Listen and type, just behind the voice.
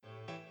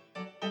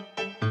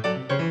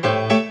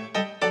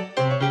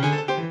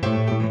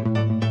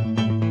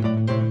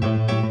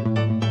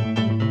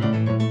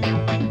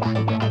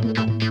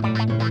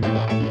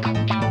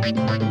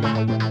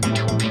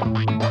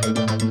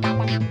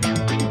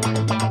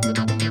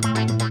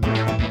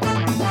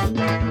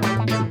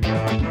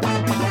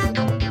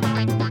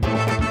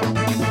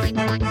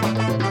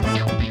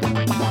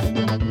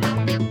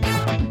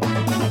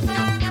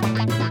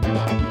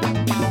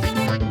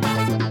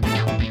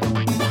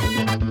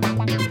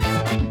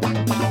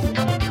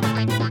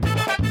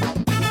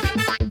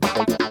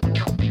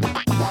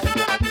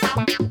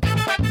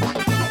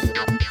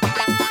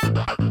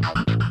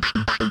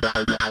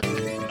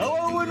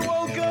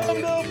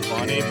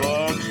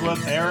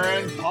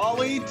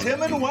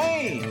Tim and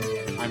Wayne.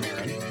 I'm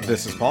Aaron.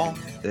 This is Paul.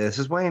 This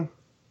is Wayne.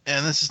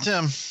 And this is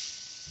Tim.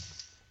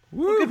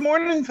 Well, good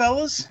morning,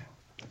 fellas.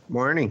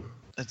 Morning.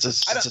 It's a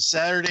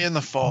Saturday in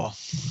the fall.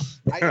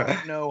 I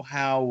don't know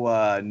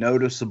how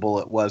noticeable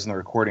it was in the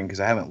recording because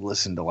I haven't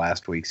listened to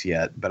last week's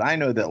yet. But I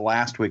know that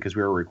last week, as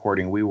we were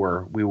recording, we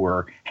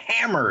were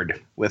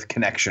hammered with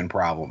connection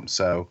problems.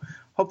 So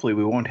hopefully,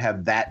 we won't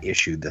have that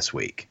issue this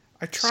week.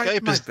 I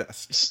tried my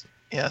best.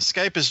 Yeah,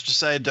 Skype has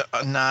decided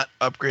to not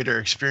upgrade our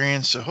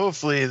experience, so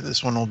hopefully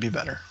this one will be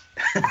better.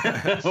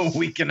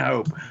 We can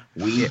hope.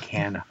 We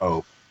can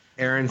hope.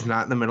 Aaron's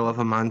not in the middle of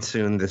a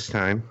monsoon this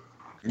time.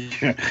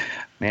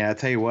 Man, I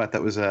tell you what,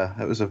 that was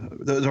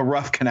a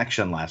rough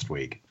connection last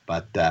week.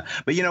 But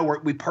you know,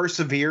 we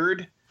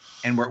persevered,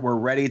 and we're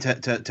ready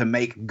to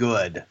make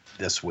good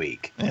this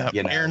week. Yeah,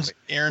 you know?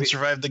 Aaron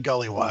survived the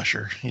gully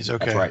washer. He's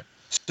okay. That's right.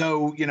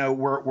 So you know,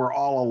 we're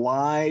all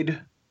allied.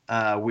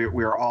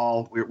 We're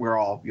all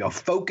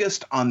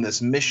focused on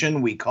this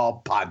mission we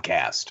call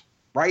podcast,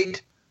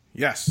 right?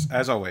 Yes,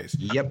 as always.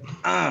 Yep.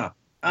 I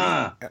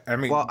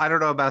mean, well, I don't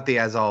know about the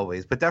as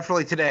always, but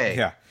definitely today.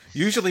 Yeah.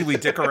 Usually we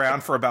dick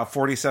around for about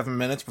 47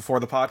 minutes before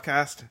the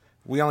podcast.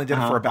 We only did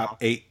it for about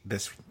 8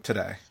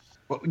 today.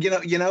 Well,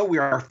 you know, we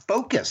are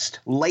focused,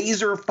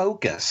 laser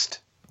focused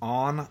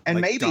on, and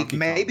like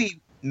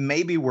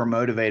maybe we're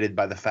motivated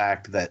by the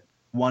fact that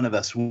one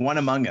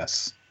among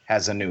us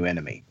has a new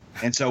enemy.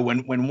 And so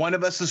when one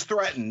of us is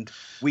threatened,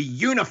 we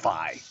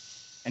unify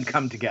and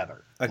come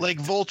together. Like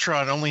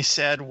Voltron, only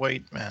sad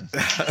white men.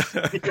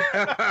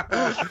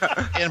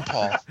 And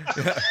Paul.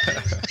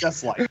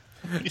 Just like.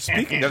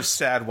 Speaking of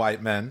sad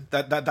white men,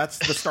 that's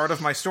the start of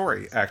my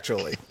story,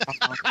 actually.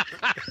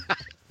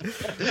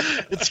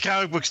 It's a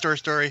comic book store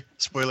story.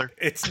 Spoiler.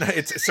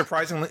 It's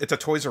surprisingly, it's a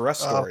Toys R Us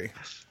story.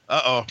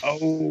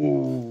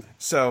 Oh.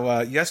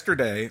 So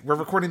yesterday, we're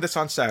recording this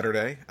on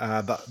Saturday,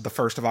 the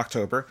 1st of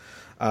October,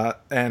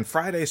 and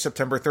Friday,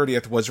 September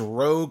 30th, was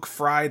Rogue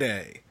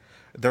Friday.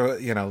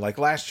 Like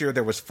last year,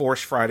 there was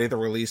Force Friday, the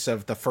release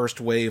of the first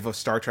wave of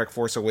Star Trek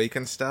Force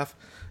Awakens stuff.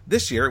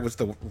 This year, it was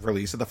the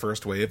release of the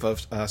first wave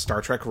of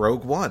Star Trek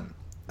Rogue One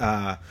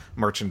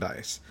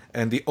merchandise.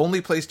 And the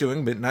only place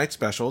doing midnight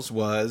specials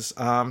was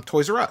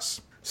Toys R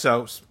Us.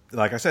 So,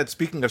 like I said,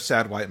 speaking of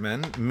sad white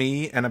men,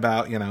 me and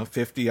about,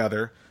 50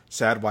 other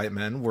sad white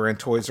men were in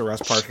Toys R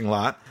Us parking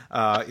lot,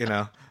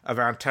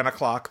 around 10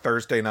 o'clock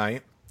Thursday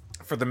night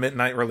for the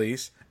midnight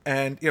release.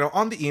 And,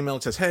 on the email,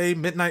 it says, hey,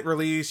 midnight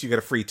release, you get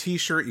a free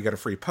t-shirt, you get a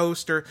free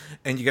poster,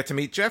 and you get to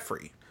meet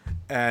Jeffrey.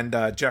 And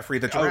Jeffrey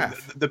the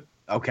giraffe.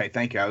 Okay,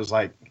 thank you. I was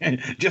like,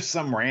 just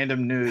some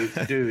random new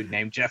dude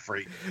named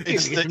Jeffrey.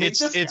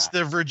 It's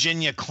the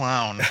Virginia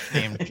clown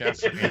named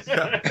Jeffrey.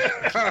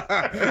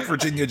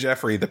 Virginia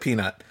Jeffrey, the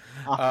peanut.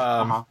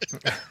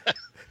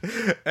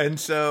 And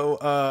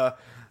so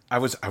I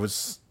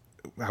was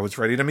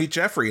ready to meet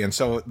Jeffrey, and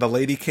so the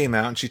lady came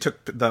out, and she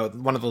took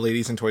one of the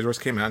ladies in Toys R Us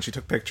came out, and she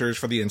took pictures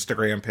for the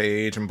Instagram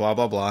page and blah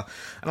blah blah.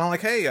 And I'm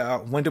like, hey,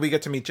 when do we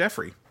get to meet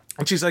Jeffrey?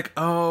 And she's like,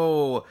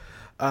 oh.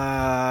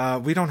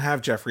 We don't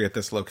have Jeffrey at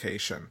this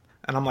location.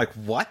 And I'm like,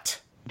 what?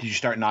 Did you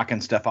start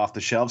knocking stuff off the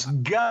shelves?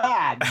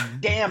 God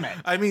damn it.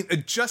 I mean,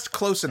 just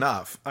close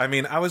enough. I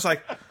mean, I was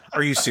like,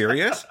 are you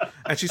serious?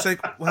 And she's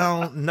like,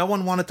 well, no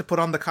one wanted to put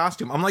on the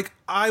costume. I'm like,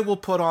 I will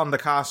put on the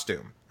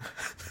costume.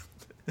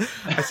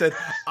 I said,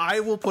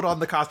 I will put on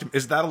the costume.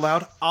 Is that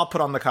allowed? I'll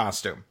put on the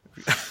costume.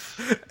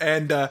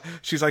 And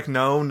she's like,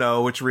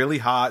 no, it's really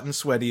hot and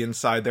sweaty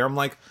inside there. I'm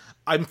like,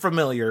 I'm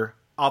familiar.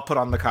 I'll put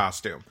on the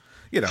costume.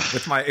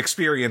 With my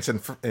experience in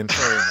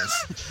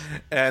furriness.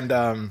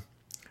 And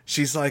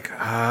she's like,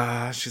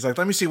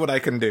 let me see what I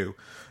can do.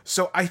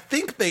 So I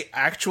think they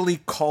actually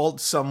called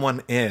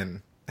someone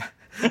in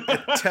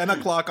at 10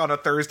 o'clock on a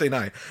Thursday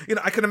night.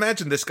 I can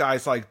imagine this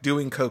guy's like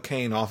doing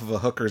cocaine off of a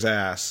hooker's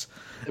ass.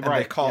 And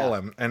they call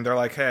him, and they're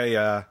like,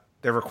 hey,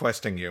 they're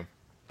requesting you.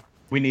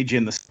 We need you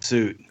in the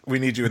suit. We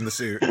need you in the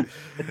suit.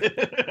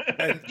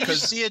 You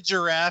see a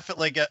giraffe at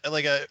like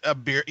a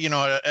beer,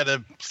 at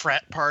a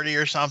frat party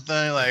or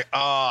something. Like,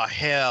 oh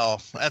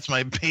hell, that's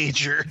my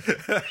pager.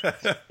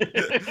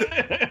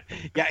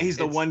 Yeah, he's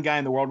the one guy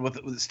in the world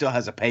that still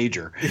has a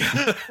pager.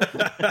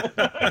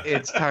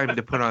 It's time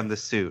to put on the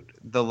suit,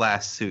 the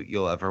last suit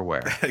you'll ever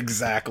wear.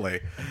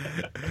 Exactly.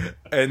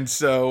 And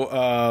so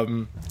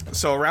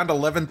around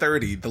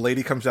 11:30, the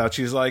lady comes out.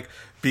 She's like,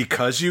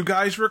 because you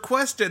guys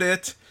requested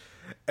it.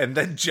 And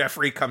then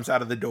Jeffrey comes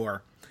out of the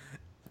door.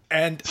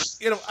 And,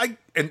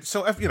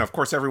 of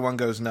course, everyone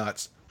goes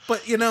nuts.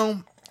 But,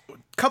 a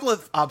couple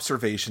of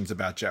observations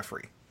about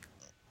Jeffrey.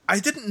 I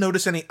didn't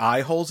notice any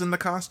eye holes in the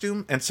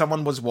costume, and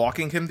someone was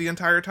walking him the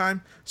entire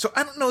time. So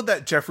I don't know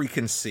that Jeffrey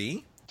can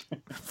see,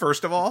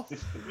 first of all.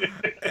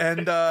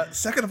 And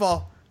second of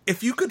all,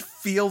 if you could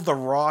feel the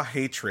raw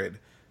hatred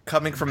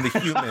coming from the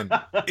human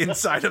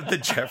inside of the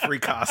Jeffrey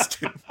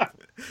costume.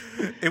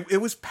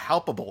 It was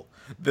palpable.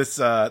 This,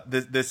 I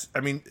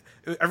mean,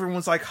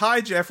 everyone's like,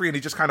 "Hi, Jeffrey," and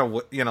he just kind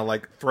of,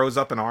 throws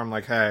up an arm,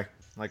 like, "Hey,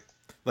 like,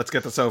 let's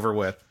get this over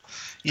with."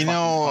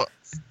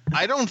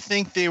 I don't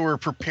think they were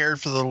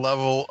prepared for the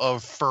level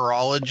of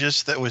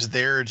virologist that was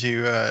there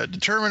to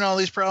determine all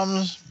these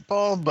problems,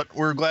 Paul. But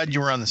we're glad you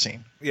were on the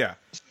scene. Yeah.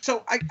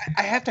 So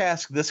I have to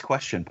ask this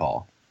question,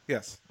 Paul.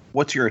 Yes.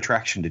 What's your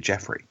attraction to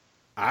Jeffrey?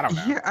 I don't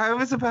know. Yeah, I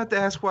was about to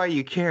ask why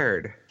you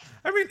cared.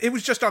 I mean, it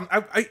was just on.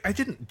 I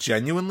didn't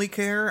genuinely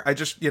care. I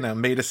just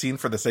made a scene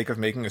for the sake of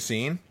making a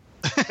scene.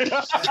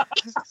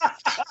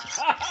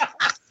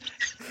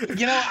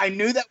 I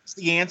knew that was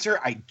the answer.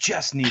 I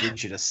just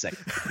needed you to say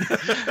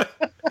it.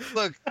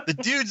 Look, the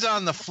dude's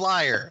on the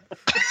flyer.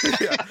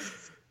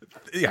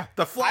 Yeah.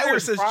 The flyer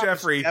says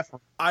Jeffrey.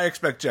 I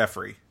expect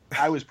Jeffrey.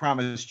 I was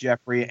promised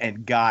Jeffrey,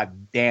 and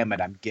god damn it,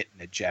 I'm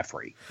getting a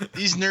Jeffrey.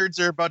 These nerds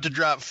are about to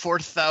drop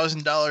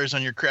 $4,000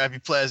 on your crappy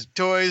plastic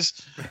toys.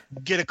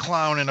 Get a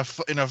clown in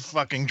a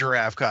fucking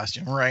giraffe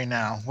costume right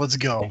now. Let's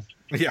go.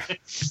 Yeah.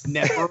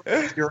 Never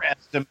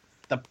underestimate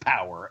the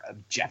power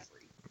of Jeffrey.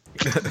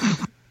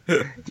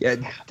 Yeah,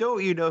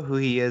 don't you know who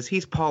he is?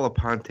 He's Paul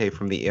Aponte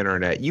from the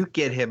internet. You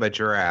get him a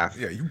giraffe.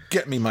 Yeah, you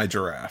get me my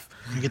giraffe.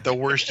 You get the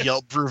worst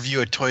Yelp review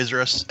a Toys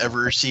R Us ever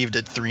received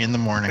at 3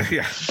 a.m.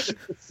 Yeah.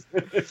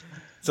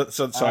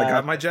 So I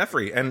got my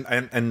Jeffrey,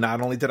 and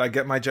not only did I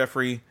get my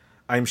Jeffrey,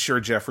 I'm sure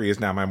Jeffrey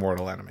is now my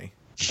mortal enemy.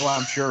 Well,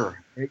 I'm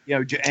sure.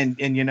 He'll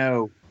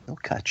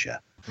cut you.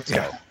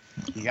 So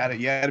you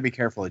gotta be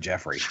careful of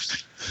Jeffrey.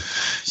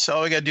 So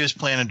all we gotta do is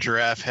plant a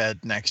giraffe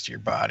head next to your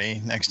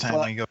body next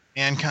time we go to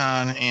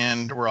AnCon,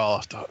 and we're all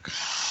off the hook.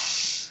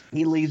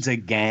 He leads a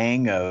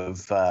gang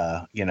of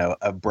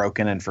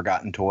broken and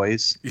forgotten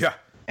toys. Yeah,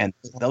 and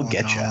they'll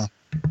get you.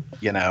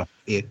 Yeah.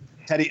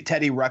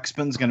 Teddy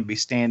Ruxpin's going to be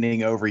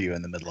standing over you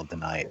in the middle of the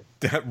night,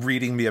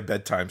 reading me a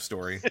bedtime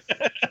story.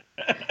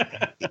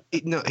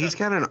 No, he's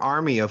got an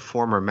army of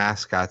former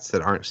mascots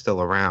that aren't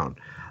still around,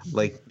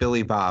 like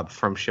Billy Bob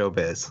from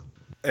Showbiz.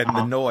 And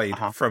the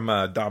Noid from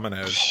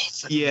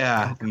Domino's.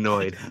 Yeah,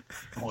 Noid.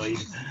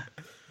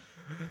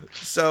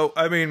 So,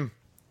 I mean,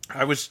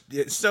 that's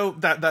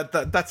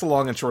the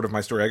long and short of my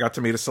story. I got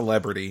to meet a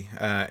celebrity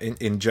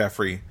in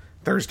Jeffrey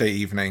Thursday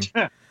evening.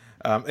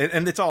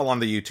 And it's all on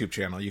the YouTube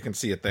channel. You can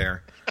see it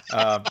there.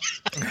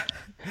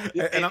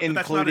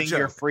 Including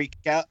your freak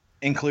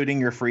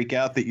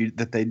out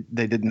that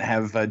they didn't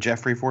have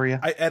Jeffrey for you.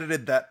 I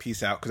edited that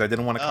piece out because I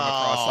didn't want to come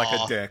across like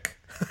a dick.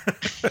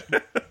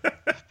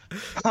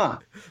 Huh.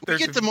 You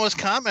get the most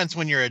comments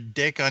when you're a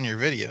dick on your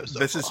videos.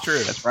 This is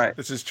true. That's right.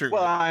 This is true.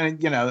 Well,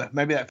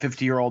 maybe that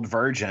 50-year-old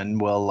virgin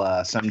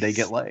will someday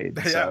get laid.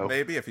 Yeah, so.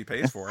 Maybe if he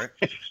pays for it.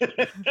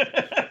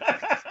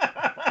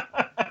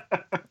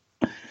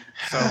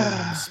 So,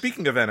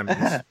 speaking of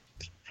enemies,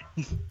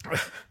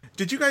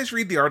 did you guys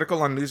read the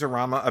article on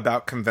Newsarama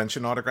about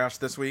convention autographs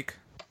this week?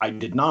 I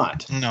did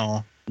not.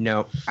 No,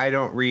 I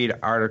don't read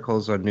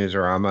articles on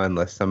Newsarama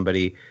unless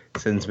somebody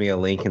sends me a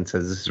link and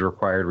says this is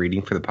required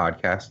reading for the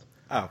podcast.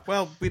 Oh,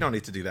 well, we don't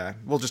need to do that.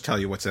 We'll just tell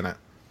you what's in it.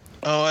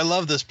 Oh, I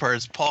love this part.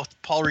 It's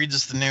Paul reads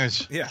us the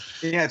news. Yeah.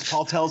 Yeah, it's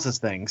Paul tells us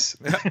things.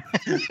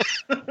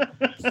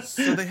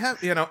 So they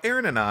have,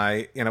 Aaron and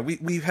I,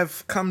 we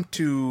have come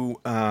to...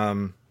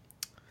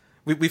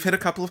 We've hit a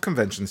couple of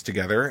conventions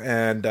together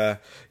and,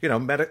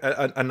 met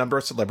a number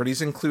of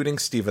celebrities, including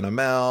Stephen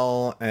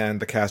Amell and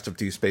the cast of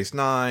Deep Space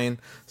Nine,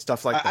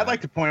 stuff like that. I'd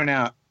like to point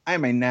out, I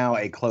am now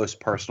a close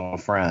personal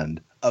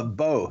friend of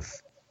both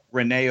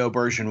Rene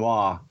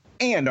Aubergenois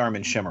and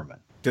Armin Shimmerman.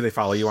 Do they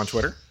follow you on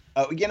Twitter?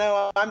 Oh,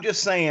 I'm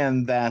just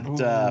saying that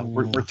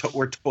we're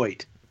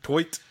toit.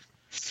 Toit?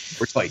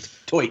 We're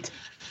toit.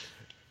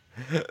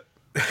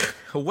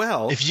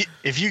 Well,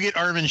 if you get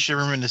Armin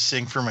Shimmerman to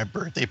sing for my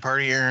birthday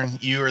party, Aaron,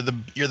 you're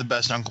the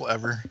best uncle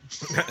ever.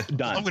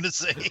 Done. I'm gonna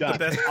say the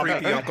best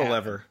creepy uncle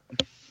ever.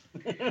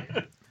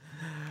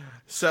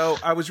 So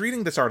I was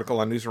reading this article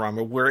on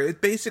Newsarama where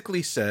it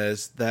basically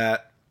says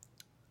that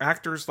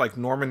actors like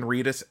Norman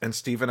Reedus and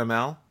Stephen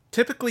Amell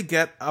typically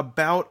get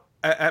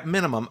at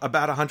minimum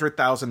about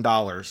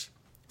 $100,000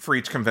 for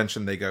each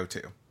convention they go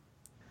to.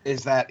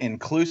 Is that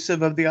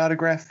inclusive of the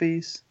autograph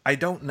fees? I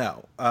don't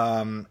know.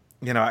 I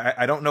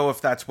don't know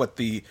if that's what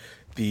the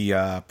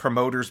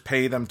promoters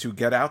pay them to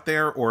get out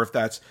there, or if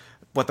that's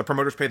what the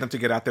promoters pay them to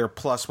get out there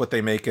plus what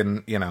they make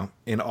in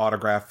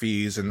autograph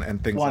fees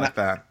and things like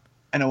that.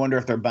 And I wonder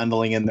if they're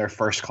bundling in their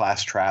first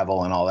class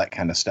travel and all that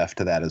kind of stuff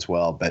to that as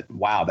well. But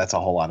wow, that's a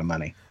whole lot of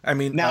money. I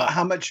mean, now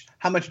how much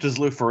does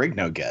Lou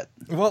Ferrigno get?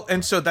 Well,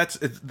 and so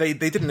they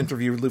didn't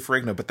interview Lou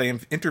Ferrigno, but they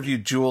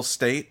interviewed Jewel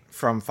State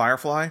from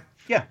Firefly.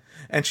 Yeah,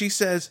 and she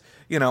says,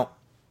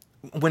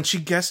 when she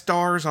guest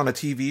stars on a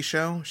TV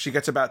show, she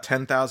gets about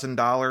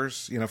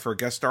 $10,000, for a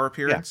guest star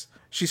appearance. Yeah.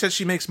 She says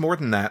she makes more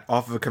than that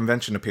off of a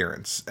convention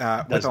appearance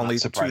with only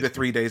 2 to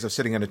 3 days of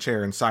sitting in a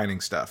chair and signing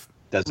stuff.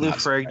 Lou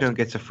Ferrigno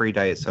gets a free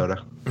diet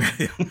soda.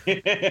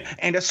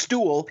 And a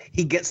stool.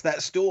 He gets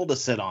that stool to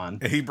sit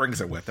on. He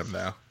brings it with him,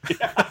 though.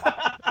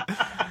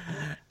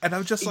 And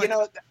I'm just like...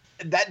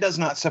 that does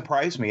not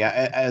surprise me.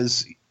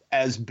 As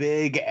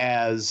big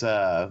as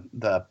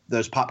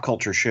those pop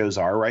culture shows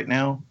are right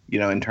now,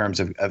 in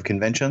terms of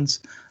conventions,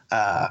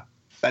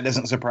 that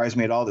doesn't surprise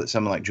me at all that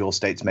someone like Jewel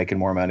Staite's making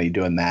more money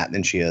doing that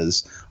than she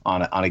is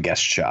on a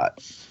guest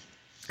shot.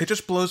 It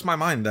just blows my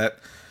mind that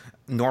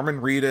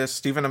Norman Reedus,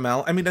 Stephen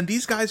Amell, I mean, and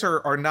these guys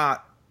are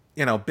not,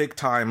 big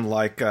time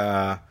like,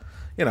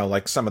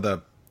 like some of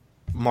the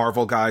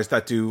Marvel guys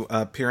that do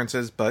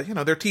appearances, but,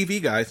 they're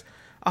TV guys.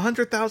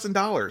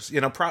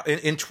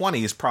 $100,000, in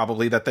 20s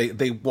probably that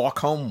they walk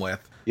home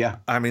with. Yeah.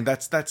 I mean,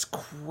 that's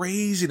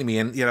crazy to me.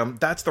 And,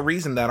 that's the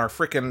reason that our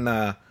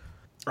freaking,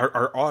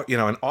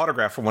 an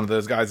autograph for one of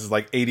those guys is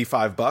like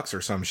 $85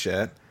 or some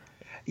shit.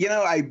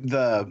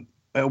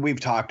 We've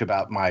talked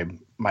about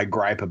my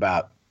gripe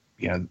about,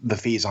 the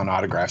fees on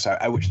autographs.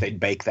 I wish they'd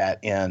bake that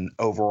in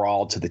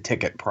overall to the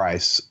ticket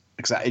price.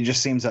 It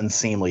just seems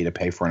unseemly to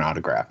pay for an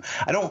autograph.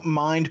 I don't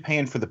mind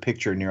paying for the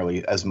picture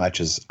nearly as much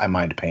as I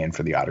mind paying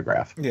for the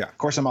autograph. Yeah. Of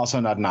course, I'm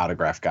also not an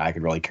autograph guy. I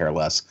could really care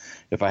less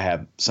if I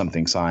have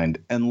something signed,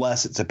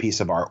 unless it's a piece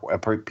of art, a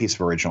piece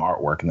of original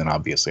artwork, and then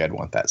obviously I'd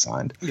want that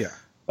signed. Yeah.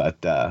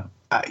 But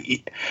I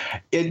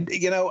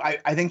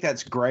think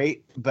that's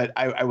great. But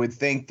I would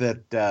think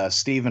that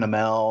Stephen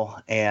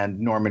Amell and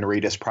Norman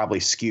Reedus probably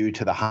skew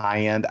to the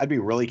high end. I'd be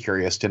really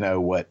curious to know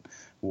what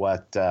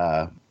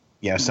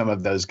some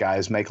of those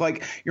guys make.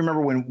 Like, you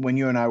remember when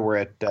you and I were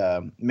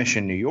at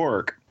Mission New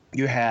York,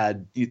 you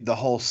had the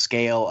whole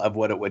scale of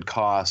what it would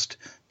cost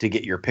to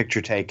get your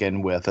picture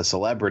taken with a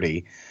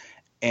celebrity.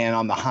 And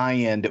on the high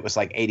end, it was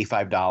like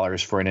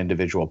 $85 for an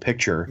individual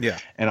picture. Yeah.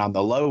 And on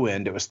the low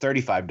end, it was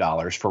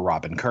 $35 for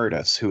Robin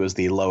Curtis, who was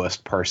the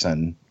lowest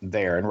person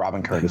there. And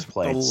Robin Curtis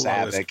played the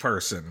Saavik. Lowest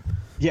person.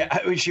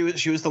 Yeah, she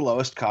was the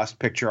lowest cost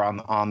picture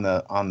on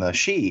the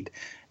sheet.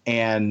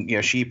 And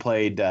she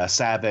played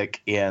Saavik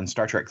in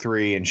Star Trek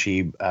 3, and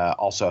she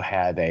also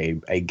had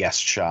a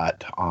guest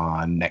shot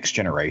on Next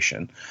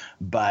Generation.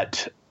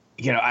 But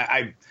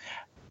I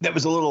that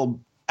was a little.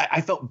 I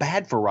felt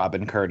bad for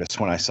Robin Curtis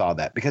when I saw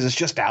that, because it's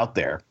just out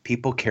there.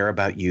 People care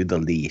about you the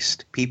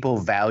least. People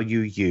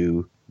value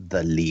you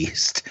the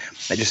least.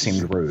 That just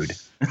seemed rude.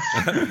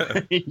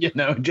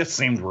 It just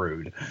seemed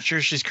rude. Sure,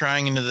 she's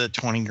crying into the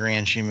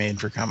 $20,000 she made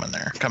for coming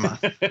there. Come on.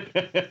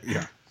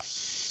 Yeah.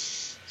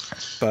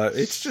 But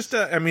it's just,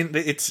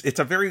 it's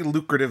a very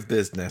lucrative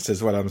business,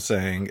 is what I'm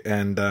saying,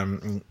 and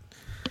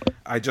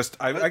I guess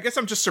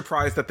I'm just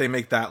surprised that they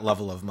make that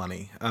level of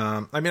money.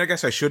 I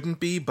guess I shouldn't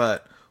be,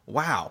 but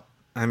wow,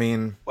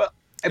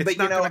 it's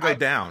not going to go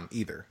down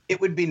either. It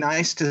would be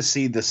nice to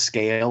see the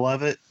scale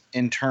of it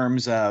in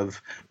terms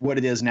of what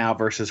it is now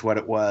versus what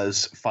it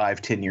was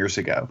 5-10 years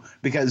ago,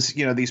 because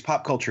these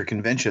pop culture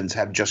conventions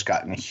have just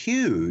gotten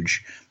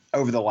huge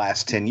over the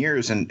last 10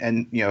 years.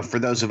 And for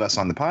those of us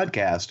on the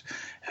podcast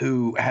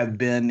who have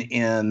been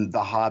in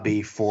the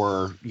hobby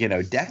for,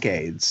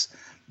 decades,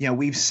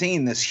 we've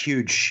seen this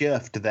huge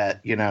shift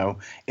that,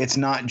 it's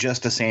not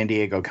just a San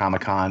Diego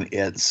Comic-Con.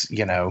 It's, the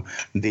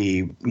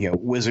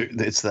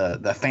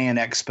fan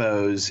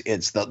expos,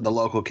 it's the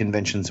local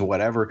conventions or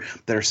whatever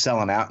that are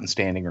selling out and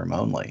standing room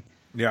only.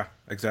 Yeah,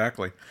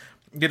 exactly.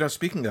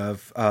 Speaking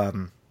of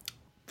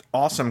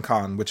Awesome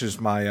Con, which is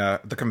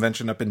the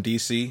convention up in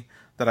DC,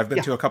 that I've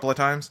been to a couple of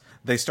times,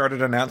 they started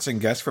announcing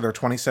guests for their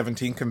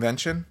 2017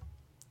 convention.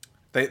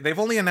 They've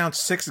only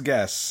announced 6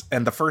 guests,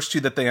 and the first 2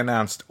 that they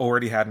announced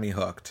already had me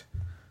hooked.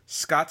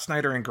 Scott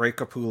Snyder and Greg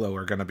Capullo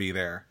are going to be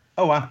there.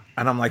 Oh, wow.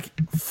 And I'm like,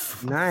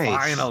 nice.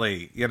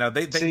 Finally.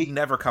 They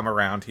never come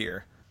around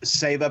here.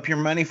 Save up your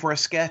money for a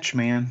sketch,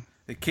 man.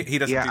 He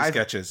doesn't do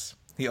sketches.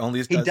 He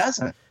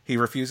doesn't. He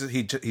refuses.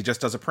 He just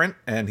does a print,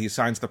 and he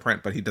signs the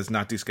print, but he does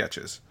not do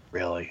sketches.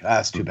 Really?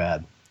 That's too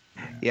bad.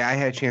 Yeah, I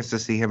had a chance to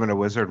see him in a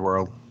Wizard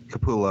World.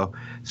 Capullo.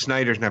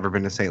 Snyder's never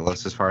been to St.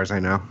 Louis, as far as I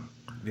know.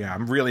 Yeah,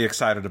 I'm really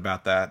excited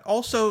about that.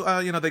 Also,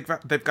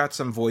 they've got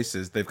some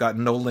voices. They've got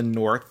Nolan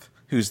North,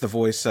 who's the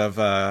voice of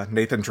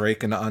Nathan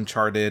Drake in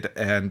Uncharted,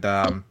 and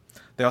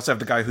they also have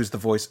the guy who's the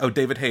voice. Oh,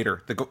 David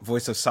Hayter, the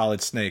voice of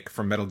Solid Snake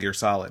from Metal Gear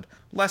Solid.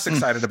 Less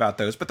excited about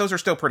those, but those are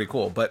still pretty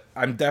cool. But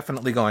I'm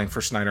definitely going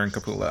for Snyder and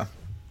Capullo.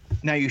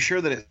 Now, you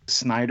sure that it's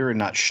Snyder and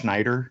not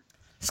Schneider?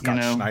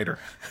 Scott Schneider,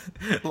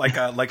 like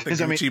the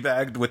Gucci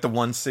bag with the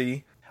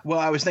 1C. Well,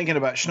 I was thinking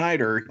about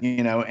Schneider,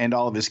 and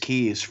all of his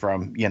keys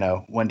from,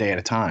 One Day at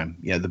a Time,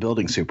 the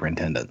building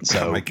superintendent.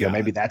 So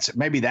maybe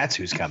that's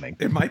who's coming.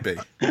 It might be.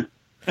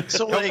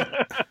 So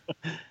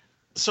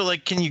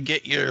can you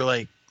get your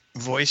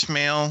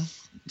voicemail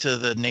to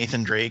the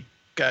Nathan Drake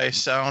guy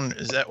sound?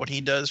 Is that what he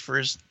does for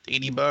his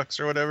 $80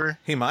 or whatever?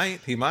 He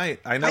might.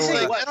 I know.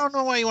 I don't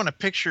know why you want a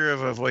picture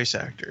of a voice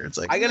actor. It's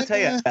like, I got to tell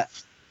you,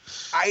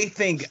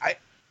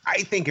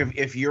 I think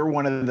if you're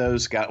one of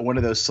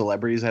those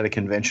celebrities at a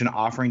convention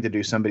offering to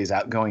do somebody's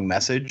outgoing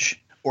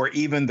message or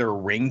even their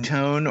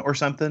ringtone or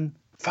something,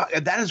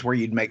 that is where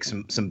you'd make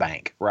some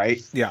bank,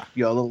 right? Yeah.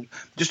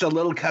 Just a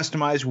little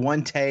customized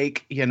one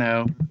take,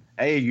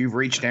 hey, you've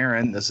reached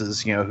Aaron. This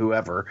is,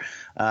 whoever.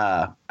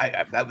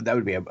 That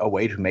would be a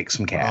way to make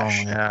some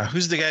cash. Oh, yeah.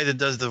 Who's the guy that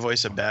does the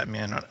voice of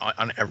Batman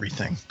on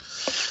everything?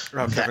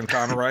 Kevin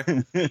Conroy?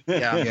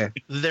 Yeah.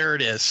 There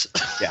it is.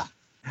 Yeah.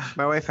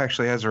 My wife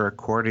actually has a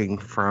recording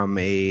from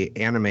a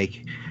anime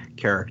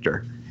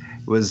character,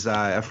 was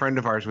a friend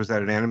of ours was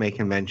at an anime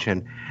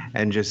convention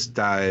and just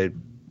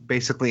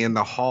basically in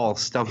the hall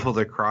stumbled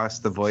across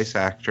the voice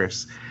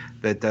actress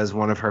that does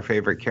one of her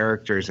favorite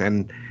characters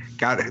and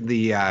got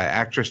the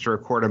actress to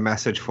record a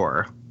message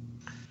for her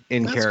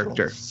in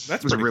character. That's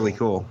It was really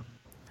cool.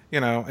 You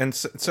know, and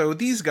so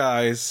these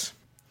guys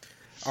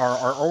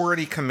are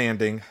already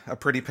commanding a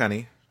pretty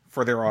penny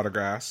for their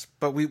autographs,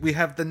 but we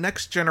have the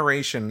next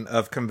generation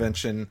of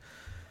convention,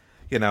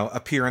 you know,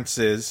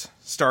 appearances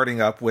starting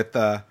up with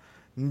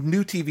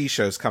new TV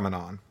shows coming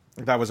on.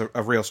 That was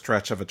a real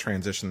stretch of a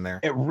transition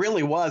there. It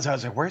really was. I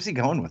was like, where's he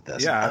going with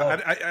this? Yeah,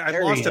 I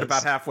lost it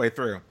about halfway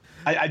through.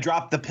 I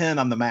dropped the pin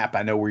on the map.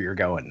 I know where you're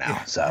going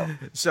now.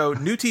 So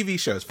new TV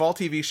shows, fall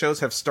TV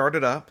shows have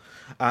started up.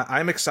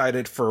 I'm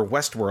excited for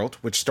Westworld,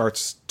 which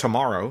starts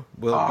tomorrow.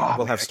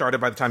 We'll have started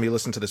by the time you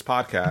listen to this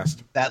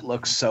podcast. That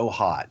looks so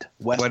hot.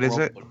 What is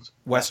it?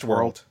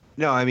 Westworld.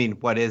 No, I mean,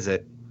 what is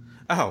it?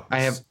 Oh,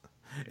 I have.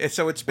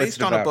 So it's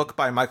based on a book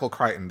by Michael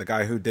Crichton, the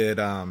guy who did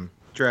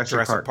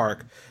Jurassic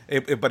Park.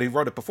 But he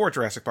wrote it before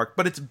Jurassic Park.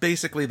 But it's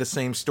basically the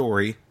same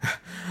story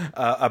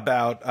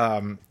about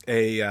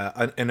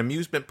an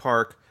amusement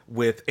park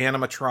with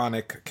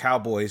animatronic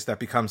cowboys that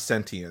become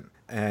sentient.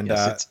 And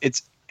yes,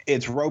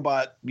 it's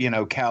robot,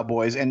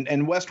 cowboys. And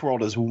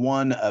Westworld is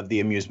one of the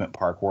amusement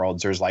park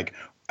worlds. There's like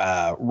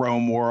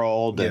Rome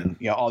World and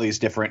all these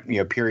different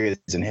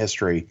periods in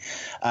history.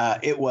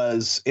 It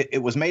was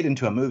made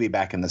into a movie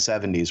back in the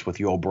 70s with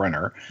Yul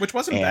Brynner, which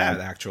wasn't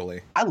bad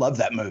actually. I love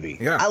that movie.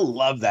 Yeah, I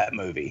love that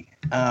movie.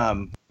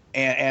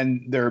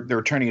 And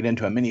they're turning it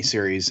into a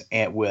miniseries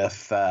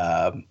with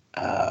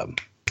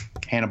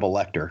Hannibal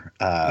Lecter.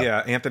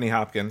 Anthony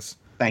Hopkins.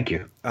 Thank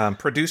you.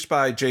 Produced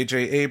by J.J.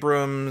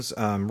 Abrams,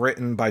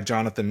 written by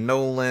Jonathan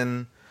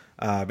Nolan.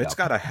 It's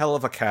got a hell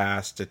of a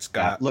cast. It's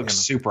got looks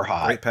super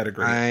hot. Great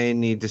pedigree. I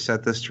need to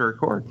set this to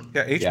record.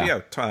 Yeah,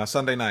 HBO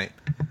Sunday night.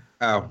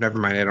 Oh, never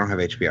mind. I don't have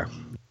HBO.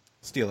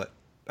 Steal it.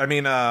 I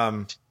mean,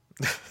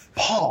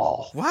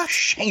 Paul. What?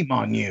 Shame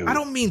on you. I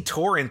don't mean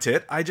torrent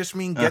it. I just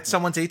mean get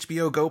someone's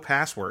HBO Go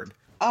password.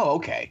 Oh,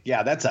 okay.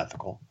 Yeah, that's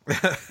ethical.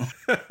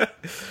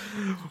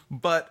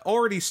 But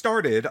already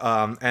started,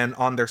 and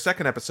on their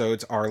second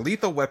episodes are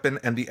Lethal Weapon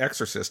and The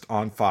Exorcist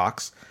on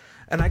Fox.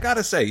 And I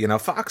gotta say,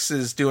 Fox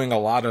is doing a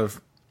lot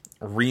of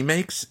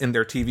remakes in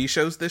their TV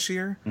shows this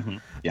year. Mm-hmm.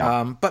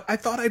 Yeah. But I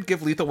thought I'd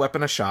give Lethal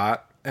Weapon a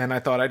shot, and I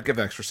thought I'd give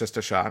Exorcist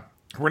a shot.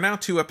 We're now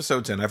 2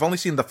 episodes in. I've only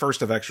seen the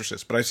first of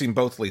Exorcist, but I've seen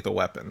both Lethal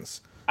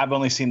Weapons. I've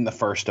only seen the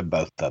first of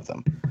both of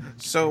them.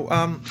 So,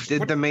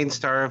 did the main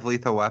star of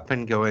Lethal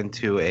Weapon go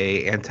into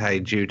a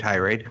anti-Jew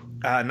tirade?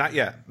 Not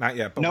yet.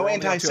 But no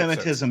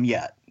anti-Semitism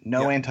yet.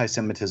 No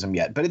anti-Semitism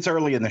yet. But it's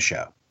early in the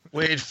show.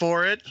 Wait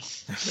for it.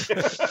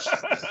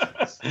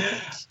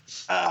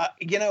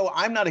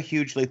 I'm not a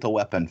huge Lethal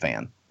Weapon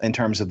fan in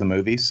terms of the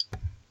movies.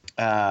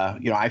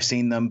 I've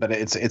seen them, but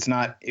it's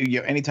not.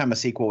 Anytime a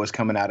sequel was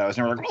coming out, I was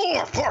never like,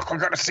 "Oh fuck, I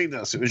gotta see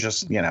this." It was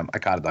just, I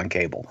caught it on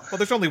cable. Well,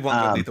 there's only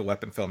one good Lethal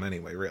Weapon film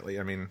anyway, really.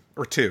 I mean,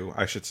 or 2,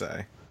 I should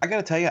say. I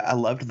gotta tell you, I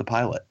loved the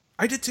pilot.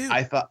 I did too.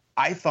 I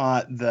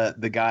thought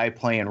the guy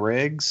playing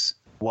Riggs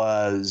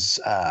was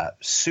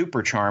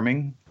super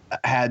charming.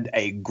 Had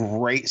a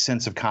great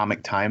sense of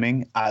comic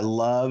timing. I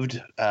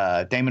loved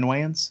Damon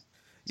Wayans.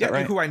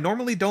 Right? Who I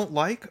normally don't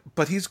like,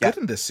 but he's good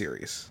in this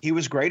series. He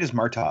was great as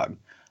Murtaugh.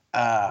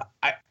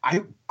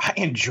 I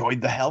enjoyed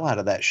the hell out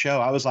of that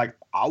show. I was like,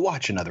 I'll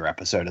watch another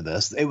episode of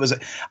this.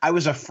 I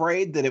was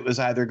afraid that it was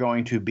either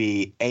going to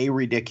be A,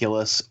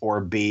 ridiculous,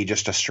 or B,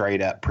 just a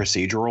straight up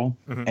procedural,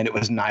 and it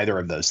was neither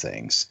of those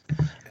things.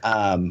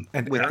 And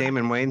with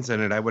Damon Wayans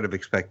in it, I would have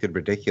expected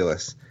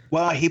ridiculous.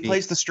 Well, he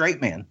plays the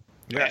straight man.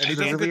 Yeah, and he's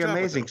really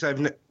amazing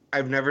because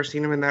I've never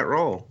seen him in that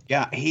role.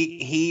 Yeah,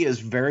 he is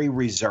very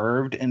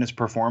reserved in his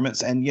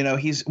performance, and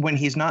when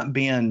he's not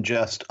being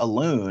just a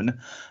loon,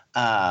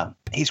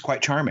 he's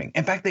quite charming.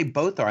 In fact, they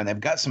both are, and they've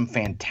got some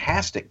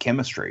fantastic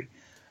chemistry.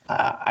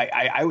 I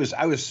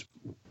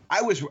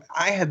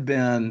have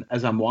been,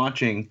 as I'm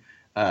watching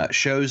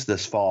shows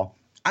this fall,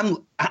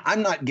 I'm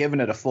not giving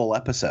it a full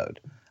episode.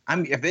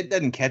 If it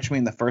doesn't catch me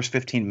in the first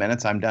 15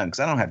 minutes, I'm done because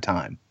I don't have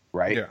time.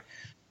 Right. Yeah.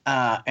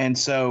 And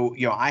so,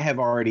 I have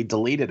already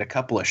deleted a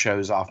couple of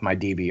shows off my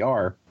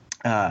DVR.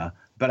 But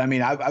I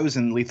mean, I was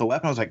in Lethal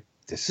Weapon. I was like,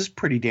 this is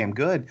pretty damn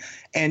good.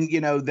 And,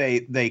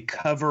 they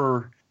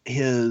cover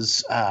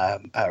his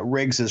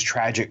Riggs's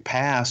tragic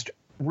past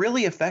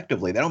really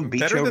effectively. They don't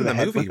beat you over the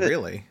head with it.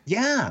 Really.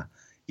 Yeah.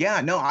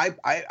 Yeah. No,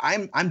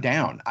 I'm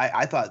down.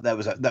 I thought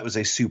that was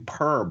a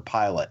superb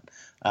pilot.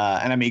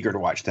 And I'm eager to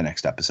watch the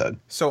next episode.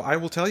 So I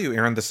will tell you,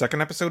 Aaron, the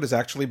second episode is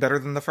actually better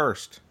than the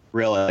first.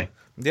 Really?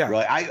 Yeah.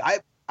 Really.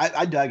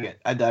 I dug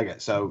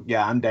it. So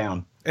yeah, I'm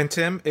down. And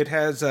Tim, it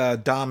has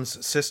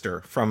Dom's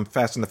sister from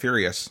Fast and the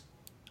Furious.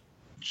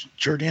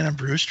 Jordana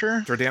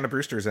Brewster? Jordana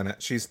Brewster's in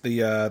it. She's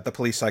the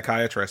police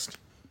psychiatrist.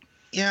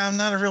 Yeah, I'm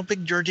not a real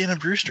big Jordana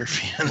Brewster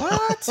fan.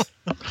 What?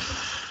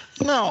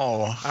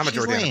 No. I'm a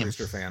Jordana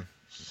Brewster fan.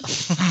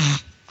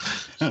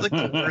 It's like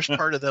the worst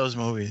part of those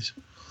movies.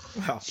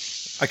 Well,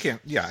 I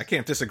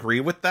can't disagree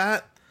with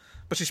that,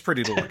 but she's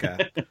pretty to look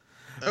at.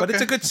 But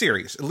it's a good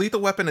series.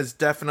 Lethal Weapon is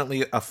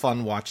definitely a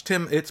fun watch.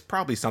 Tim, it's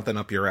probably something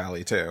up your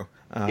alley, too.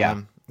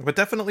 But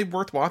definitely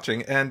worth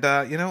watching. And,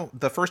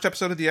 the first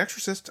episode of The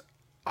Exorcist,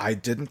 I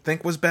didn't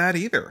think was bad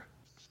either.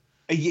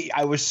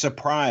 I was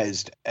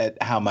surprised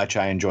at how much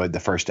I enjoyed the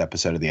first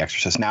episode of The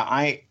Exorcist. Now,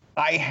 I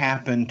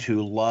happen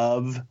to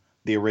love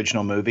the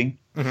original movie.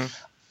 Mm-hmm.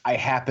 I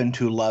happen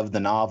to love the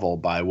novel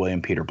by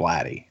William Peter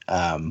Blatty.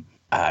 I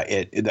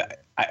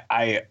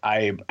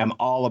am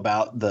all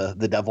about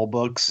the devil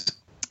books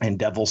and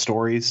devil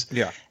stories.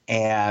 Yeah.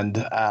 And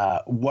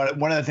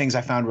one of the things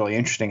I found really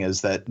interesting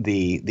is that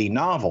the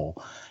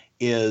novel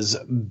is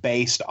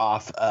based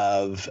off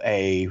of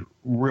a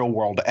real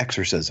world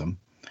exorcism.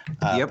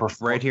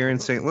 Right here in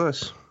St.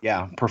 Louis.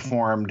 Yeah,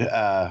 performed,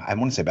 I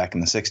want to say back in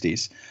the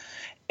 60s.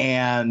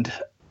 And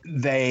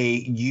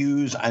they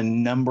use a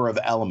number of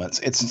elements.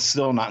 It's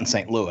still not in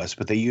St. Louis,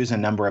 but they use a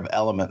number of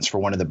elements for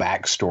one of the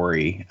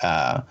backstory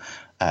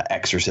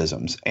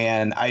exorcisms.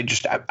 And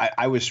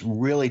I was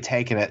really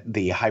taken at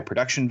the high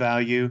production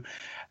value.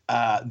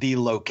 The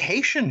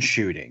location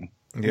shooting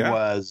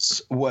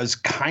was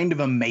kind of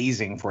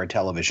amazing for a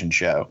television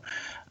show.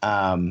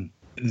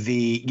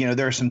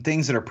 There are some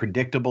things that are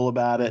predictable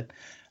about it.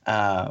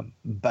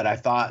 But I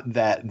thought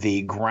that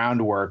the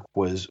groundwork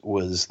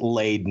was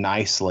laid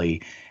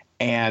nicely,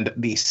 and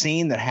the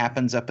scene that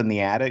happens up in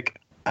the attic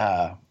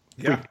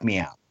freaked me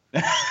out.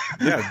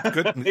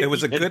 Good. It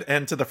was a good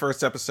end to the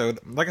first episode.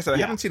 Like I said, I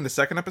haven't seen the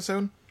second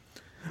episode,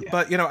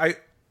 but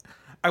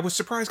I was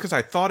surprised because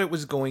I thought it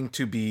was going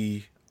to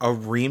be a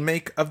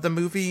remake of the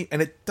movie,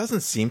 and it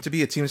doesn't seem to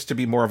be. It seems to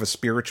be more of a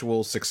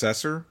spiritual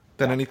successor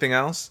than anything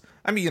else.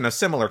 I mean,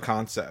 similar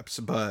concepts,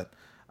 but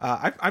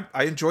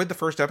I enjoyed the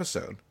first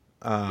episode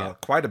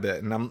quite a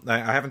bit, and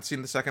I haven't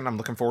seen the second. I'm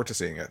looking forward to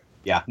seeing it.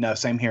 Yeah, no,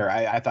 same here.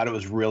 I thought it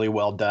was really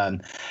well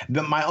done.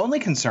 But my only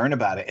concern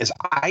about it is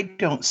I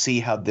don't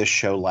see how this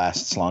show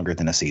lasts longer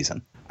than a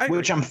season,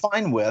 which I'm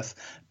fine with.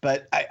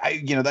 But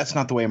I that's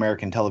not the way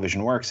American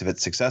television works. If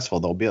it's successful,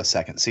 there'll be a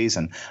second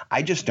season.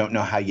 I just don't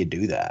know how you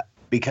do that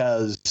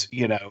because,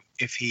 I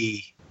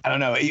don't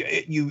know,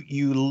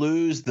 you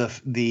lose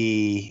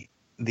the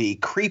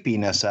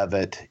creepiness of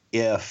it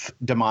if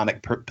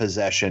demonic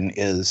possession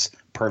is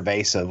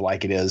pervasive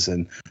like it is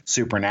in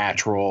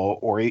Supernatural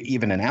or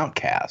even an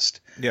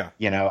Outcast. Yeah.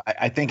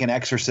 I think an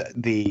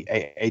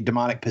a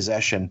demonic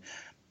possession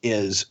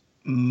is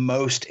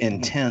most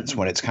intense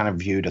when it's kind of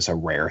viewed as a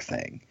rare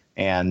thing.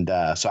 And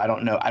so I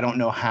don't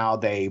know how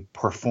they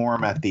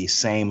perform at the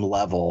same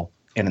level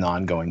in an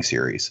ongoing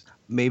series.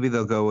 Maybe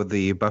they'll go with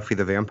the Buffy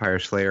the Vampire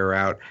Slayer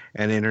route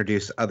and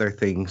introduce other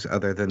things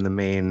other than the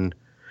main.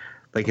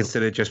 Like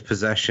instead of just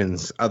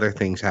possessions, other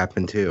things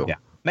happen too. Yeah,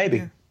 maybe.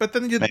 Yeah. But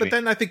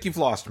then I think you've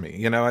lost me.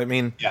 You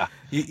think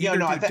you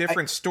either do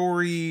different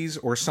stories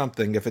or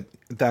something. If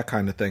that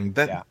kind of thing,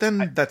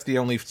 that's the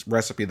only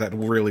recipe that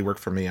will really work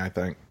for me. I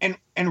think.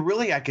 And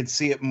really, I could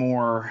see it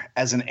more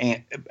as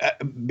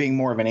being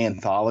more of an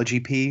anthology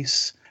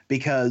piece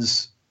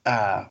because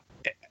I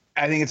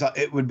think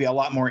it would be a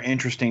lot more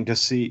interesting to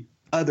see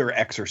other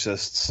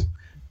exorcists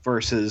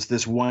versus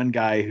this one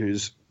guy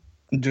who's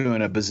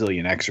doing a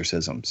bazillion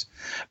exorcisms.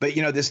 But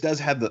this does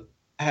have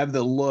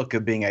the look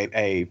of being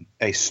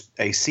a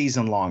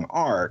season-long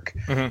arc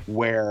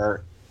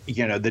where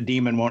the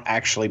demon won't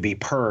actually be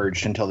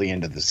purged until the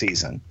end of the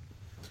season,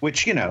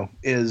 which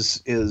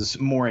is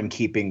more in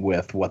keeping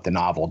with what the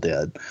novel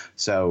did.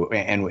 So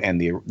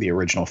and the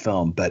original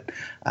film. But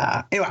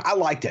anyway, I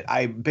liked it.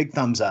 Big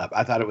thumbs up.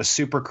 I thought it was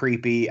super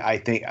creepy. I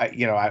think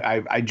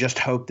I just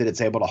hope that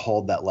it's able to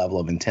hold that level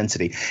of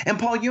intensity. And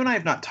Paul, you and I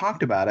have not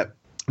talked about it.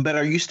 But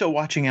are you still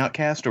watching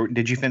Outcast, or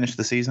did you finish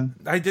the season?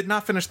 I did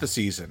not finish the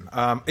season.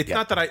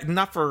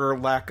 Not for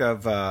lack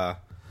of.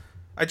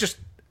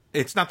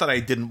 It's not that I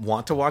didn't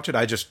want to watch it.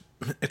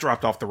 It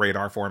dropped off the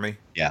radar for me.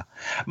 Yeah,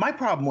 my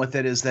problem with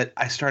it is that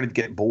I started to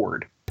get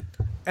bored.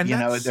 And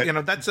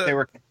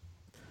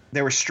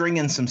they were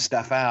stringing some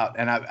stuff out,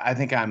 and I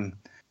think I'm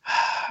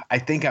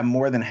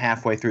more than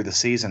halfway through the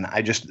season.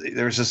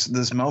 There's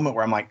this moment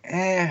where I'm like,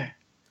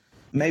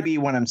 maybe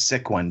when I'm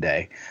sick one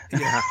day.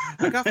 Yeah.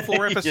 I got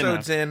 4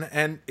 episodes in,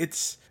 and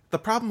the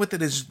problem with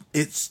it is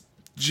it's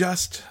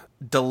just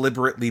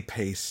deliberately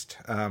paced.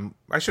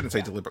 I shouldn't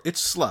say deliberate. It's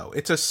slow.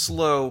 It's a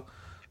slow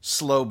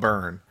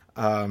burn.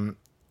 And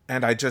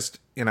I just,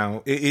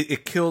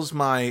 it kills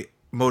my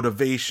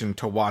motivation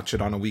to watch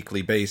it on a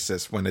weekly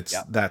basis when it's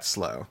that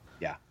slow.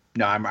 Yeah.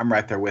 No, I'm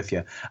right there with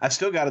you. I've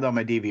still got it on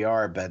my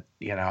DVR, but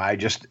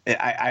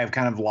I have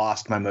kind of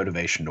lost my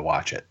motivation to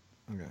watch it.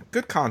 Okay.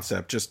 Good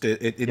concept. Just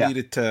it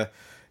needed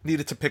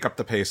to pick up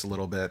the pace a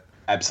little bit.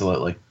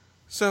 Absolutely.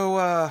 So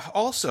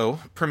also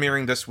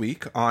premiering this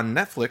week on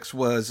Netflix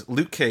was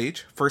Luke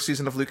Cage. First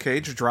season of Luke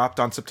Cage dropped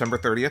on September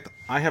 30th.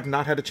 I have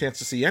not had a chance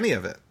to see any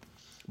of it.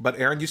 But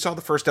Aaron, you saw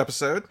the first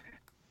episode?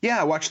 Yeah,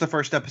 I watched the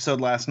first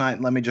episode last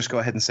night. Let me just go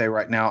ahead and say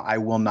right now, I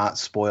will not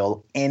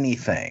spoil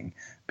anything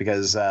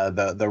because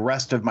the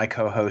rest of my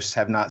co-hosts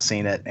have not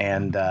seen it,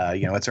 and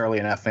it's early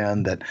enough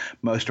in that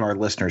most of our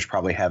listeners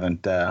probably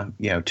haven't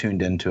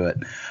tuned into it.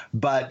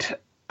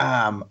 But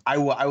I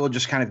will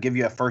just kind of give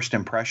you a first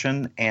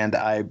impression, and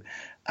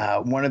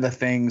one of the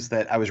things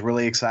that I was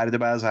really excited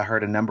about is I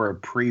heard a number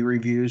of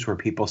pre-reviews where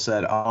people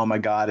said, "Oh my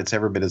God, it's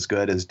every bit as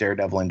good as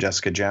Daredevil and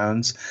Jessica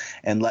Jones,"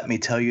 and let me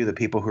tell you, the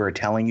people who are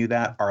telling you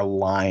that are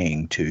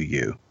lying to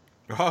you.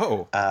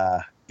 Oh,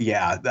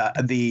 yeah.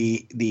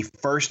 The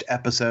first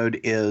episode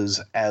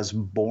is as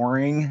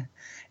boring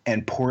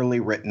and poorly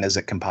written as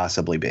it can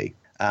possibly be.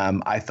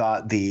 I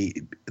thought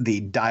the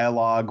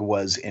dialogue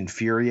was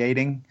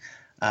infuriating.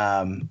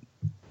 I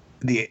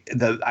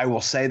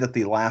will say that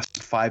the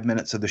last 5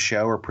 minutes of the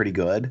show are pretty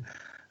good,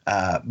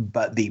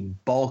 but the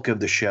bulk of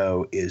the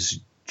show is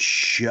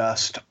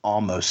just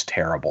almost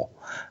terrible.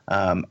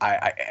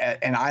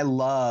 I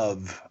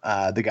love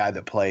the guy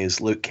that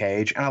plays Luke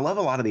Cage, and I love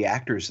a lot of the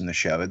actors in the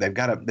show. They've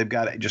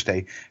got just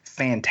a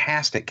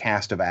fantastic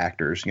cast of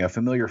actors,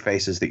 familiar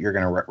faces that you're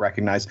going to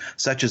recognize,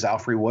 such as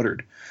Alfre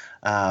Woodard.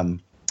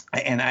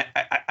 And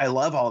I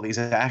love all these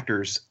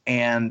actors,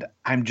 and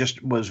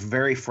was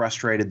very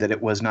frustrated that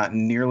it was not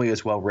nearly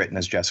as well written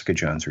as Jessica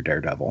Jones or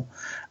Daredevil,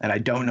 and I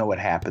don't know what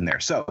happened there.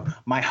 So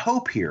my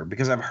hope here,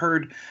 because I've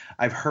heard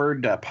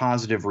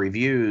positive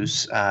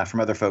reviews from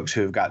other folks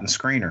who have gotten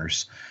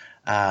screeners,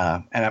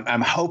 and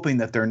I'm hoping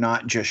that they're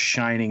not just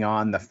shining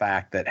on the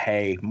fact that,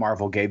 hey,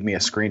 Marvel gave me a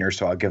screener,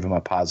 so I'll give them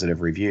a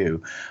positive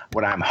review.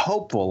 What I'm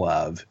hopeful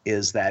of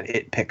is that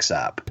it picks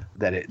up,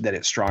 that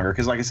it's stronger.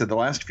 Because like I said, the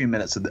last few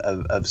minutes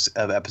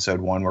of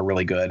episode 1 were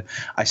really good.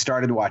 I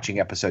started watching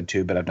episode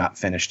 2, but I've not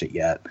finished it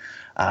yet.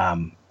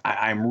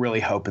 I'm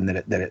really hoping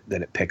that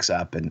it picks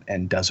up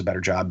and does a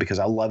better job, because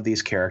I love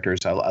these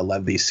characters. I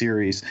love these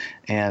series,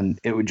 and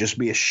it would just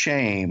be a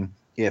shame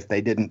if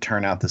they didn't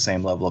turn out the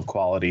same level of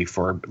quality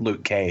for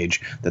Luke Cage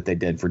that they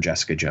did for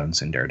Jessica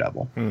Jones and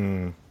Daredevil.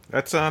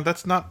 That's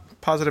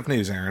not positive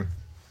news, Aaron.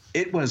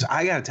 It was.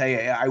 I got to tell you,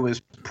 I was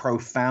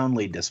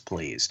profoundly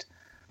displeased.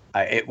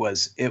 It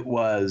was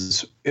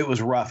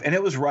rough, and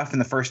it was rough in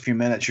the first few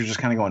minutes. You're just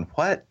kind of going,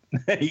 what?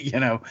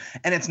 And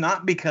it's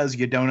not because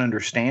you don't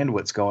understand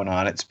what's going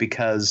on. It's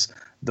because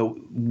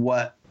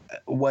what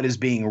is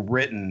being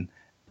written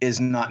is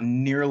not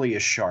nearly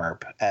as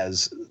sharp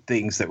as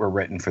things that were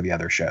written for the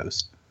other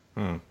shows.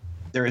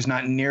 There is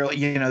not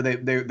nearly,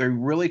 they're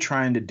really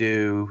trying to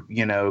do,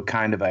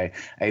 kind of a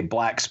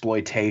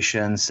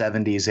blaxploitation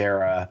 70s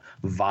era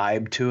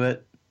vibe to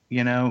it,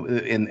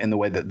 in the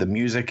way that the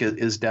music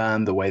is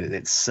done, the way that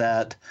it's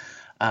set.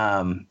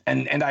 And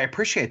I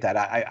appreciate that.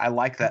 I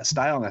like that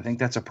style, and I think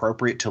that's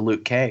appropriate to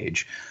Luke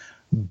Cage,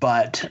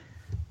 but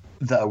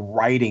the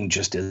writing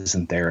just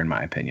isn't there, in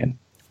my opinion.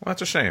 Well,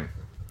 that's a shame.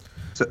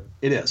 So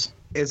it is.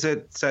 It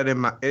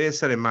is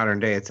set in modern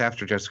day. It's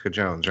after Jessica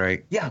Jones,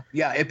 right? Yeah.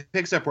 It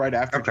picks up right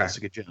after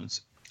Jessica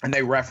Jones, and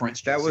they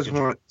reference Jessica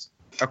Jones.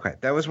 Okay,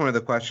 that was one of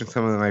the questions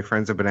some of my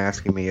friends have been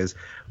asking me: is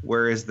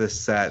where is this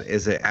set?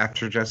 Is it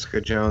after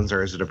Jessica Jones,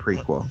 or is it a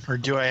prequel? Or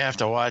do I have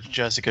to watch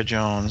Jessica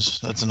Jones?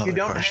 That's another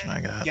question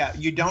I got. Yeah,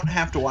 you don't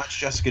have to watch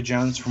Jessica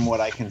Jones, from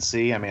what I can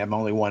see. I mean, I'm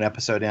only one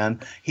episode in.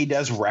 He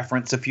does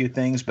reference a few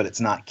things, but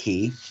it's not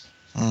key.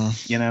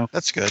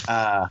 That's good.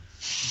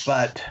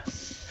 But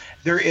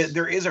there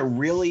is a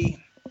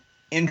really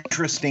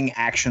interesting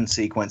action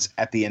sequence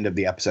at the end of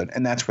the episode,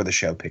 and that's where the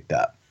show picked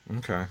up.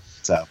 Okay.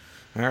 So.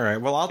 All right.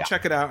 Well, I'll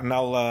check it out, and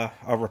I'll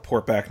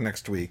report back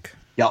next week.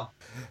 Yep.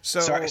 So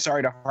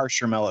sorry to harsh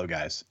your mellow,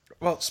 guys.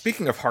 Well,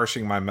 speaking of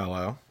harshing my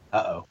mellow,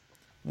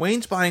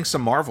 Wayne's buying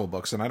some Marvel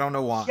books, and I don't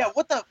know why. Yeah.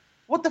 What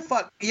the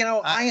fuck?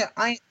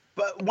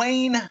 But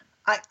Wayne,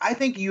 I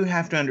think you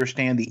have to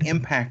understand the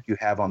impact you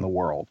have on the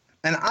world.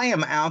 And I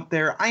am out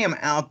there, I'm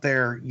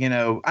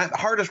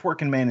hardest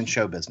working man in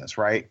show business,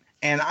 right?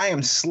 And I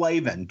am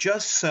slaving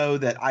just so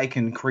that I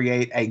can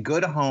create a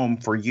good home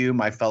for you,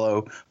 my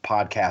fellow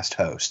podcast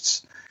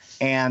hosts.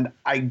 And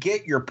I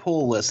get your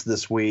pull list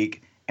this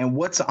week, and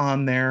what's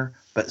on there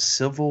but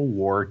Civil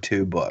War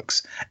II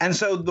books? And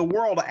so the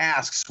world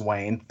asks,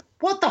 Wayne,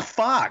 what the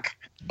fuck?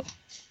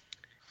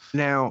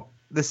 Now,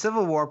 the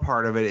Civil War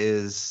part of it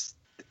is,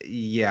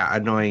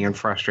 annoying and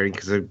frustrating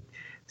because I'm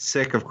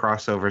sick of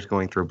crossovers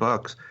going through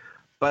books.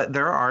 But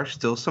there are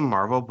still some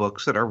Marvel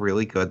books that are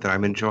really good that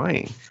I'm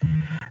enjoying.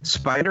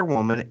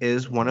 Spider-Woman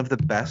is one of the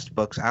best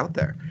books out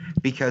there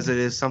because it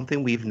is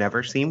something we've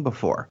never seen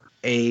before.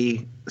 A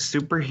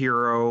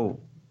superhero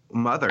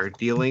mother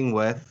dealing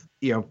with,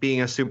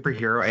 being a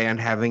superhero and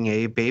having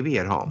a baby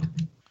at home.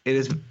 It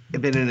has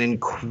been an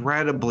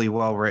incredibly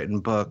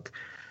well-written book.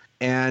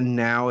 And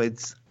now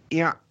it's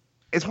one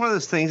of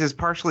those things, it's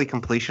partially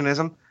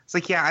completionism. It's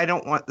like, I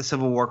don't want the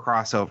Civil War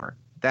crossover.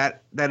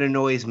 That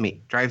annoys me,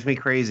 drives me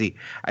crazy.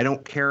 I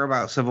don't care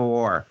about Civil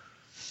War.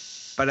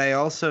 But I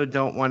also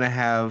don't want to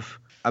have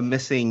a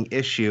missing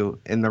issue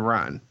in the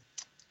run.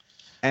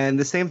 And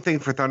the same thing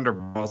for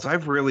Thunderbolts.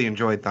 I've really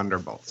enjoyed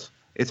Thunderbolts.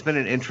 It's been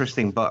an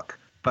interesting book,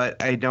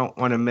 but I don't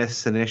want to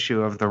miss an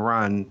issue of the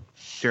run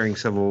during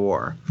Civil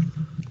War.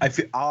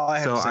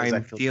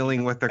 I'm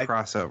dealing with the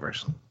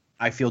crossovers.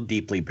 I feel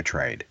deeply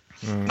betrayed.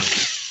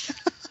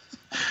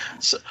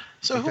 So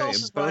who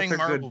else is buying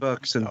Marvel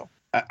books?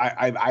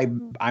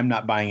 I'm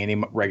not buying any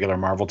regular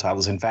Marvel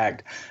titles. In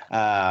fact,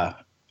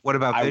 What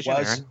about Vision,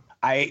 Aaron?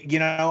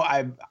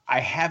 I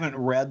haven't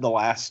read the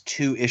last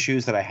 2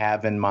 issues that I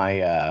have in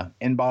my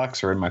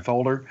inbox or in my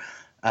folder.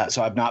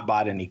 So I've not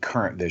bought any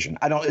current Vision.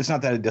 It's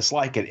not that I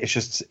dislike it. It's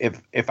just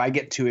if I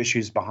get 2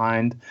 issues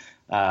behind,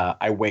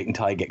 I wait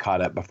until I get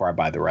caught up before I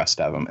buy the rest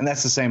of them. And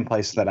that's the same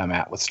place that I'm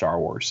at with Star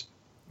Wars.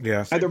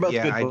 Yeah. They're both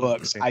good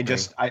books.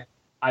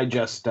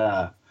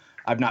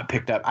 I've not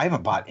picked up. I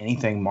haven't bought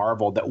anything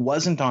Marvel that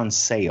wasn't on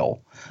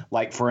sale.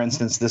 Like, for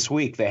instance, this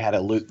week they had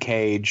a Luke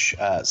Cage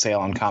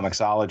sale on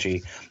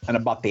Comixology, and I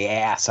bought the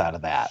ass out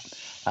of that.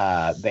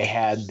 They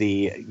had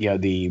the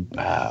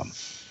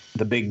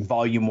big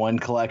Volume 1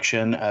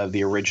 collection of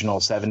the original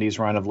 70s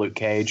run of Luke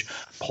Cage.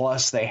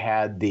 Plus, they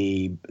had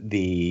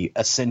the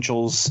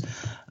essentials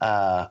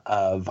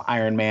of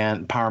Iron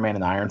Man, Power Man,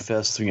 and Iron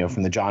Fist.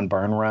 From the John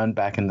Byrne run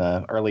back in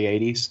the early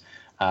 80s.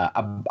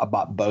 I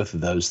bought both of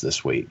those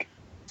this week.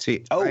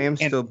 See, I am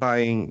still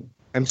buying.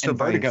 I'm still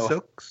buying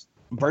Silks.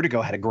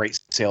 Vertigo had a great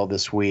sale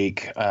this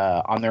week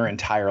on their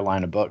entire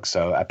line of books,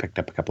 so I picked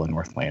up a couple of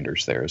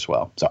Northlanders there as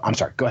well. So I'm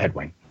sorry. Go ahead,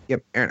 Wayne.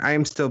 Yep, Aaron, I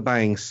am still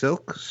buying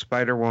Silk,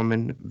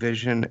 Spider-Woman,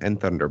 Vision, and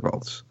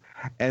Thunderbolts.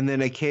 And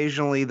then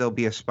occasionally there'll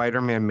be a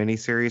Spider-Man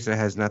miniseries that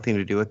has nothing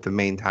to do with the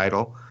main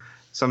title.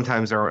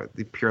 Sometimes there are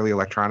the purely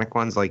electronic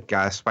ones, like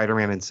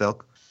Spider-Man and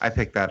Silk. I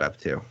picked that up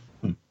too.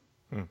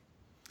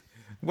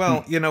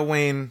 Well,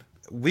 Wayne,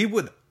 we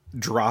would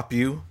drop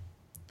you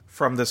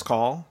from this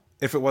call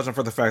if it wasn't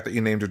for the fact that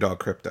you named your dog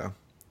Crypto.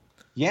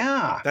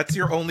 Yeah. That's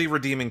your only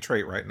redeeming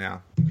trait right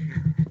now.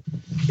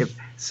 Yep.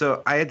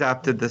 So I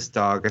adopted this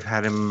dog. I've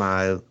had him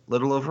a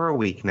little over a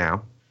week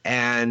now.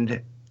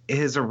 And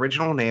his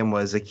original name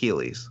was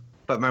Achilles.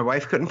 But my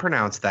wife couldn't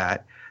pronounce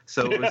that.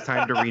 So it was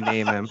time to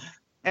rename him.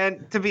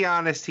 And to be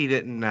honest, he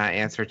didn't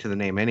answer to the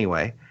name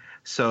anyway.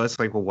 So it's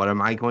like, well, what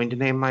am I going to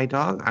name my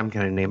dog? I'm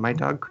going to name my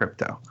dog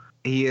Crypto.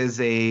 He is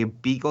a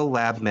Beagle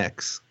Lab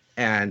mix.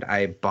 And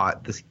I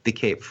bought the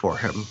cape for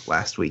him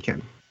last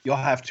weekend. You'll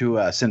have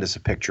to send us a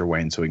picture,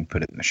 Wayne, so we can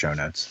put it in the show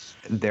notes.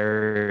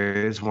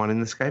 There's one in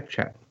the Skype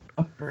chat.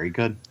 Oh, very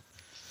good.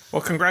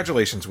 Well,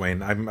 congratulations,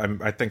 Wayne.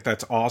 I think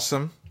that's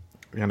awesome.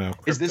 Crypto.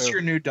 Is this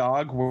your new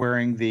dog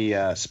wearing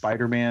the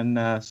Spider-Man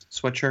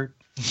sweatshirt?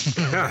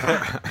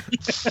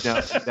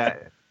 No,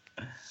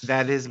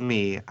 that is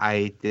me.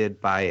 I did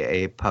buy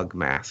a pug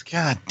mask.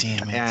 God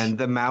damn it. And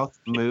the mouth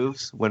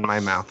moves when my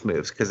mouth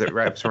moves because it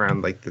wraps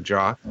around like the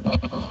jaw.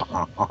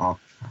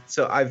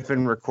 So I've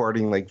been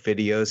recording like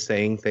videos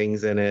saying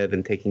things in it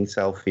and taking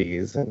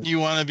selfies. And You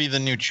want to be the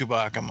new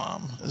Chewbacca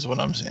mom, is what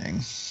I'm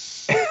saying.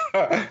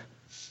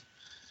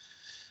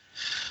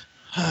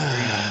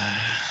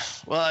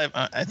 Well,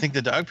 I think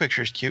the dog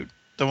picture is cute.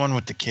 The one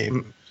with the cape.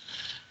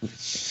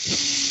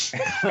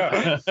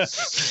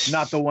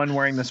 Not the one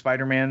wearing the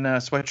Spider-Man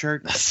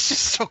sweatshirt? That's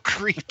just so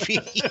creepy.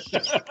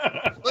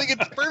 Like,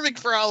 it's perfect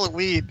for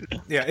Halloween.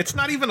 Yeah, it's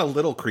not even a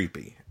little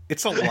creepy.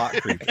 It's a lot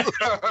creepy.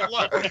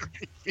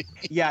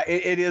 Yeah,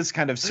 it is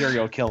kind of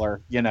serial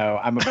killer.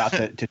 I'm about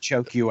to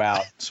choke you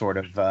out, sort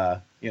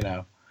of.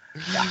 Yeah.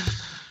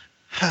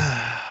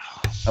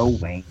 Oh,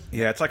 Wayne.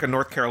 Yeah, it's like a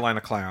North Carolina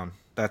clown.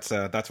 That's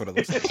what it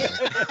looks like.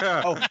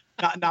 Oh,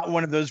 not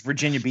one of those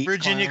Virginia Beach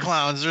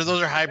clowns.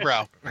 Those are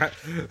highbrow.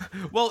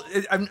 Well,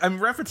 I'm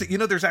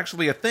referencing. There's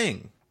actually a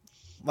thing.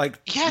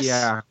 Like, yes,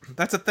 yeah,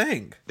 that's a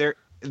thing.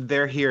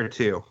 They're here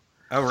too.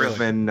 Oh, really? There's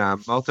been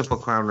multiple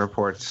clown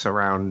reports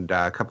around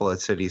a couple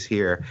of cities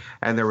here,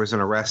 and there was an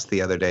arrest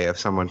the other day of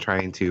someone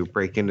trying to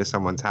break into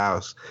someone's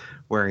house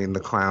wearing the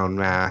clown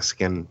mask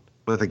and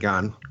with a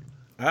gun.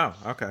 Oh,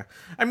 okay.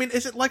 I mean,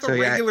 is it like a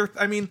regular?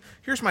 I mean,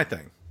 here's my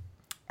thing.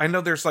 I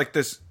know there's like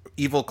this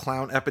evil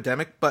clown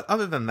epidemic, but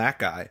other than that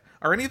guy,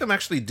 are any of them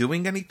actually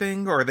doing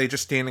anything, or are they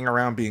just standing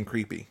around being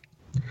creepy?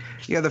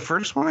 Yeah, the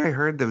first one I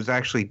heard that was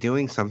actually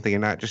doing something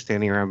and not just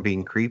standing around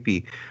being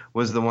creepy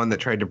was the one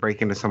that tried to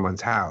break into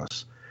someone's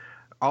house.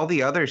 All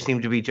the others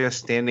seem to be just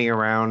standing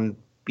around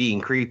being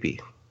creepy.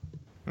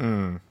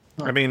 I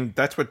mean,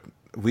 that's what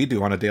we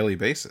do on a daily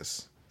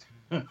basis.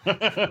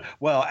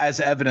 Well, as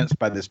evidenced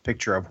by this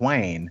picture of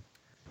Wayne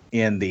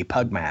in the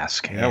pug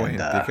mask. Yeah, Wayne,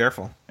 be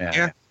careful.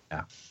 Yeah.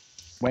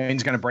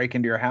 Wayne's going to break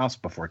into your house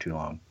before too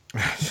long.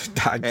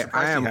 I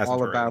am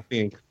all about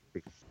being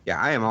creepy. Yeah,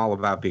 I am all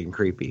about being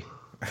creepy.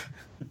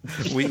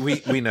 we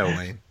know,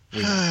 Wayne.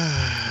 We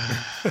know.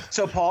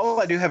 So, Paul,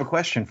 I do have a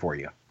question for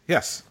you.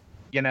 Yes.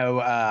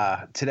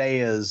 Today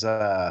is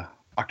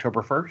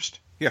October 1st.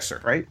 Yes, sir.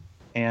 Right?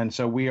 And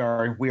so we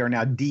are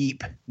now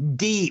deep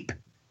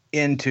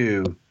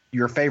into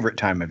your favorite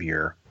time of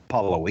year,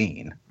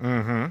 Halloween.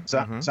 Mm-hmm.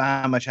 So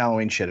how much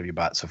Halloween shit have you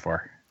bought so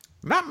far?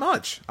 Not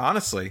much,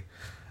 honestly.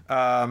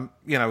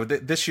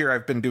 This year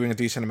I've been doing a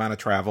decent amount of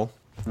travel.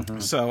 Mm-hmm.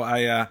 So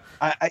I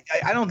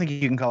don't think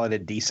you can call it a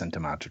decent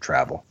amount of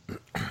travel.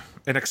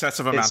 An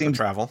excessive amount of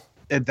travel.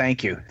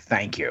 Thank you.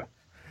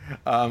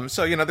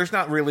 So there's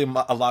not really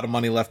a lot of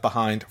money left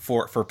behind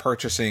for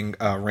purchasing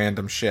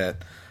random shit.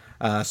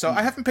 So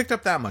I haven't picked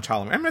up that much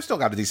Halloween. I mean, I've still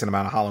got a decent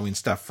amount of Halloween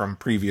stuff from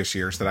previous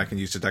years that I can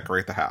use to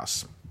decorate the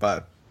house.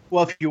 But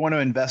Well, if you want to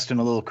invest in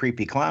a little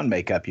creepy clown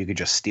makeup, you could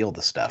just steal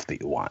the stuff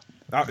that you want.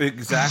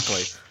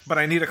 Exactly. But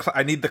I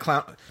need the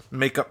clown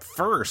makeup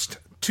first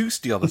to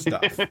steal the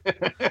stuff.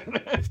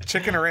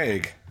 Chicken or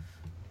egg?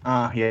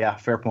 Yeah,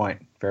 fair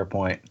point. Fair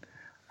point.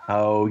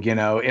 Oh,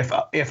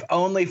 if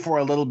only for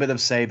a little bit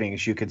of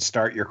savings, you could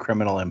start your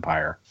criminal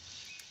empire.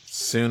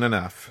 Soon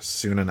enough.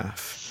 Soon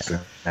enough.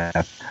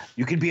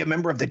 You could be a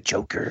member of the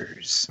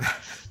Jokers.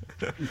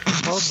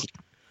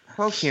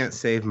 Paul can't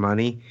save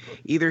money.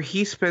 Either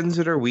he spends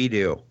it or we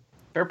do.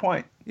 Fair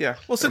point. Yeah.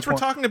 Well, since we're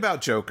talking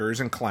about Jokers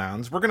and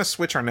clowns, we're going to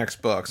switch our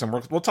next books, and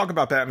we'll talk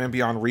about Batman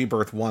Beyond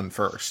Rebirth 1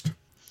 first.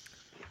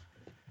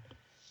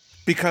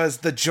 Because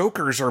the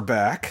Jokers are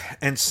back,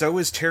 and so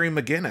is Terry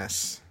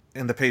McGinnis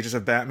in the pages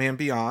of Batman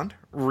Beyond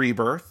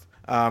Rebirth.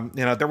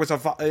 There was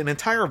an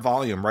entire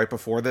volume right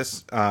before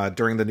this,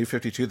 during the New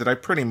 52, that I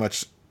pretty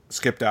much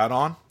skipped out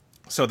on.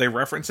 So they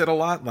reference it a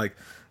lot, like,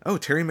 oh,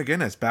 Terry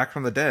McGinnis, back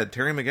from the dead.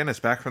 Terry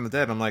McGinnis, back from the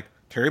dead. I'm like,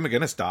 Terry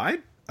McGinnis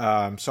died?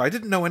 So I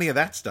didn't know any of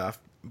that stuff.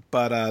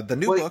 But the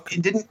new book...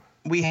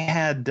 We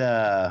had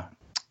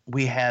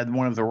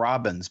one of the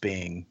Robins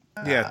being...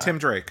 Tim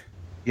Drake.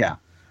 Yeah.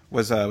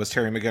 Was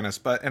Terry McGinnis.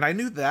 And I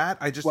knew that.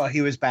 Well,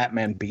 he was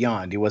Batman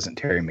Beyond. He wasn't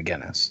Terry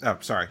McGinnis. Oh,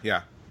 sorry.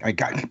 Yeah.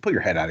 Pull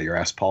your head out of your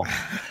ass, Paul.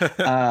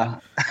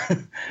 But,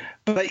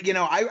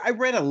 I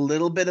read a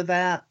little bit of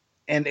that,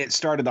 and it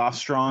started off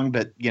strong,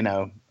 but,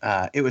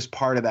 it was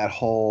part of that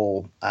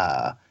whole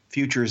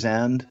Future's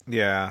End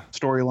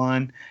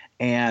storyline,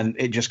 and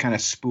it just kind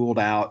of spooled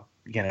out,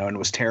 and it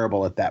was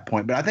terrible at that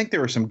point. But I think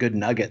there were some good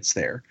nuggets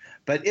there.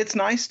 But it's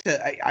nice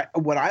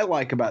what I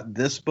like about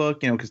this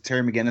book, because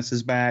Terry McGinnis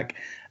is back,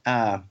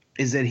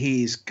 is that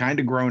he's kind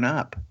of grown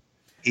up.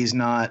 He's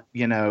not,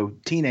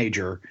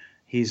 teenager.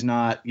 He's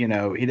not,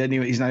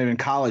 he's not even a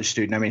college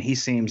student. I mean, he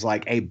seems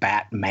like a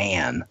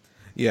Batman.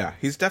 Yeah,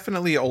 he's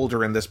definitely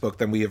older in this book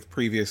than we have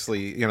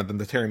previously, than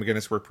the Terry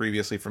McGinnis we're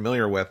previously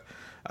familiar with.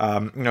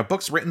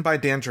 Books written by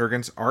Dan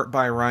Jurgens, art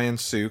by Ryan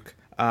Sook.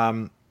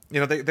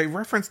 They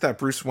reference that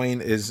Bruce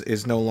Wayne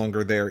is no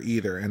longer there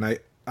either, and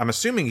I'm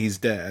assuming he's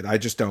dead. I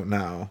just don't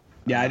know.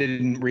 Yeah, I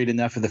didn't read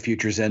enough of the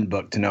Future's End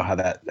book to know how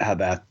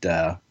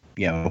that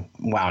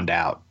wound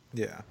out.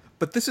 Yeah.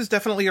 But this is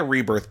definitely a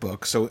Rebirth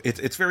book, so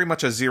it's very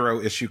much a zero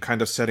issue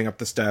kind of setting up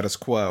the status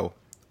quo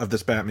of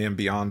this Batman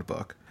Beyond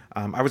book.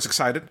 I was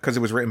excited because it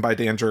was written by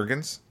Dan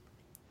Jurgens.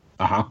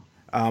 Uh-huh.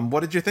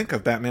 What did you think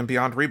of Batman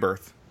Beyond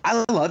Rebirth?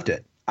 I loved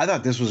it. I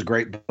thought this was a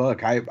great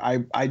book.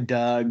 I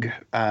dug.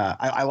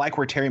 I like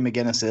where Terry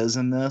McGinnis is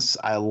in this.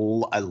 I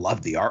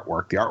love the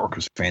artwork. The artwork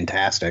was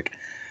fantastic.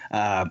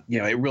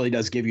 It really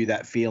does give you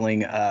that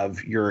feeling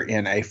of you're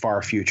in a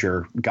far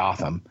future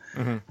Gotham.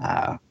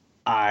 Mm-hmm.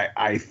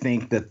 I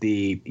think that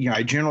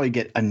I generally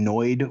get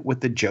annoyed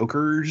with the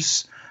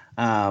Jokers,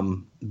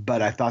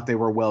 but I thought they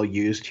were well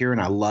used here, and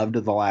I loved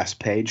the last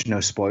page. No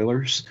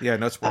spoilers. Yeah,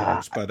 no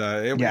spoilers. But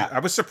I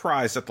was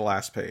surprised at the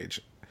last page.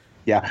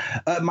 Yeah.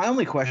 My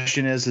only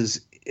question is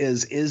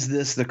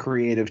this the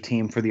creative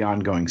team for the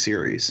ongoing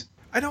series?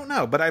 I don't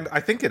know, but I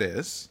think it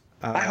is.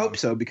 I hope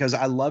so, because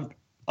I loved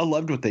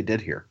what they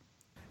did here.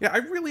 Yeah, I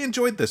really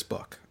enjoyed this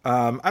book.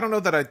 I don't know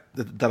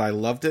that I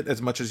loved it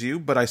as much as you,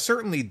 but I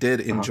certainly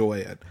did enjoy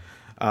it.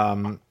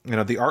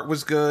 The art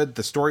was good,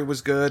 the story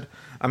was good.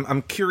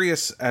 I'm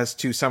curious as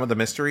to some of the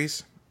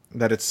mysteries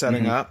that it's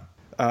setting up.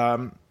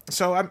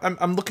 So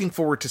I'm looking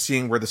forward to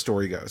seeing where the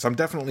story goes. I'm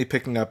definitely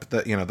picking up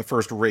the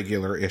first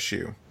regular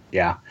issue.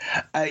 Yeah.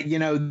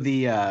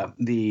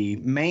 The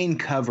main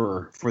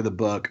cover for the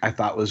book I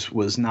thought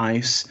was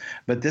nice,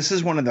 but this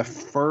is one of the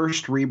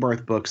first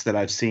Rebirth books that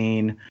I've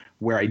seen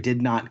where I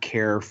did not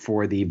care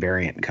for the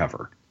variant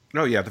cover.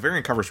 Oh yeah, the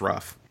variant cover's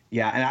rough.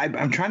 Yeah, and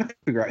I'm trying to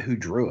figure out who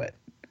drew it.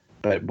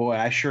 But boy,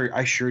 I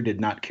sure did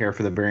not care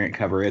for the variant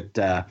cover. It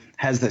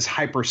has this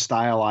hyper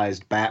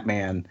stylized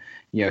Batman,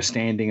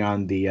 standing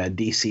on the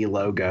DC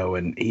logo,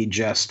 and he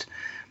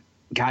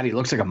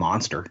looks like a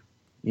monster.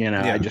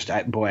 Yeah.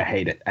 I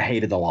hate it. I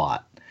hate it a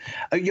lot.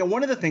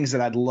 One of the things that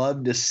I'd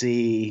love to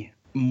see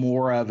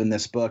more of in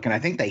this book, and I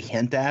think they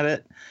hint at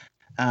it.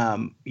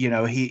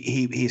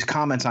 He's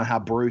comments on how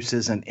Bruce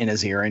isn't in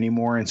his ear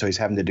anymore, and so he's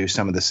having to do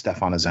some of this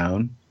stuff on his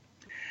own.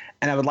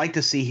 And I would like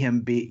to see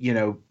him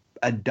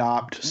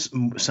adopt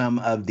some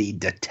of the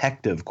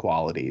detective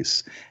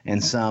qualities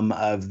and some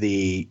of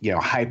the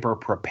hyper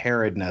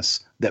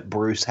preparedness that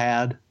Bruce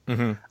had.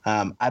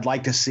 Mm-hmm. I'd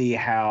like to see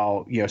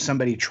how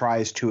somebody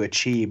tries to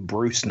achieve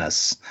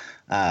Bruceness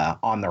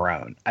on their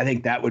own. I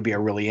think that would be a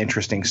really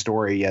interesting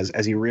story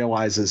as he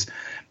realizes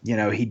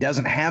he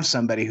doesn't have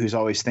somebody who's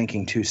always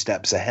thinking 2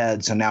 steps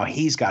ahead, so now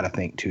he's got to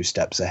think 2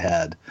 steps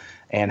ahead.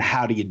 And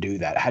how do you do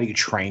that? How do you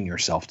train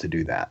yourself to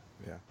do that?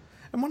 Yeah.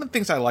 And one of the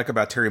things I like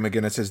about Terry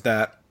McGinnis is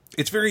that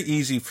it's very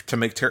easy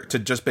to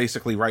just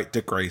basically write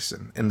Dick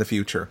Grayson in the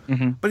future.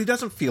 Mm-hmm. But he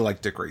doesn't feel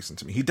like Dick Grayson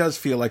to me. He does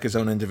feel like his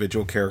own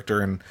individual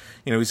character, and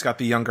he's got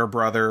the younger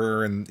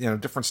brother and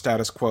different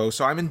status quo.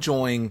 So I'm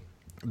enjoying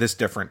this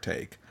different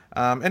take.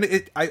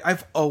 And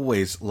I've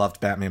always loved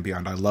Batman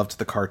Beyond. I loved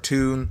the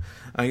cartoon.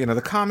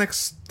 The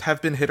comics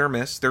have been hit or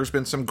miss. There's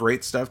been some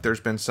great stuff. There's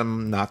been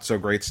some not so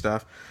great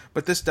stuff.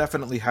 But this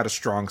definitely had a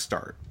strong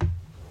start.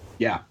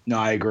 Yeah, no,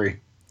 I agree.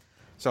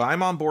 So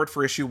I'm on board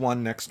for issue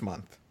 1 next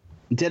month.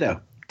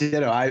 Ditto.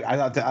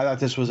 I thought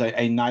this was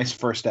a nice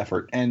first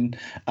effort, and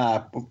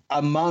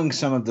among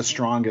some of the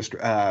strongest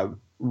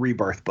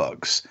Rebirth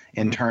books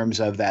in terms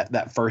of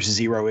that first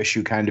 0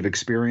 issue kind of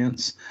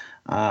experience.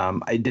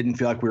 I didn't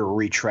feel like we were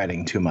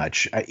retreading too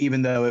much,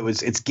 even though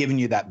it's giving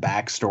you that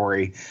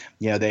backstory.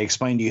 They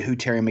explain to you who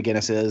Terry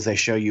McGinnis is. They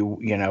show you,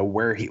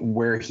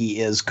 where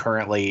he is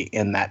currently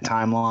in that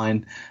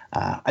timeline.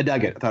 I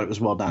dug it. I thought it was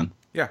well done.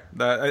 Yeah,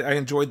 I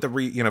enjoyed the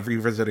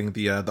revisiting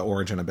the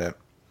origin a bit.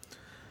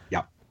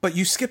 Yeah, but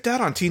you skipped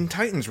out on Teen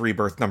Titans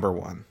Rebirth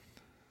 #1.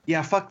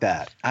 Yeah, fuck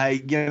that.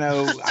 I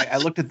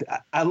looked at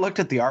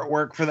the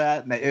artwork for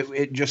that, and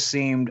it just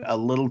seemed a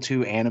little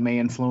too anime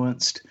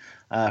influenced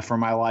for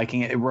my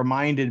liking. It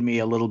reminded me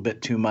a little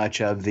bit too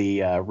much of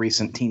the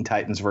recent Teen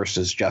Titans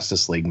versus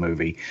Justice League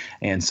movie,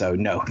 and so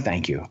no,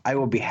 thank you. I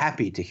will be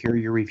happy to hear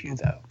your review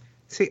though.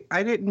 See,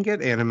 I didn't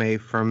get anime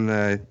from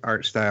the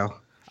art style.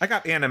 I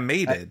got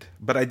animated,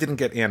 but I didn't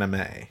get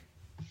anime.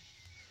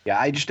 Yeah,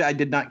 I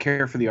did not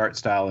care for the art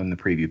style in the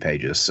preview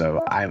pages,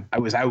 so I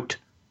was out.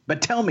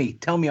 But tell me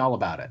all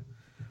about it.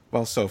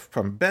 Well, so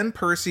from Ben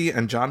Percy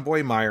and John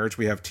Boy Myers,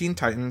 we have Teen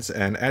Titans,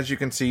 and as you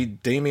can see,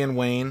 Damian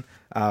Wayne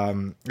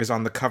is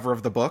on the cover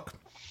of the book,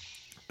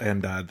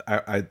 and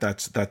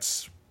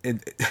that's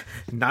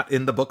not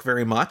in the book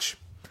very much.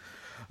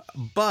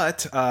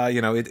 But,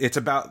 it's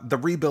about the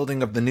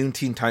rebuilding of the new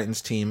Teen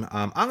Titans team.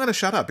 I'm going to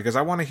shut up because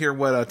I want to hear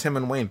what Tim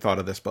and Wayne thought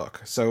of this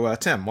book. So,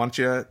 Tim, why don't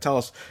you tell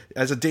us,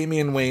 as a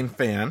Damian Wayne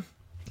fan,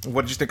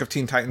 what did you think of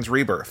Teen Titans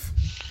Rebirth?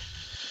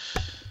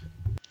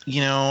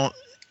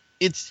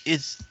 It's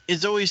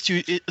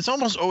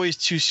almost always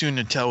too soon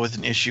to tell with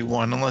an issue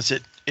 1 unless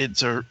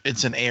it's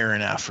an A or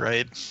an F,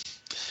 right?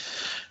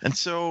 And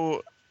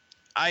so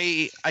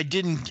I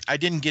didn't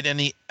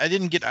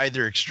get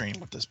either extreme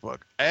with this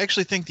book. I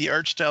actually think the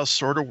art style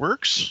sort of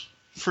works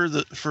for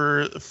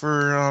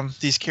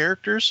these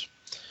characters.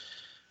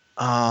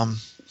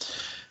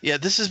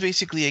 This is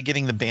basically a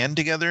getting the band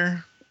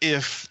together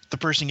if the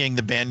person getting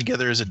the band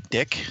together is a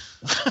dick.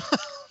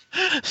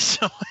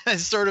 So I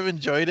sort of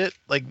enjoyed it,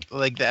 like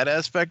that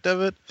aspect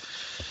of it.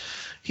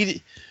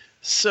 I'm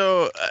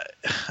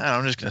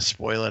just gonna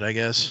spoil it, I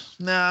guess.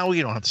 No,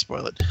 we don't have to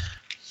spoil it.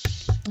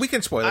 We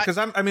can spoil it because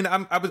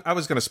I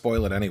was gonna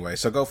spoil it anyway.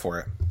 So go for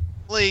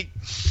it.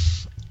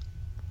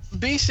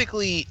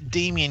 Basically,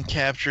 Damian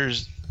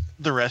captures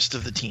the rest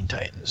of the Teen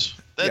Titans.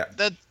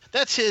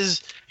 That's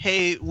his.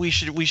 Hey, we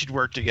should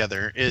work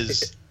together.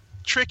 Is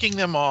tricking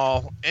them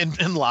all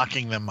and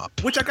locking them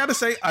up. Which I gotta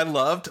say, I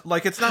loved.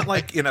 It's not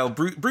like,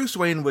 Bruce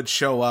Wayne would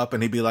show up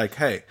and he'd be like,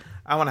 hey,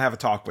 I want to have a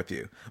talk with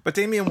you. But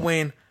Damian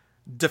Wayne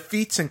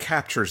defeats and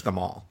captures them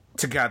all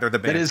to gather the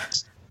band.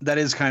 That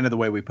is kind of the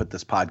way we put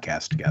this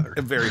podcast together.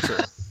 Very true.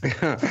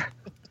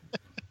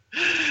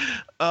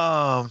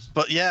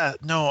 But yeah,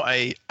 no,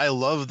 I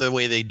love the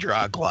way they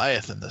draw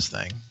Goliath in this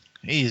thing.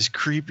 He's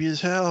creepy as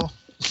hell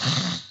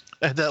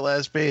at that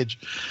last page.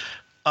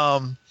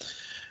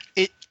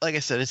 Like I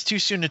said, it's too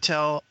soon to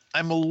tell.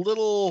 I'm a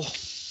little.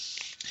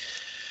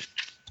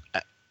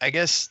 I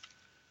guess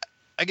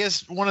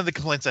one of the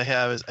complaints I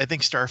have is I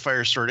think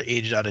Starfire sort of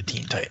aged out of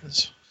Teen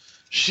Titans.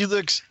 She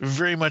looks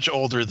very much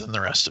older than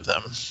the rest of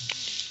them.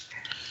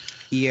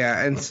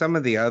 Yeah, and some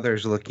of the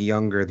others look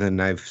younger than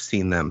I've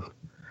seen them.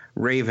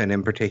 Raven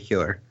in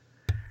particular.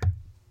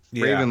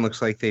 Yeah. Raven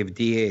looks like they've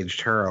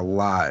de-aged her a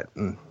lot.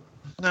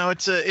 No,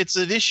 it's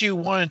an issue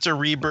 1. It's a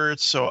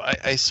rebirth, so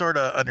I sort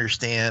of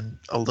understand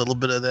a little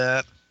bit of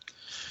that.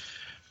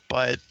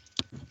 But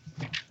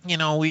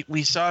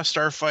we saw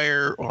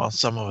Starfire. Well,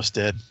 some of us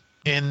did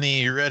in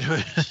the Red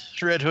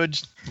Hood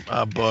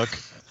book,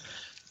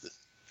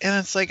 and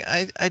it's like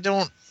I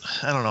don't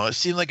know. It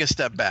seemed like a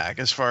step back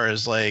as far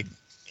as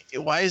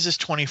why is this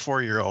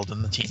 24-year-old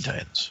in the Teen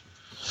Titans?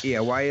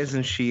 Yeah, why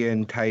isn't she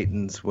in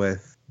Titans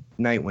with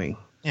Nightwing?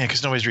 Yeah,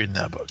 because nobody's reading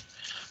that book.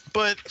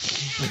 But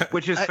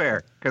which is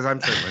fair, because I'm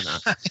certainly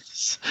not.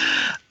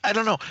 I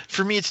don't know.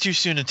 For me, it's too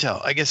soon to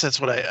tell. I guess that's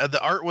what the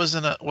art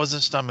wasn't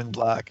a stumbling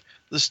block.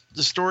 The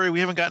story, we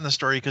haven't gotten the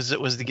story because it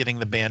was the getting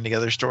the band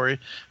together story.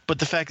 But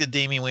the fact that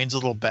Damian Wayne's a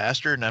little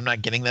bastard and I'm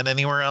not getting that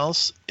anywhere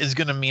else is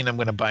going to mean I'm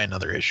going to buy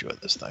another issue of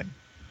this thing.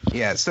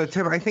 Yeah, so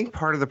Tim, I think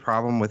part of the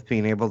problem with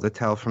being able to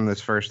tell from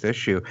this first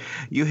issue,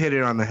 you hit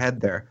it on the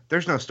head there.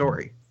 There's no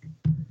story.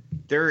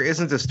 There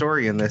isn't a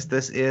story in this.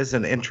 This is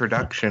an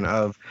introduction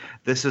of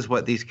this is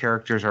what these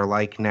characters are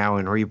like now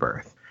in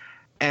Rebirth.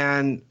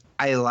 And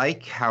I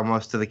like how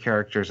most of the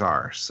characters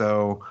are.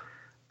 So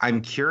I'm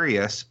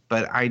curious,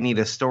 but I need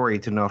a story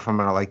to know if I'm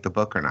going to like the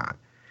book or not.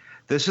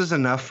 This is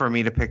enough for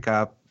me to pick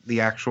up the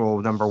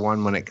actual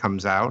 #1 when it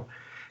comes out.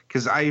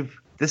 Because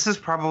this is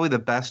probably the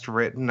best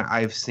written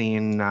I've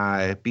seen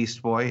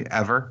Beast Boy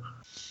ever.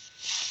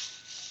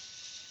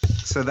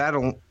 So that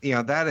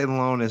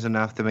alone is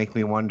enough to make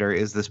me wonder: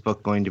 is this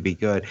book going to be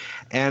good?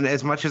 And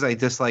as much as I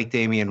dislike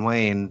Damian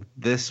Wayne,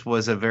 this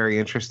was a very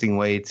interesting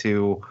way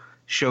to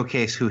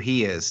showcase who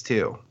he is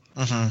too.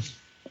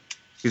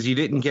 Because you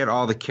didn't get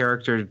all the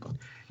character,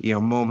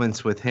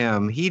 moments with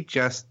him. He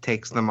just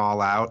takes them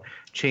all out,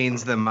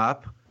 chains them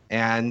up,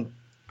 and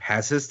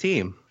has his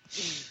team.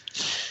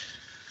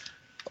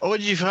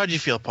 How'd you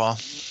feel, Paul?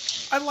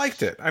 I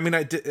liked it. I mean,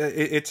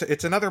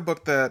 it's another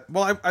book that,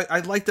 well,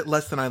 I liked it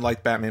less than I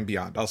liked Batman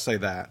Beyond. I'll say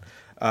that.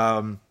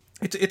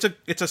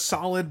 It's a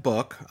solid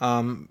book.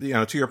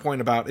 To your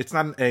point about it's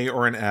not an A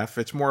or an F.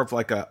 It's more of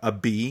like a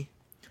B.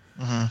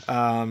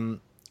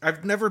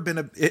 I've never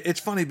been it's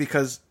funny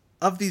because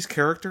of these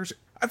characters,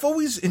 I've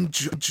always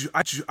enjoyed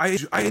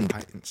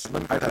Titans.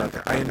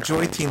 I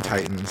enjoy Teen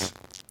Titans,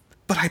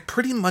 but I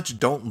pretty much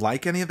don't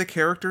like any of the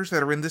characters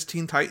that are in this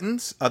Teen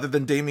Titans other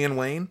than Damian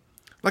Wayne.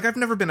 Like, I've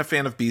never been a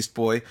fan of Beast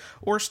Boy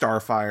or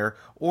Starfire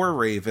or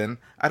Raven.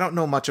 I don't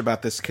know much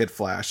about this Kid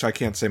Flash, so I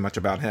can't say much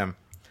about him.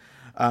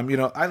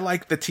 I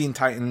like the Teen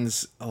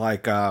Titans,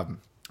 like the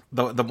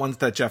ones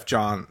that Jeff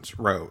Johns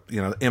wrote,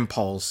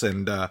 Impulse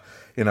and,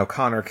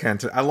 Connor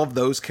Kent. I love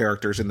those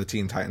characters in the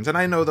Teen Titans. And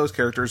I know those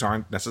characters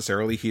aren't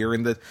necessarily here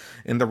in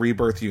the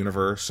Rebirth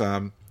universe.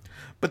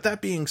 But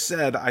that being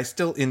said, I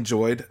still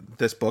enjoyed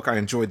this book. I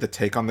enjoyed the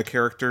take on the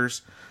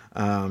characters.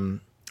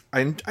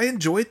 I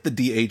enjoyed the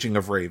de-aging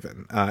of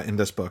Raven in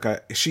this book.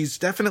 She's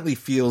definitely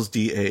feels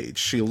de-aged.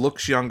 She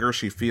looks younger.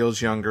 She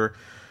feels younger.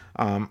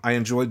 I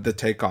enjoyed the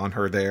take on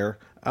her there.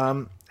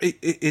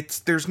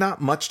 There's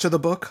not much to the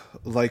book.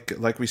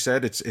 Like we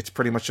said, it's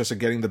pretty much just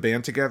getting the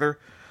band together.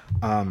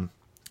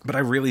 But I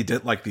really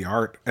did like the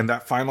art, and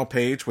that final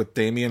page with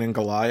Damian and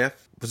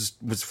Goliath was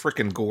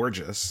freaking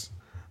gorgeous.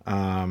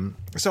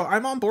 So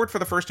I'm on board for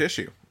the first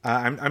issue.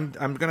 I'm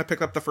gonna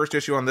pick up the first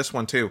issue on this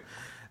one too,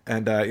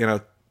 and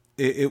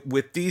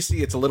with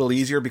DC, it's a little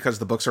easier because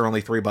the books are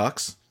only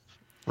 $3,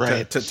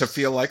 right? To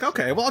feel like,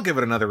 okay, well, I'll give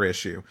it another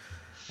issue.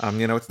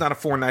 It's not a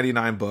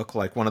 $4.99 book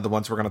like one of the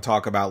ones we're going to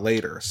talk about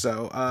later.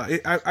 So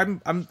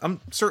I'm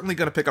certainly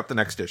going to pick up the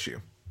next issue.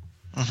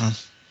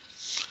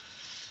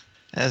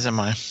 As am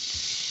I.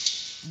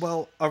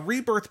 Well, a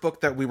Rebirth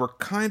book that we were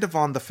kind of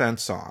on the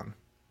fence on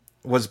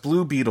was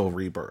Blue Beetle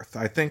Rebirth.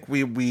 I think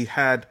we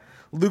had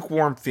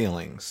lukewarm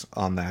feelings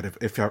on that,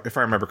 if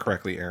I remember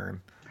correctly,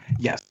 Aaron.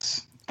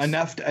 Yes.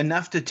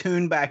 Enough to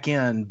tune back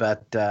in,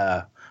 but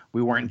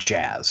we weren't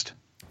jazzed.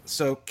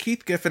 So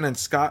Keith Giffen and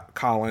Scott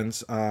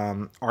Collins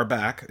are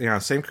back.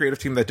 Same creative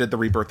team that did the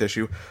Rebirth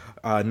issue.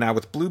 Now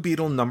with Blue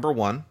Beetle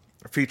 #1,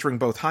 featuring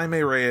both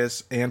Jaime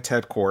Reyes and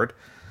Ted Kord,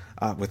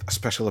 with a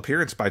special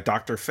appearance by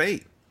Dr.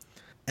 Fate.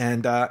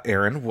 And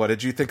Aaron, what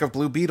did you think of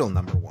Blue Beetle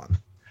 #1?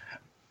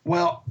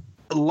 Well,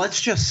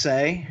 let's just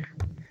say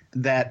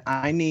that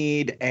I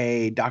need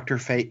a Dr.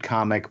 Fate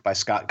comic by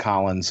Scott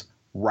Collins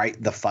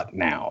right the fuck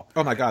now.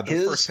 Oh my god,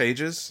 the first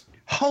pages?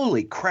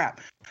 Holy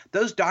crap.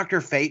 Those Dr.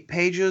 Fate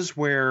pages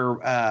where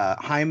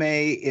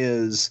Jaime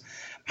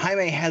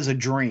has a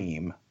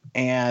dream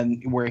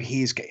and where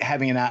he's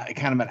having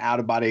kind of an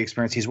out-of-body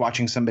experience. He's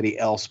watching somebody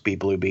else be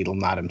Blue Beetle,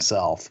 not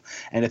himself.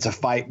 And it's a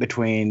fight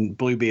between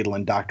Blue Beetle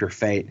and Dr.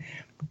 Fate.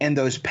 And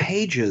those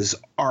pages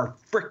are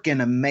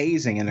freaking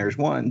amazing. And there's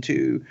 1,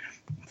 2,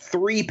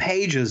 3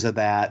 pages of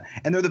that.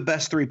 And they're the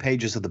best 3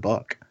 pages of the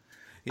book.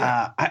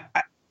 Yeah.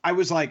 I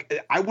was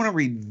like, I want to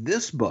read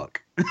this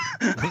book.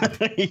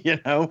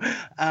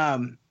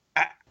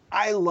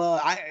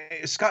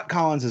 Scott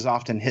Collins is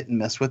often hit and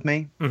miss with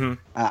me.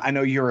 I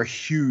know you're a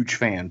huge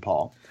fan,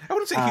 Paul. I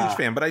wouldn't say huge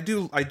fan, but I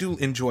do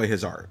enjoy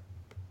his art.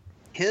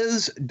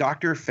 His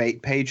Dr.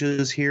 Fate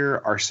pages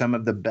here are some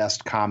of the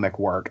best comic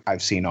work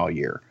I've seen all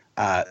year.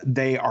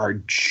 They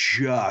are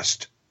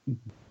just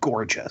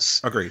gorgeous.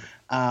 Agreed.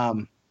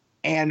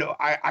 And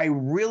I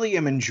really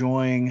am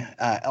enjoying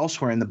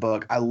elsewhere in the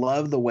book. I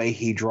love the way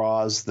he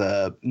draws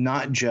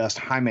not just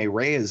Jaime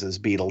Reyes'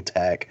 Beetle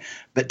tech,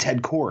 but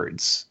Ted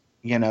Kord's.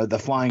 The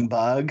flying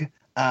bug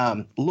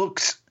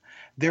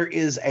there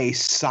is a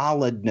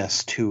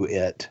solidness to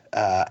it,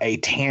 a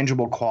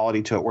tangible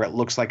quality to it where it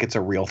looks like it's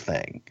a real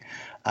thing.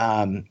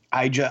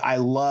 I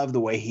love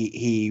the way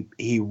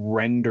he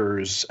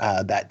renders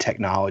that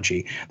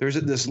technology. There's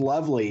this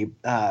lovely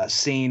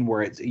scene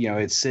where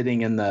it's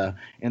sitting in the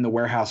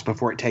warehouse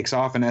before it takes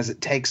off, and as it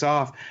takes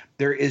off,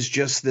 there is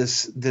just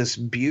this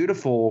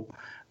beautiful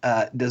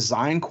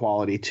design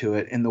quality to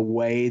it in the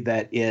way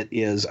that it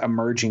is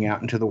emerging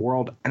out into the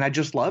world, and I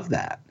just love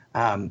that.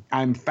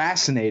 I'm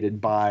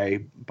fascinated by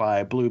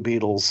Blue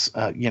Beetle's,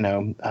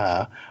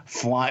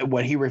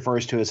 what he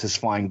refers to as his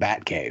flying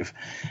bat cave.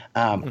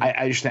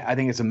 I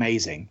think it's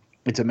amazing.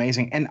 It's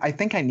amazing, and I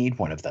think I need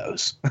one of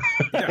those.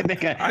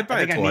 Yeah, I'd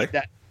buy a toy. I need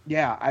that.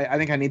 Yeah, I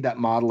think I need that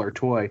model or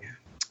toy.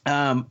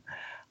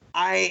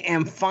 I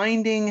am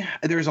finding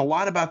there's a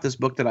lot about this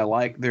book that I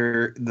like.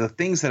 The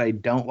things that I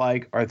don't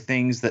like are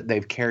things that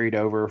they've carried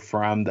over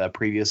from the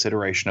previous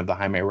iteration of the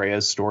Jaime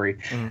Reyes story.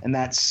 And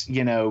that's,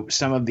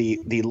 some of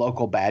the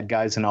local bad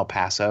guys in El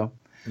Paso.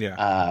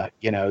 Yeah.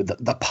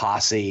 The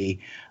posse,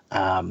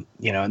 and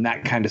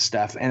that kind of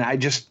stuff. And I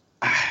just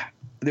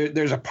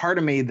there's a part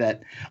of me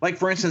that, like,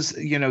 for instance,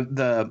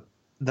 the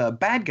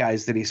bad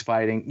guys that he's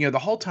fighting, the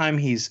whole time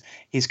he's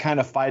kind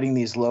of fighting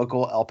these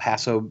local El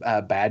Paso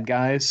bad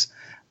guys.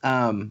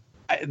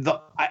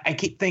 I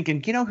keep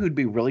thinking, who'd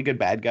be really good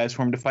bad guys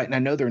for him to fight? And I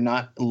know they're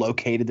not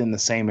located in the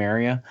same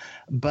area,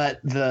 but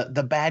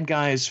the bad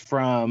guys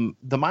from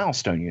the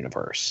Milestone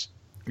universe.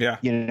 Yeah.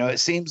 It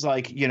seems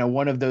like,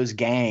 one of those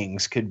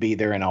gangs could be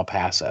there in El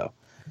Paso,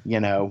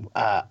 something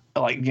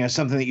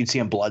that you'd see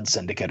in Blood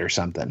Syndicate or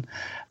something.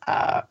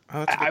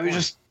 I was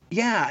just,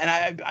 and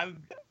I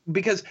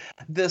because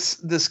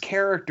this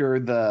character,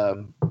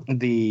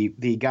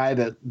 the guy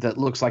that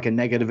looks like a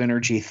negative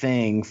energy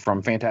thing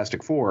from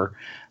Fantastic Four,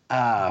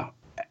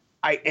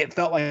 it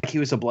felt like he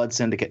was a Blood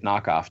Syndicate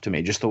knockoff to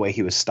me, just the way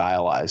he was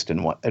stylized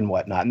and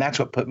whatnot. And that's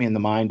what put me in the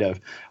mind of,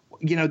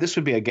 this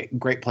would be a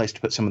great place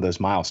to put some of those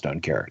Milestone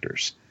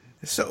characters.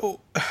 So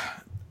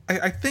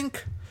I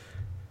think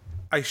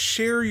I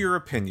share your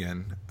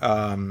opinion.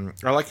 I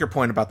like your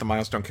point about the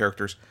Milestone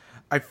characters.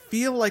 I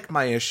feel like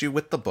my issue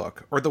with the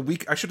book, or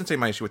I shouldn't say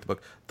my issue with the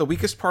book. The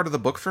weakest part of the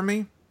book for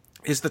me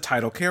is the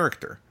title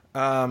character.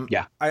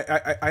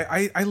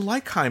 I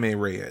like Jaime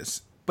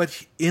Reyes,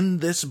 but in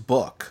this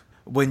book,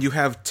 when you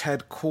have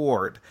Ted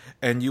Kord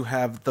and you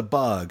have the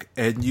Bug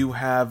and you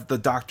have the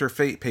Dr.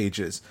 Fate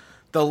pages,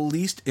 the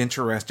least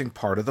interesting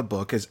part of the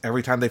book is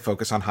every time they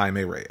focus on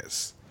Jaime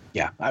Reyes.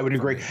 Yeah, I would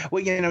agree.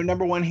 Well,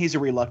 number one, he's a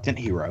reluctant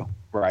hero,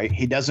 right?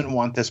 He doesn't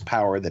want this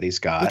power that he's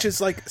got. Which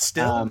is like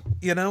still,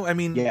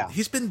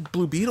 he's been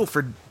Blue Beetle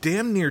for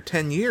damn near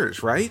 10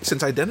 years, right?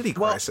 Since Identity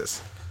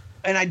Crisis.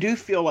 And I do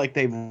feel like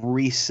they've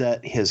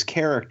reset his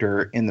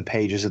character in the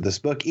pages of this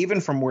book, even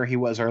from where he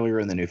was earlier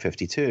in the New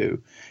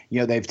 52.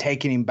 They've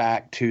taken him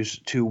back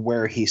to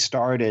where he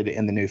started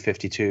in the New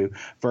 52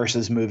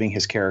 versus moving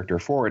his character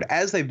forward,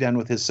 as they've done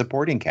with his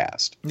supporting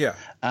cast. Yeah.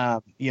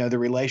 The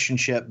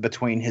relationship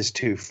between his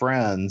two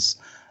friends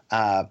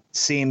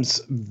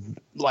seems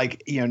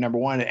like, number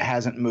one, it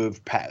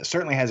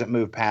certainly hasn't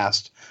moved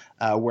past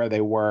where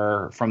they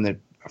were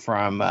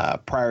from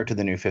prior to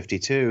the New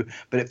 52,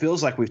 but it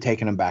feels like we've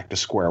taken them back to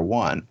square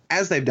one,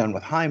 as they've done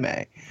with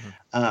Jaime.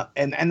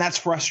 And that's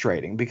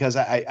frustrating because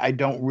I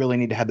don't really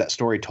need to have that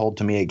story told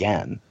to me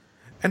again.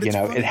 And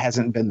it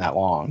hasn't been that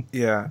long.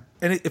 Yeah.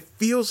 And it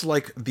feels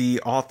like the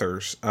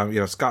authors,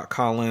 Scott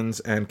Collins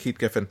and Keith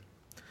Giffen,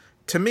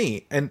 to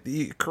me, and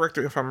correct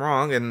me if I'm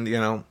wrong,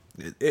 and,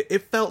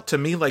 it felt to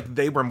me like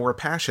they were more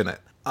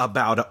passionate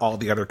about all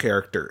the other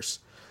characters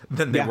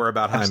than they were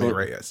about Jaime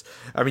Reyes.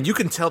 I mean, you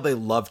can tell they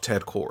love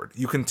Ted Kord.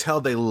 You can tell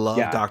they love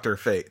Dr.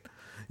 Fate.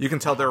 You can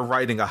tell they're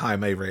writing a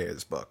Jaime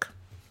Reyes book.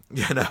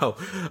 And I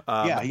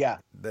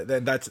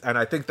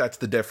think that's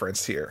the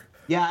difference here.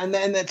 Yeah, and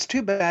that's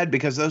too bad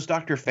because those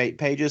Dr. Fate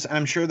pages,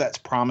 I'm sure that's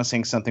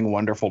promising something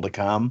wonderful to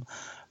come.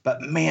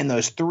 But man,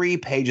 those 3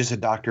 pages of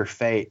Dr.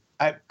 Fate,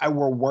 I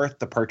were worth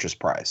the purchase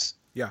price.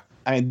 Yeah.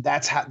 I mean,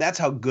 that's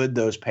how good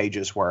those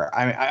pages were.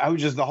 I was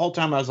just, the whole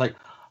time I was like,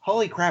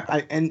 holy crap.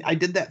 I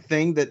did that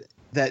thing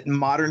that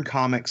modern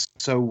comics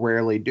so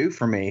rarely do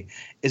for me,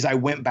 is I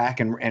went back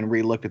and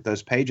re-looked at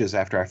those pages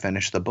after I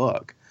finished the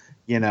book.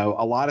 A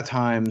lot of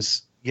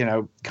times,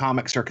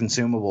 comics are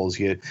consumables.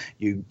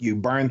 You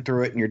burn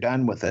through it and you're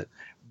done with it.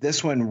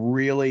 This one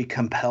really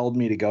compelled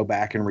me to go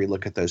back and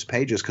re-look at those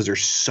pages because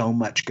there's so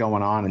much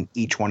going on in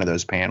each one of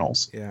those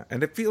panels. Yeah,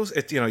 and it feels,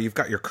 you've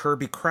got your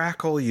Kirby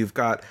Crackle, you've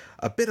got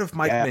a bit of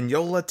Mike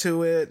Mignola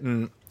to it,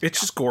 and it's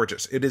just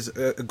gorgeous. It is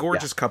a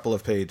gorgeous couple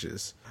of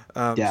pages.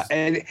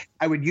 And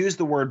I would use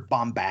the word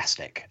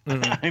bombastic.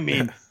 Mm-hmm. I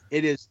mean,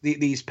 it is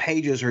these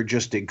pages are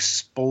just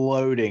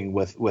exploding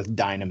with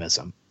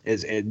dynamism.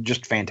 Is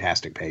just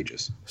fantastic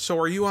pages. So,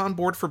 are you on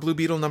board for Blue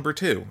Beetle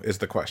 #2? Is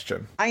the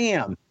question. I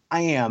am.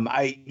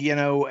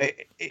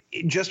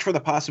 Just for the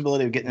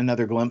possibility of getting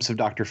another glimpse of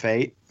Dr.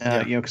 Fate,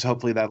 because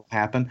hopefully that'll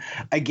happen.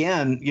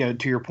 Again,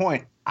 to your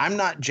point, I'm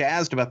not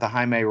jazzed about the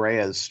Jaime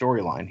Reyes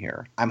storyline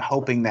here. I'm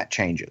hoping that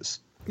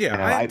changes.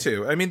 Yeah, I am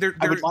too. I mean,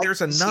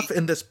 there's enough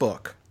in this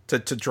book to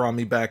draw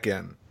me back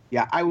in.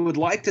 Yeah, I would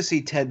like to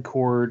see Ted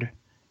Kord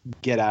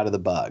get out of the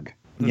Bug.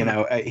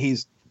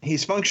 Mm-hmm.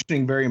 He's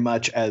functioning very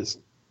much as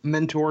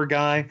mentor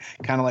guy,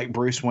 kind of like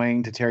Bruce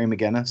Wayne to Terry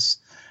McGinnis.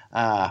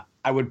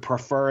 I would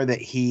prefer that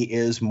he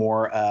is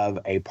more of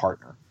a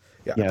partner.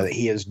 Yeah. That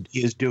he is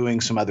doing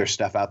some other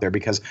stuff out there,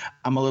 because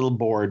I'm a little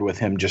bored with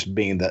him just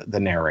being the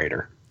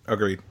narrator.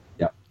 Agreed.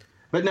 Yeah.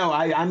 But no,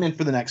 I'm in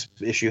for the next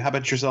issue. How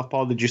about yourself,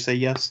 Paul? Did you say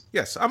yes?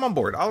 Yes, I'm on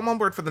board. I'm on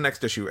board for the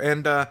next issue.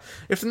 And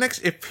here's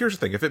the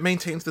thing, if it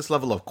maintains this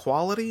level of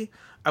quality,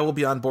 I will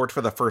be on board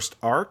for the first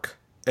arc,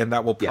 and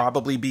that will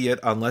probably be it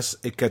unless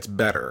it gets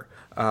better,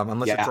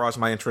 unless it draws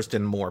my interest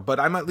in more. But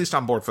I'm at least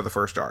on board for the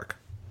first arc.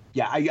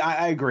 Yeah,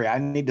 I agree. I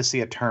need to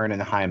see a turn in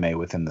Jaime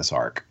within this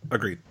arc.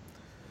 Agreed.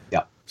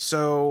 Yeah.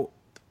 So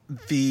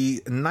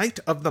the Night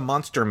of the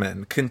Monster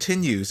Men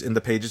continues in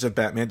the pages of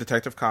Batman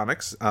Detective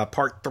Comics.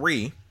 Part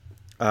 3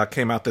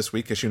 came out this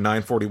week, issue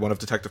 941 of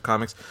Detective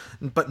Comics.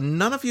 But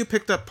none of you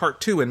picked up Part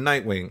 2 in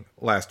Nightwing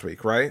last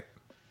week, right?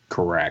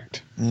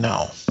 Correct.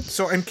 No.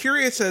 So I'm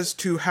curious as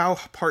to how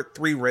part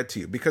 3 read to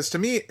you, because to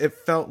me it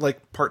felt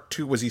like part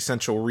 2 was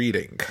essential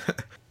reading.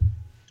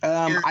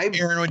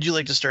 Aaron, would you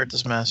like to start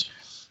this mess?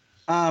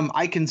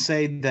 I can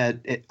say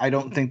that I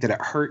don't think that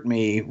it hurt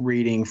me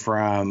reading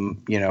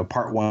from,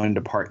 part 1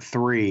 to part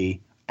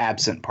 3,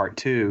 absent part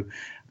 2,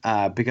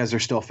 because they're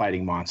still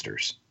fighting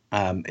monsters.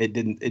 It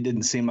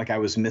didn't seem like I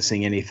was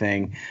missing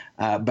anything,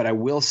 but I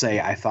will say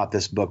I thought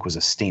this book was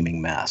a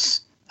steaming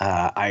mess.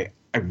 I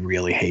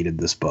really hated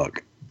this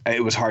book.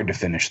 It was hard to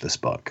finish this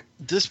book.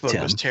 This book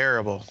was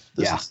terrible.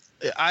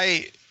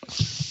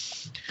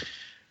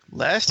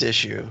 Last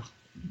issue,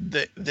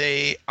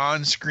 they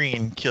on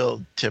screen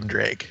killed Tim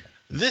Drake.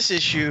 This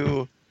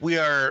issue, we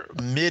are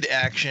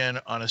mid-action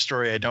on a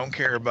story I don't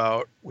care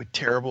about with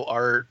terrible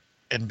art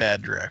and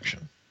bad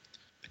direction.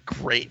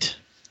 Great.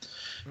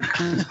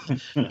 I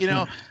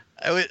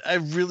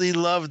really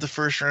loved the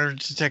first run of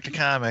Detective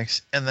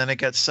Comics, and then it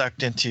got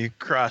sucked into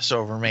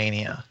crossover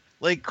mania.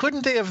 Like,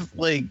 couldn't they have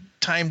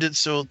timed it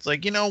so it's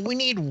like, we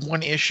need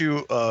one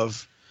issue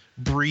of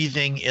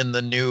breathing in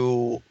the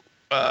new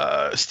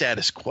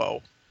status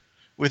quo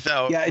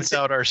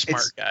without our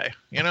smart guy,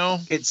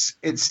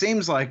 It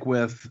seems like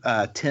with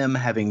Tim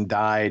having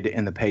died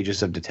in the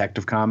pages of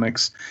Detective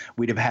Comics,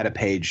 we would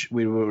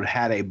have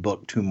had a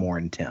book to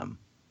mourn Tim.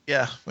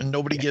 Yeah, when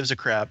nobody gives a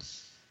crap.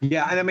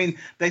 Yeah, and I mean,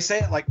 they say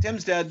it like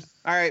Tim's dead.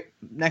 All right,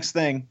 next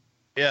thing.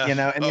 Yeah, and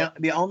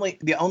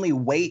the only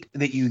weight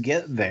that you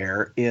get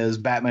there is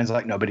Batman's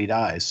like nobody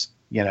dies.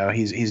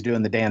 He's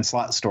doing the Dan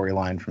Slott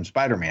storyline from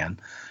Spider-Man,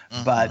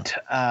 but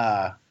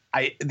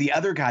the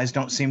other guys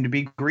don't seem to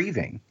be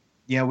grieving.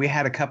 We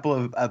had a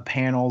couple of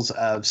panels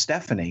of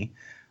Stephanie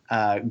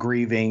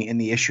grieving in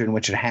the issue in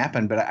which it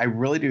happened, but I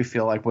really do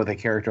feel like with a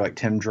character like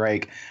Tim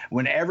Drake,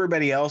 when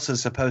everybody else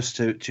is supposed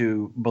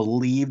to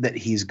believe that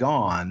he's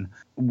gone,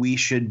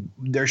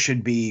 there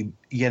should be,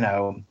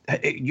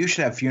 you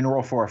should have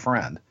funeral for a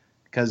friend,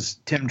 because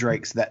Tim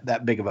Drake's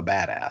that big of a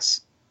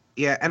badass.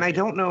 Yeah, and I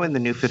don't know in the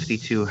New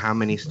 52 how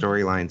many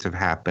storylines have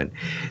happened.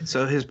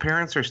 So his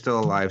parents are still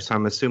alive, so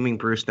I'm assuming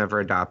Bruce never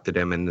adopted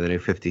him in the New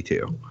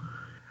 52.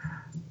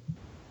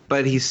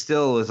 But he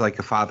still is like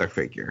a father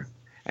figure.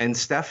 And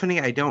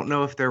Stephanie, I don't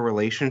know if their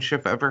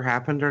relationship ever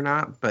happened or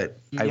not, but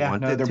I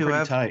want it to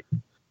have. Tight.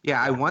 Yeah,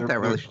 I want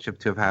that relationship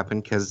to have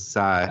happened because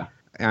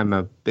I'm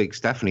a big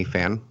Stephanie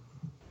fan.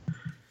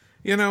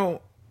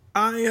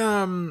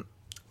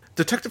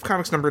 Detective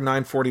Comics number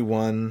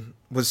 941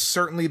 was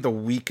certainly the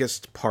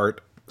weakest part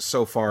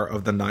so far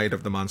of the Night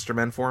of the Monster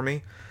Men for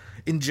me.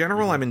 In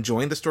general, I'm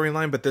enjoying the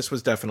storyline, but this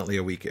was definitely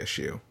a weak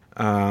issue.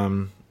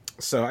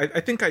 So I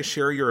think I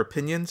share your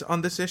opinions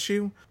on this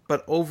issue,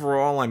 but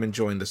overall I'm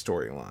enjoying the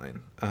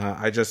storyline.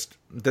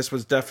 This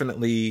was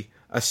definitely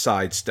a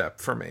sidestep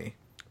for me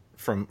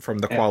from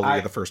the quality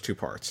of the first two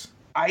parts.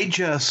 I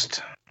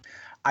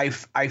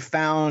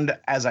found,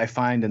 as I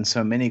find in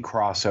so many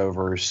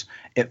crossovers,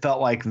 it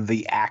felt like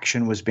the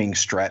action was being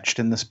stretched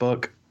in this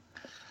book.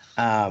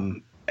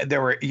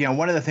 There were,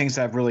 one of the things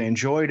that I've really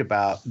enjoyed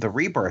about the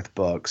Rebirth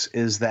books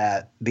is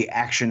that the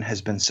action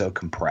has been so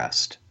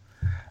compressed.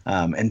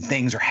 And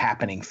things are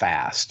happening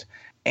fast.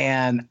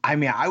 And I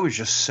mean, I was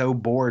just so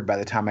bored by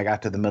the time I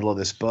got to the middle of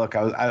this book.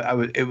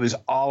 It was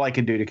all I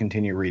could do to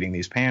continue reading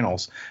these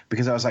panels,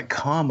 because I was like,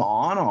 come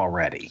on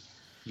already,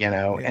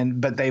 Yeah.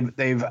 But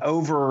they've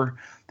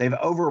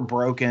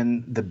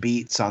overbroken the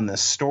beats on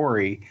this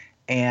story.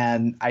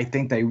 And I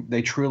think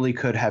they truly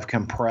could have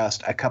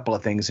compressed a couple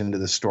of things into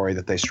the story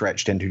that they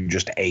stretched into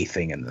just a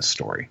thing in this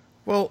story.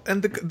 Well,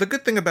 and the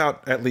good thing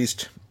about at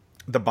least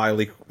the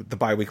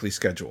bi-weekly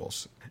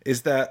schedules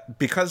is that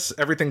because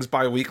everything's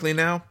bi-weekly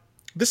now,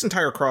 this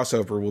entire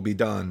crossover will be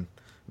done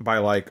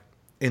by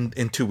in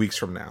 2 weeks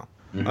from now.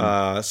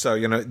 Mm-hmm. So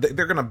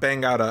they're going to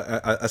bang out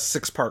a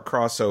 6-part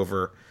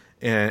crossover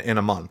in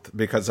a month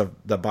because of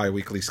the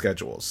bi-weekly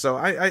schedules. So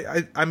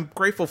I'm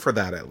grateful for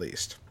that at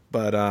least.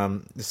 But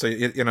so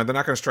they're not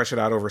going to stretch it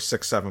out over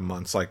 6-7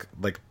 months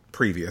like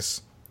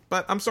previous.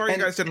 But I'm sorry you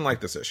guys didn't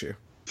like this issue.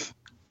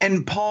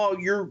 And Paul,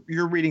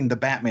 you're reading the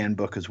Batman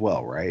book as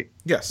well, right?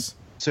 Yes.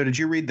 So did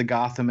you read the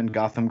Gotham and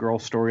Gotham Girl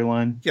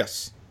storyline?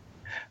 Yes.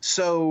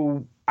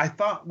 So I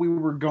thought we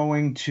were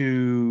going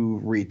to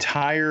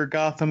retire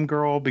Gotham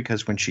Girl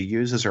because when she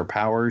uses her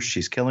powers,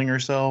 she's killing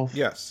herself.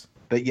 Yes.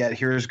 But yet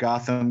here's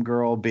Gotham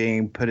Girl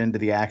being put into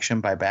the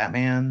action by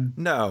Batman?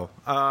 No.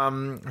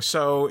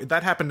 So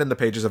that happened in the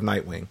pages of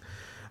Nightwing.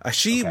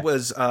 She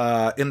was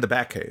in the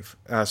Batcave,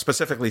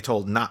 specifically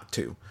told not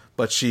to,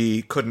 but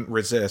she couldn't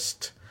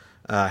resist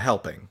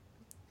helping.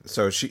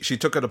 So she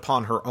took it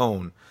upon her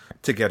own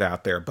to get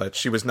out there, but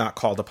she was not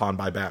called upon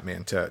by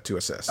Batman to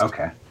assist.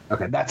 Okay,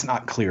 that's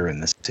not clear in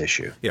this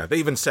issue. Yeah, they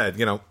even said,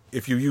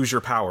 if you use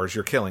your powers,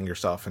 you're killing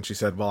yourself. And she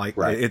said, well,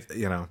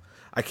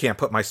 I can't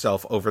put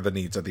myself over the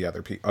needs of the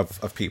other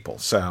of people.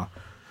 So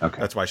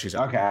that's why she's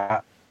out. Okay,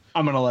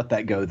 I'm going to let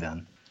that go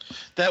then.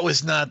 That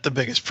was not the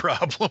biggest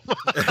problem.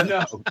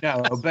 No,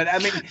 but I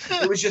mean,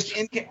 it was just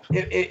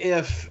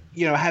if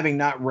having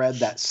not read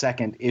that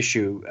second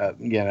issue,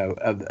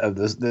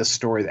 of this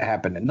story that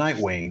happened at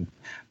Nightwing,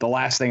 the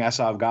last thing I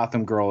saw of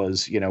Gotham Girl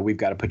is we've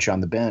got to put you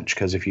on the bench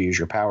because if you use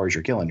your powers,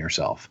 you're killing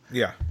yourself.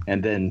 Yeah,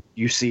 and then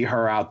you see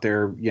her out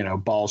there,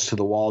 balls to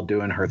the wall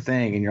doing her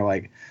thing, and you're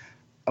like,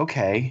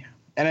 okay.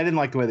 And I didn't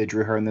like the way they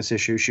drew her in this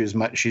issue. She's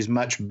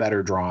much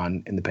better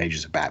drawn in the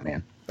pages of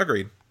Batman.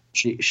 Agreed.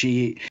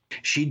 She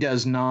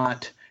does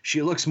not.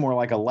 She looks more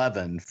like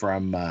Eleven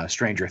from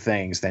Stranger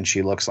Things than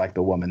she looks like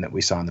the woman that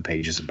we saw in the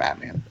pages of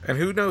Batman. And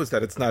who knows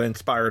that it's not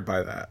inspired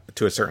by that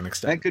to a certain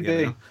extent? That could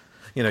be.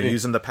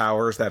 Using the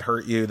powers that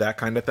hurt you, that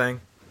kind of thing.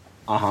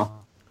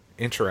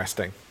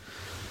 Interesting.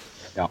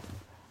 Yeah.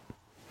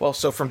 Well,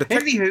 so from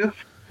Anywho.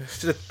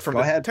 From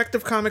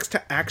Detective Comics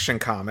to Action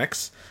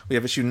Comics, we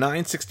have issue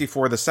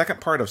 964, the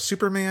second part of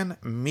Superman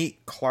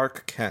Meet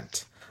Clark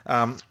Kent.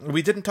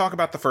 We didn't talk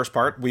about the first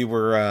part. We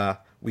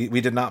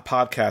did not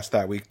podcast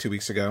that week 2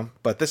 weeks ago,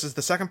 but this is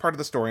the second part of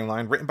the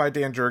storyline, written by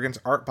Dan Jurgens,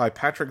 art by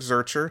Patrick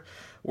Zurcher,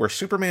 where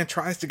Superman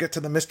tries to get to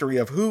the mystery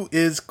of who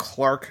is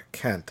Clark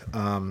Kent,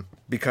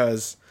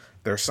 because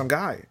there's some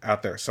guy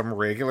out there, some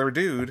regular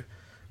dude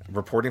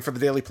reporting for the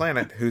Daily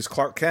Planet who's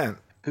Clark Kent.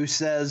 Who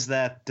says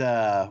that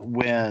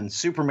when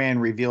Superman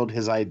revealed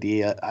his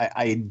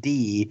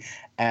ID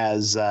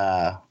as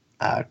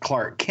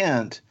Clark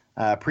Kent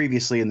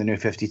previously in the New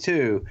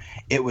 52,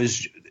 it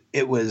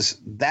was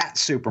that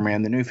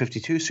Superman, the New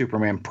 52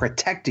 Superman,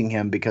 protecting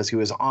him because he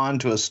was on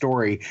to a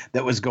story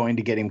that was going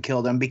to get him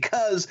killed. And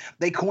because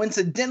they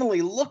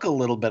coincidentally look a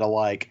little bit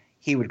alike,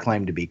 he would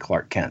claim to be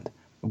Clark Kent,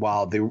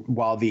 while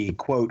the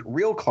quote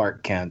real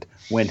Clark Kent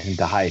went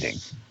into hiding.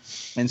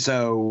 And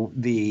so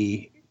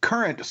the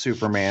current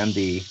Superman,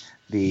 the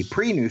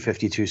pre-New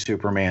 52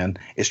 Superman,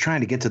 is trying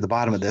to get to the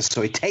bottom of this.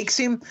 So he takes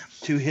him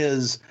to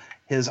his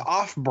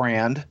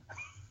off-brand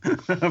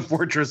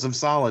Fortress of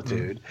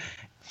Solitude,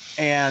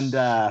 and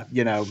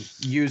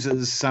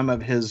uses some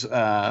of his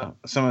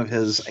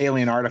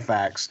alien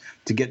artifacts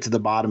to get to the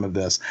bottom of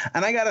this.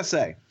 And I gotta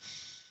say,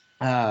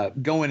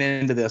 going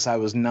into this, I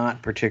was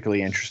not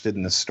particularly interested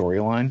in this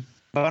storyline,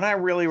 but I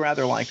really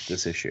rather liked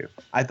this issue.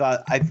 I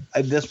thought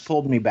this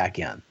pulled me back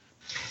in.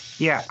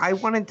 Yeah, I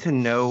wanted to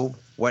know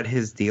what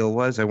his deal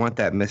was. I want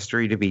that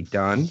mystery to be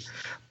done,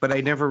 but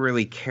I never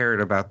really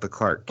cared about the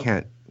Clark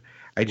Kent.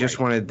 I just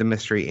wanted the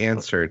mystery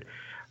answered.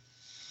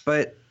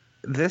 But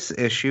this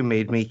issue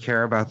made me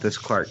care about this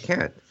Clark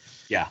Kent.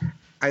 Yeah.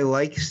 I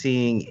like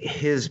seeing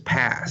his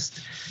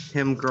past,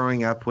 him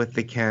growing up with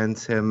the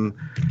Kents, him,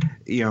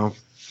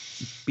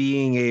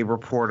 being a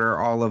reporter,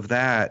 all of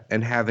that,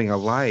 and having a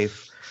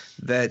life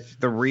that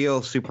the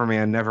real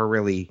Superman never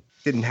really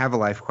didn't have a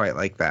life quite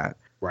like that.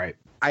 Right.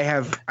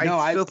 I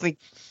still think,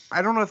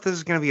 I don't know if this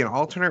is going to be an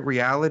alternate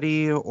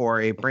reality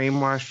or a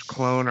brainwashed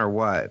clone or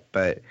what,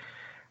 but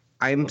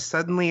I'm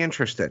suddenly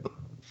interested.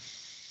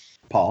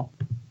 Paul?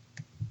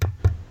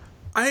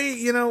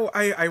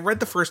 I read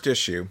the first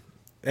issue,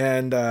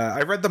 and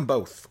I read them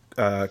both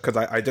because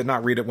I did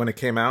not read it when it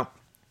came out.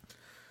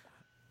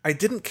 I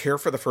didn't care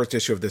for the first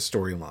issue of this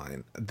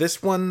storyline.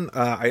 This one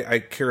I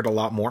cared a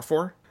lot more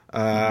for.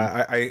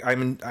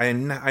 I'm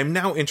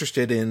now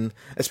interested in,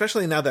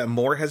 especially now that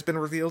more has been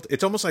revealed.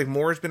 It's almost like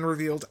more has been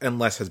revealed and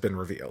less has been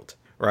revealed,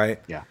 right?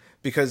 Yeah.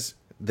 Because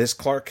this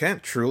Clark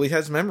Kent truly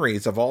has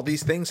memories of all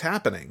these things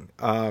happening.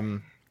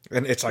 And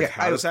it's like,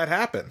 how does that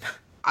happen?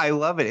 I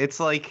love it. It's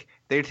like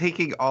they're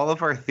taking all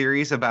of our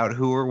theories about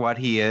who or what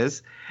he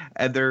is,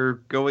 and they're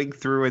going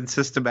through and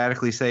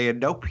systematically saying,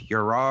 nope,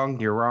 you're wrong,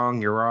 you're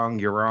wrong, you're wrong,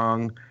 you're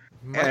wrong.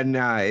 And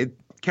it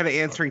kind of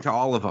answering to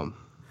all of them.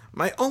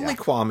 My only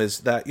qualm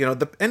is that,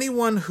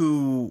 anyone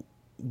who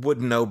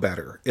would know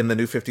better in the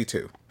New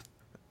 52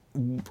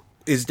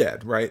 is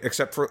dead, right?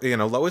 Except for,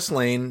 Lois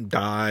Lane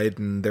died,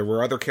 and there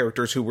were other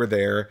characters who were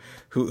there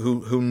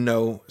who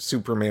know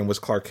Superman was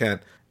Clark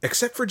Kent,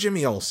 except for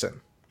Jimmy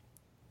Olsen,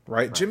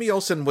 right? Jimmy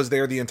Olsen was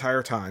there the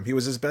entire time. He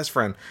was his best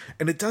friend,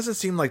 and it doesn't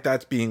seem like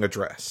that's being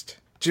addressed.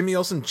 Jimmy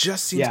Olsen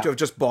just seems to have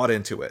just bought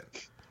into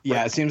it. Yeah,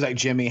 right? It seems like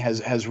Jimmy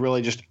has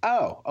really just,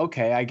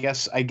 okay, I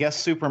guess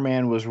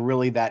Superman was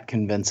really that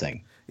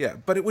convincing. Yeah,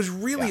 but it was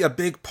really a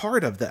big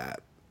part of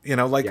that.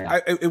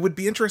 It would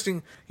be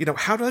interesting,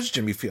 how does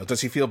Jimmy feel? Does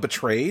he feel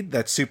betrayed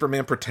that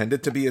Superman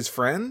pretended to be his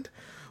friend?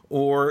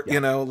 Or,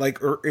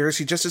 or is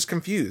he just as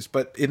confused?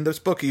 But in this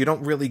book, you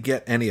don't really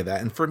get any of that.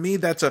 And for me,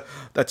 that's a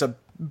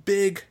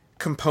big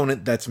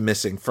component that's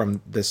missing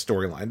from this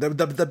storyline,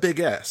 the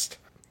biggest.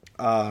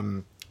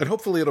 And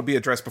hopefully it'll be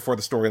addressed before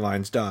the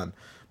storyline's done.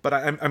 But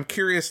I'm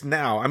curious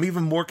now. I'm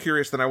even more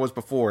curious than I was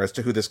before as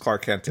to who this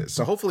Clark Kent is.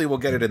 So hopefully we'll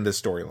get it in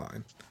this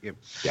storyline.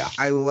 Yeah.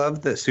 I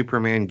love that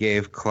Superman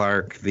gave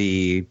Clark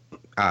the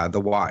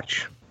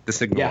watch, the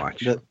signal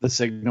watch. The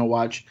signal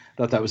watch. I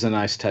thought that was a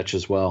nice touch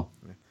as well.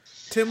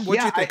 Tim, what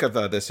do you think of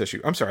this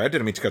issue? I'm sorry, I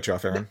didn't mean to cut you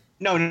off, Aaron.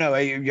 No.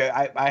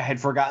 I had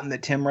forgotten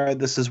that Tim read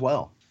this as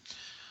well.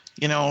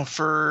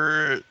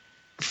 For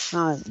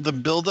the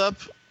buildup,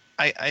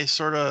 I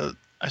sort of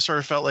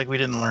felt like we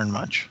didn't learn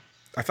much.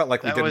 I felt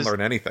like we didn't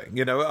learn anything,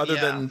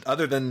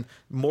 other than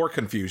more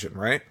confusion,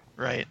 right?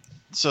 Right.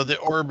 So the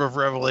Orb of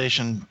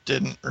Revelation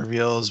didn't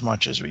reveal as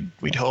much as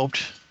we'd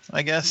hoped,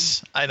 I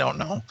guess. I don't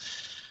know.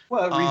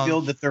 Well, it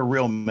revealed that they're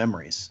real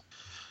memories.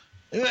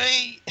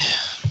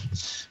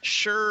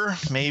 Sure,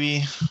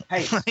 maybe.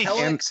 Hey,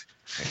 Kellex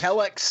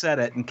said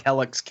it, and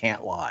Kellex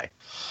can't lie.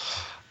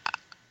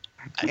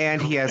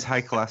 And he has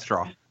high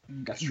cholesterol.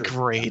 That's true.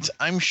 Great.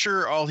 I'm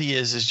sure all he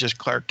is just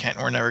Clark Kent.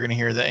 We're never going to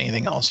hear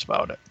anything else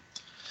about it.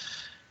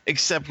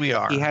 Except we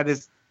are. He had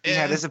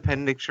his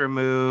appendix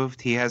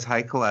removed. He has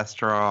high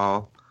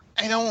cholesterol.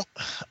 I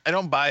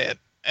don't buy it.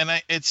 And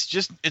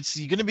it's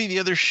going to be the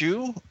other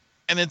shoe.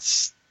 And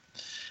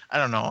I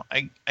don't know.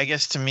 I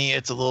guess to me,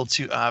 it's a little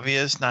too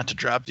obvious not to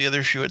drop the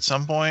other shoe at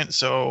some point.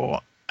 So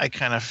I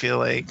kind of feel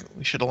like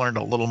we should have learned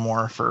a little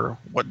more for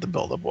what the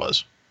buildup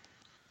was.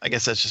 I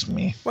guess that's just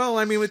me. Well,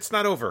 I mean, it's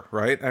not over,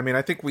 right? I mean,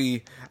 I think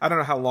I don't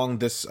know how long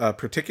this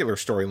particular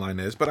storyline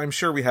is, but I'm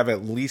sure we have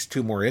at least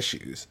 2 more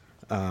issues,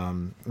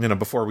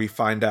 before we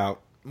find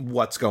out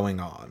what's going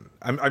on.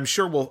 I'm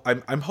sure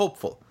I'm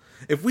hopeful.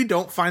 If we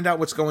don't find out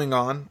what's going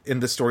on in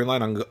the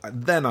storyline,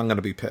 then I'm going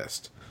to be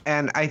pissed.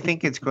 And I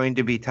think it's going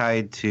to be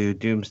tied to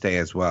Doomsday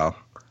as well.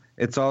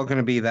 It's all going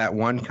to be that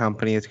one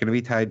company. It's going to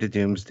be tied to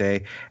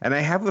Doomsday. And I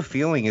have a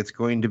feeling it's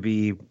going to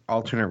be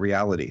alternate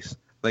realities.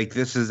 Like,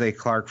 this is a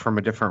Clark from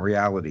a different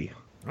reality.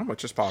 Oh,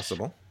 which is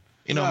possible.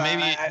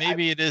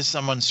 Maybe it is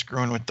someone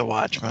screwing with the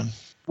Watchmen.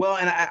 Well,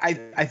 and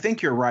I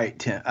think you're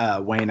right,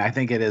 Wayne. I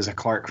think it is a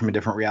Clark from a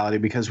different reality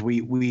because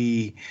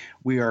we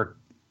are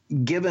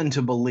given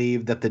to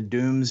believe that the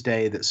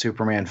Doomsday that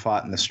Superman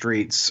fought in the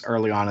streets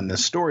early on in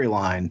this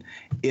storyline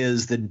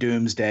is the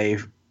Doomsday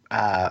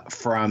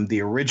from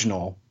the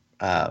original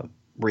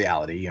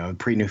reality,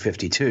 pre-New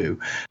 52.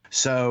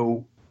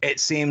 So it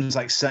seems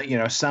like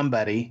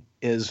somebody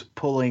is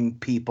pulling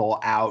people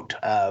out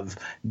of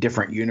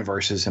different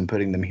universes and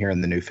putting them here in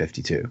the New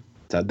 52.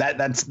 So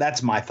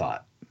that's my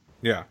thought.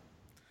 Yeah.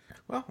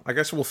 Well, I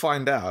guess we'll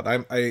find out.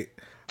 I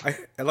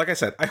like I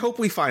said, I hope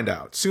we find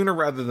out sooner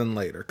rather than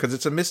later, because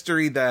it's a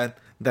mystery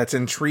that's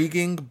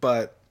intriguing,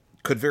 but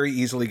could very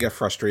easily get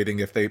frustrating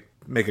if they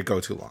make it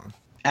go too long.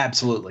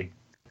 Absolutely.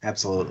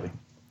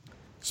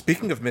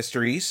 Speaking of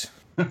mysteries.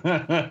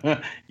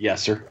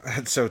 Yes, sir.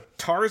 So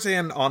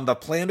Tarzan on the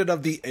Planet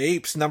of the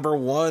Apes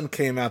 #1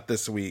 came out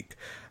this week.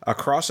 A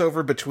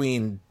crossover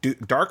between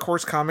Dark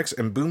Horse Comics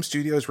and Boom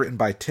Studios, written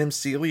by Tim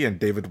Seeley and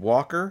David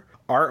Walker.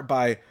 Art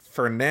by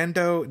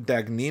Fernando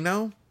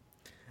Dagnino.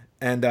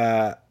 And,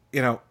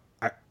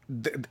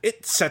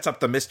 it sets up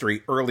the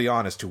mystery early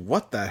on as to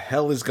what the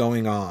hell is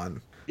going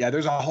on. Yeah,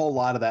 there's a whole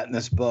lot of that in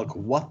this book.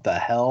 What the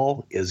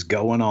hell is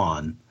going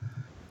on?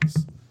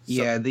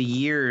 Yeah, the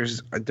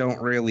years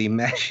don't really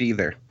mesh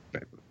either.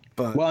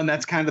 But well, and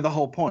that's kind of the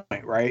whole point,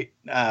 right?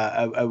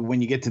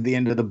 When you get to the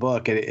end of the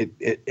book,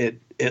 it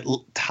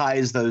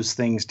ties those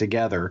things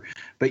together.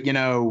 But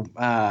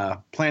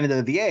Planet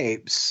of the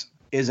Apes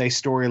is a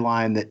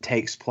storyline that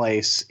takes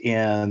place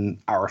in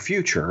our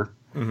future.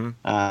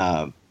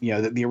 Mm-hmm.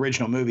 The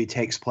original movie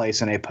takes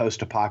place in a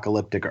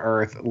post-apocalyptic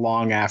Earth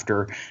long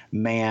after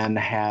man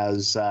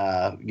has,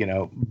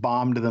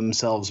 bombed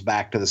themselves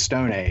back to the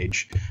Stone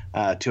Age,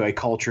 to a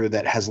culture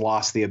that has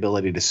lost the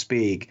ability to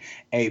speak.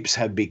 Apes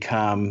have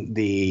become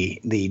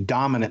the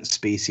dominant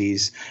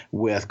species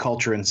with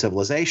culture and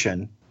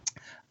civilization.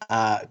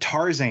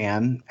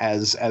 Tarzan,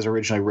 as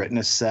originally written,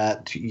 is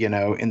set,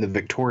 in the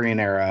Victorian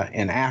era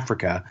in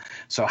Africa.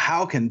 So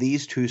how can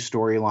these two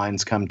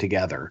storylines come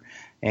together?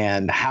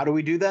 And how do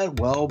we do that?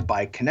 Well,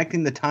 by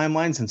connecting the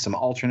timelines and some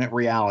alternate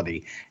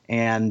reality.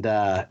 And,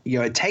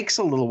 it takes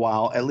a little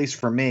while, at least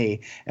for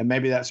me, and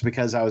maybe that's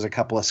because I was a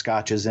couple of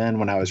scotches in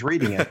when I was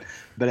reading it,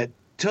 but it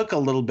took a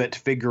little bit to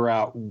figure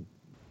out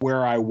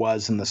where I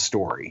was in the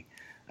story.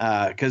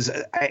 Because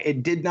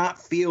it did not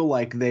feel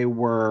like they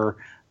were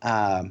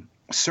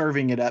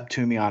serving it up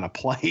to me on a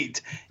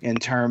plate in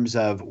terms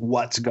of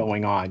what's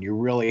going on. You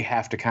really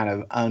have to kind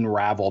of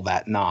unravel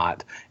that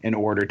knot in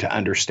order to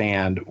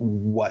understand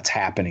what's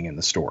happening in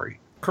the story.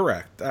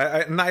 Correct.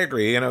 I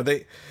agree.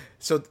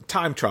 So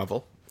time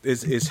travel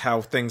is how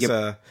things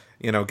get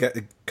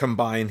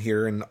combined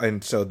here,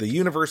 and so the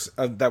universe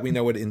that we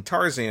know it in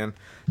Tarzan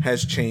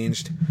has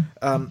changed.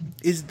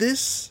 Is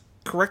this,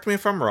 correct me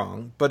if I'm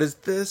wrong, but is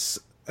this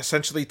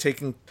essentially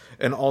taking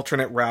an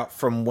alternate route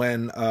from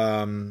when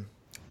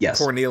yes,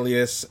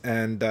 Cornelius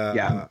and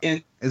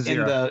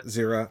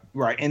Zira.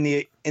 Right.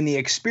 In the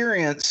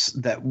experience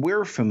that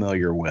we're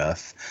familiar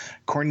with,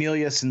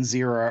 Cornelius and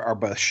Zira are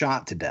both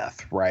shot to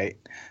death, right?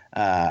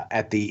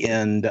 At the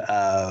end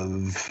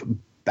of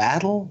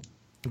Battle.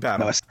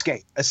 No,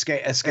 Escape.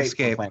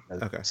 Okay.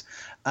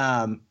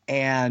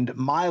 And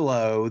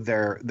Milo,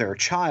 their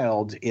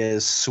child,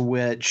 is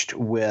switched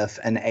with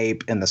an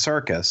ape in the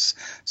circus.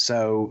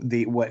 So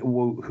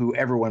who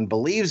everyone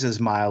believes is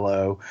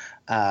Milo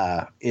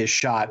is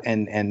shot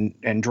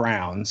and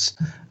drowns.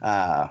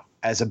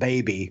 as a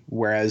baby,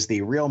 whereas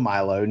the real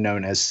Milo,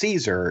 known as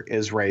Caesar,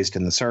 is raised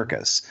in the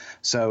circus.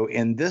 So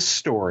in this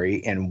story,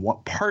 in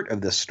one part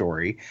of this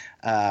story,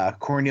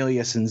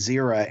 Cornelius and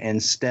Zira,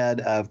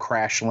 instead of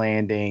crash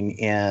landing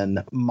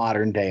in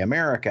modern day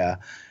America,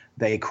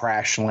 they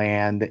crash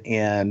land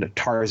in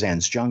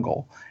Tarzan's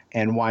jungle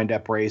and wind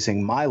up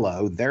raising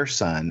Milo, their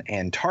son,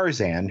 and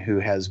Tarzan, who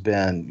has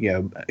been,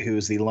 who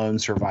is the lone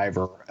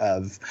survivor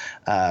of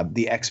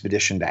the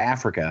expedition to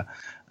Africa.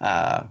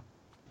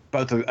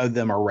 Both of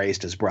them are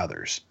raised as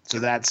brothers. So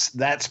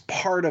that's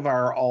part of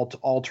our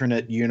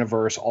alternate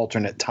universe,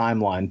 alternate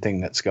timeline thing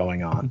that's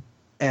going on.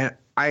 And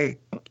I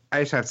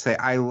just have to say,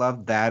 I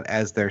love that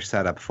as their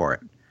setup for it.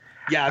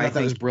 Yeah, I thought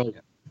that was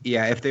brilliant.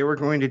 Yeah, if they were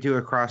going to do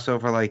a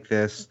crossover like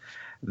this,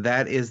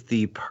 that is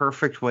the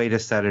perfect way to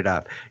set it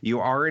up.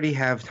 You already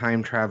have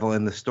time travel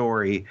in the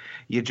story.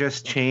 You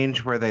just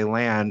change where they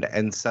land,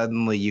 and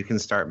suddenly you can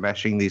start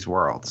meshing these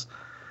worlds.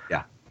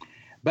 Yeah.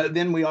 But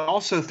then we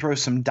also throw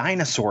some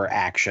dinosaur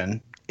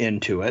action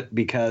into it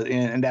because,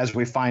 and as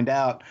we find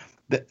out,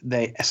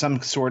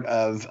 some sort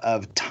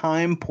of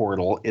time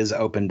portal is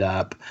opened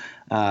up,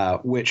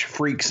 which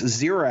freaks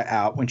Zira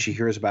out when she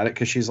hears about it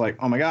because she's like,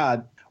 oh my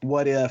God,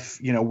 what if,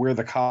 we're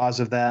the cause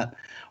of that?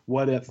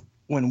 What if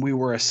when we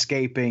were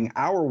escaping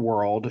our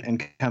world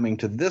and coming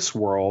to this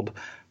world,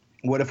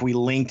 what if we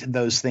linked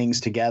those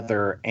things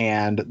together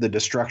and the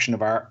destruction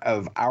of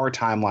our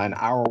timeline,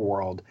 our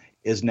world,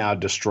 is now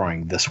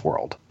destroying this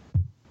world?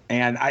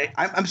 And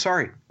I'm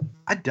sorry,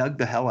 I dug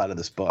the hell out of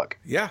this book.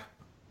 Yeah.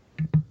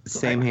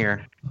 Same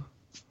here.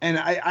 And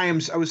I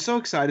was so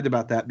excited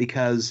about that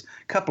because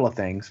a couple of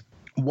things.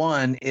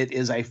 One, it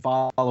is a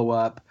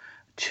follow-up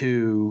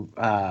to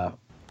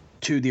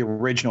the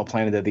original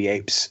Planet of the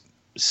Apes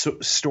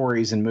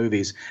stories and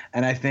movies,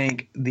 and I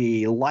think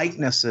the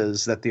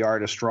likenesses that the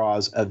artist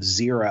draws of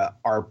Zira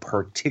are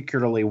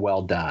particularly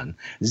well done.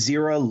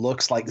 Zira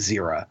looks like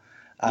Zira.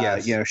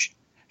 Yes.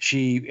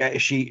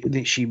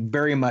 She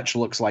very much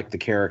looks like the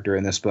character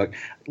in this book.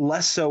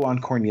 Less so on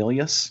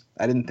Cornelius.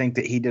 I didn't think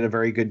that he did a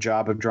very good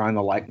job of drawing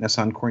the likeness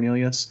on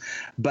Cornelius,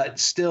 but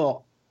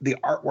still, the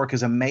artwork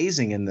is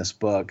amazing in this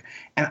book.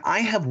 And I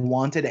have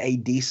wanted a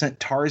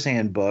decent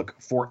Tarzan book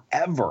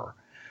forever.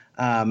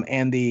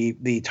 And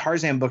the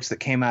Tarzan books that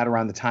came out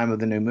around the time of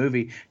the new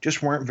movie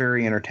just weren't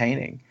very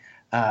entertaining.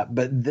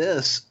 But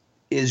this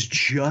is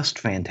just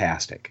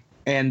fantastic.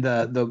 And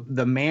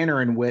the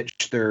manner in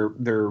which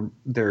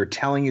they're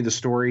telling you the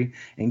story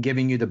and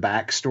giving you the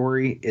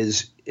backstory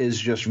is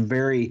just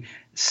very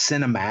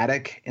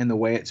cinematic in the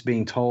way it's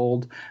being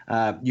told.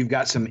 You've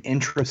got some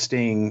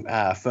interesting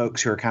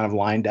folks who are kind of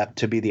lined up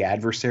to be the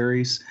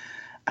adversaries.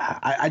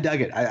 I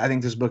dug it. I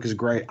think this book is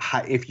great.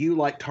 If you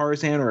like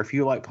Tarzan or if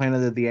you like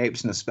Planet of the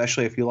Apes, and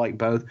especially if you like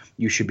both,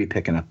 you should be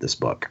picking up this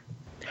book.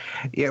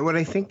 Yeah, what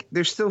I think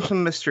there's still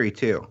some mystery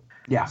too.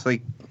 Yeah. It's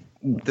like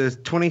the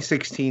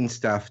 2016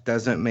 stuff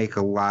doesn't make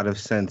a lot of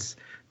sense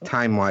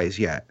time-wise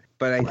yet,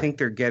 but I think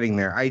they're getting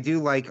there. I do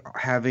like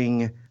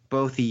having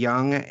both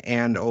young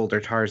and older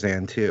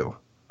Tarzan too.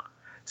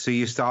 So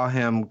you saw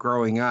him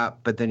growing up,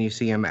 but then you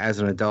see him as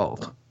an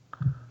adult.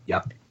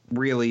 Yep.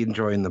 Really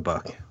enjoying the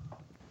book.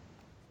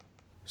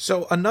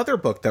 So another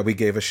book that we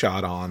gave a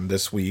shot on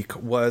this week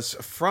was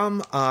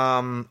from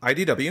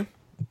IDW.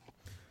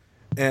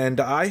 And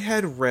I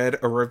had read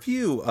a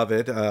review of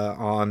it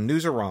on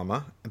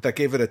Newsarama that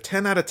gave it a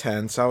 10 out of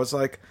 10. So I was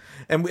like,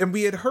 and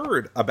we had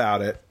heard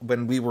about it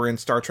when we were in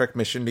Star Trek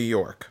Mission New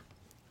York,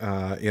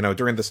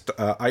 during the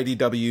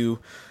IDW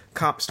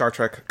Star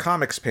Trek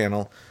Comics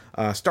panel,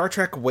 Star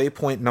Trek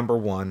Waypoint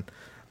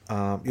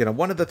 #1.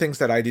 One of the things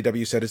that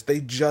IDW said is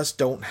they just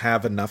don't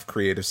have enough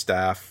creative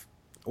staff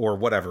or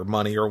whatever,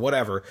 money or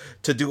whatever,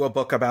 to do a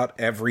book about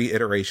every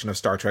iteration of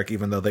Star Trek,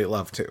 even though they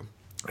love to.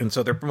 And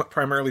so they're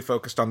primarily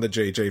focused on the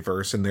JJ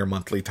verse in their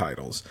monthly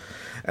titles.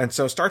 And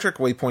so Star Trek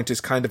Waypoint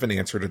is kind of an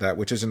answer to that,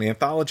 which is an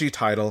anthology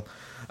title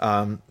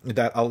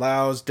that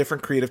allows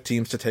different creative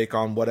teams to take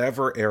on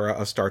whatever era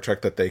of Star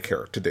Trek that they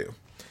care to do.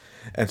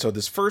 And so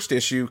this first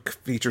issue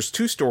features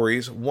two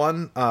stories,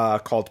 one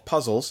called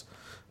Puzzles,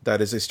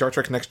 that is a Star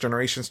Trek Next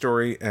Generation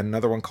story, and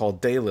another one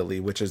called Daylily,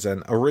 which is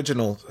an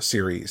original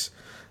series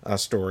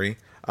story.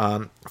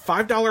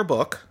 $5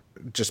 book,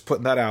 just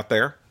putting that out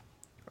there.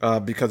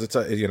 Because it's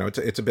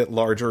a bit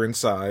larger in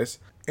size.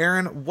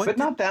 Aaron, but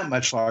not that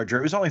much larger.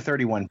 It was only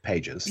 31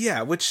 pages.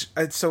 Yeah,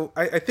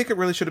 I think it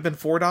really should have been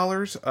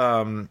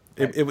 $4.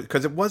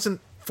 Because it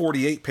wasn't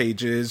 48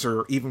 pages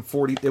or even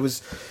 40. It was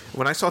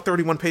when I saw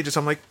 31 pages,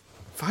 I'm like,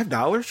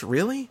 $5,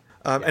 really?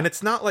 And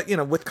it's not like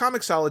with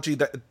Comixology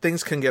that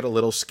things can get a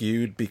little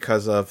skewed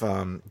because of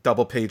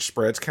double page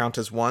spreads count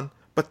as one,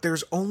 but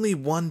there's only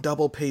one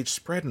double page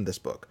spread in this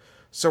book,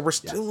 so we're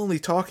still only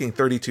talking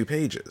 32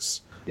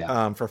 pages.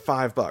 For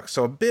 $5,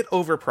 so a bit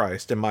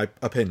overpriced in my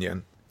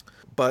opinion.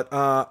 But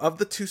of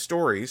the two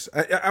stories,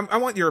 I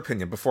want your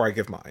opinion before I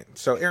give mine.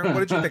 So, Aaron,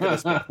 what did you think of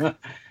this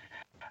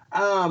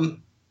book?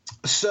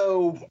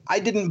 So I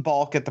didn't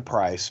balk at the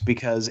price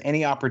because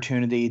any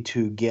opportunity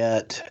to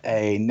get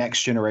a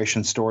next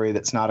generation story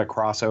that's not a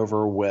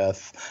crossover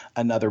with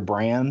another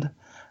brand,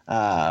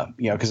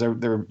 because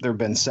there have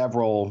been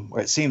several.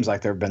 It seems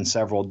like there have been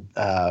several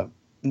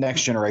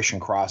next generation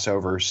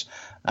crossovers.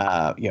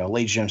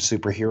 Legion of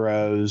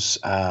Superheroes.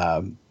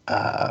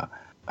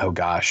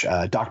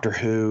 Doctor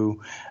Who,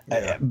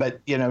 Yeah.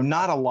 but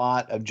not a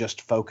lot of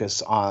just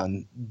focus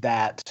on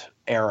that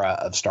era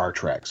of Star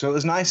Trek. So it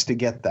was nice to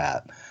get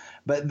that.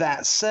 But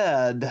that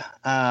said,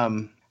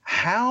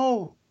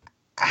 how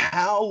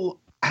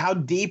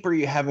deep are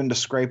you having to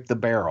scrape the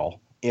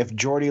barrel if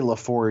Geordi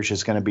LaForge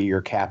is going to be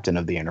your captain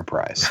of the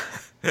Enterprise?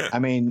 I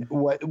mean,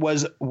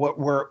 was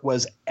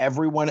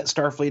everyone at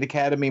Starfleet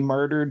Academy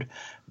murdered?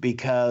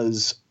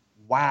 Because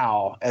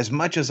wow, as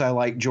much as I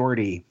like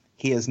Geordi,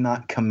 he is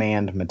not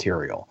command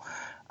material.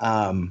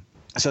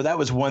 So that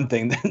was one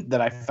thing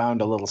that I found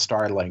a little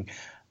startling.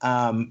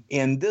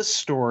 In this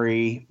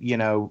story,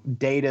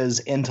 Data's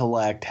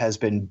intellect has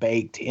been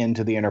baked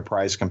into the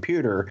Enterprise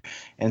computer,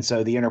 and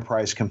so the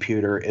Enterprise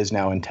computer is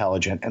now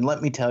intelligent. And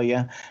let me tell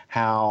you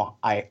how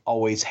I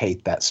always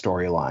hate that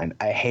storyline.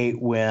 I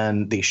hate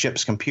when the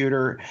ship's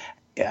computer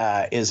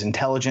is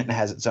intelligent and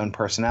has its own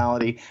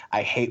personality.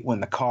 I hate when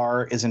the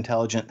car is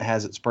intelligent and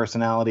has its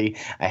personality.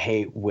 I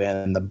hate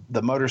when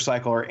the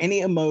motorcycle or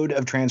any mode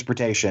of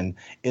transportation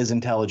is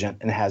intelligent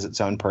and has its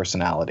own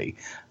personality.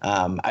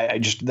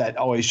 That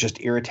always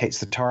just irritates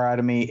the tar out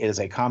of me. It is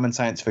a common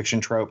science fiction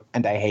trope,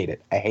 and I hate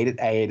it. I hate it.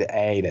 I hate it. I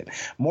hate it.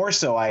 More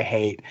so, I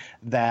hate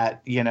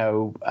that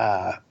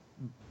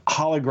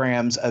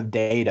holograms of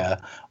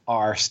Data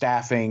are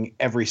staffing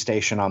every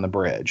station on the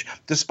bridge,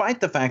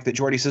 despite the fact that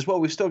Geordi says, well,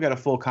 we've still got a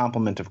full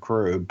complement of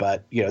crew,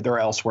 but they're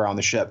elsewhere on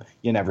the ship.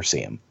 You never see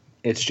them.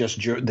 It's just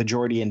the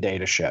Geordi and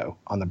Data show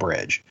on the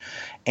bridge.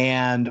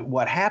 And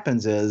what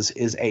happens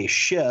is a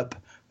ship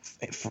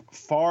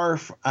far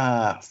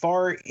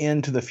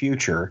into the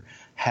future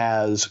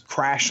has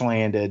crash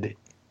landed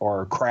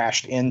or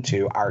crashed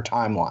into our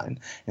timeline.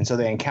 And so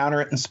they encounter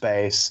it in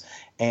space,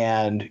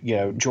 and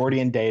Geordi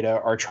and Data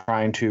are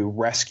trying to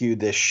rescue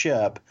this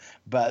ship,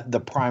 but the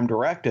prime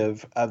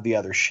directive of the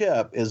other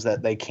ship is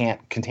that they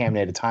can't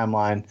contaminate a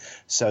timeline.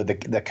 So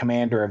the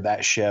commander of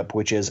that ship,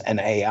 which is an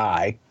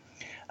AI,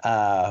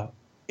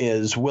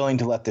 is willing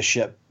to let the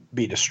ship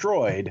be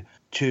destroyed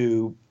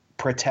to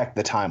protect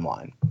the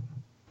timeline.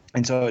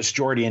 And so it's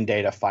Geordi and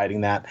Data fighting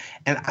that.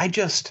 And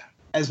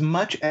as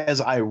much as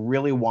I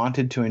really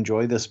wanted to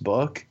enjoy this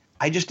book,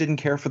 I just didn't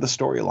care for the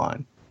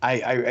storyline.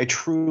 I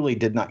truly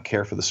did not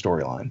care for the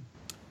storyline.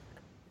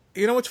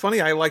 You know what's funny?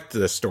 I liked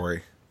this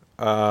story.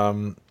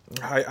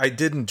 I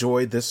did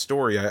enjoy this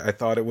story. I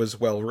thought it was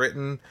well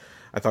written.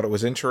 I thought it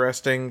was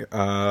interesting.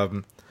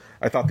 I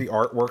thought the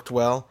art worked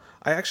well.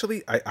 I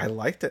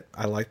liked it.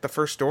 I liked the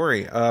first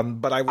story.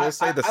 But I will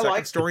say the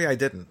second story I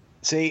didn't.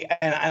 See,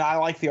 and I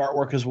like the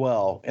artwork as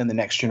well in the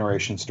Next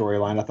Generation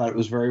storyline. I thought it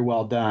was very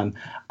well done.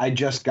 I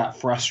just got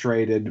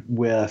frustrated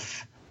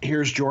with,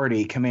 here's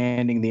Geordi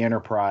commanding the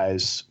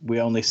Enterprise. We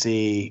only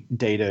see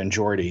Data and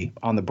Geordi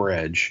on the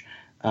bridge.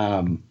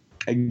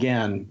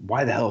 Again,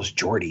 why the hell is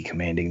Geordi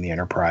commanding the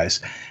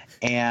Enterprise?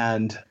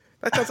 And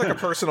that sounds like a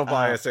personal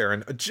bias,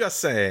 Aaron. Just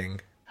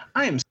saying.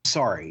 I am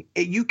sorry.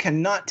 You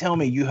cannot tell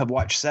me you have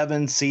watched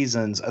 7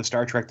 seasons of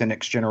Star Trek The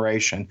Next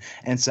Generation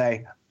and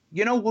say,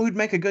 you know who would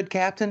make a good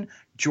captain?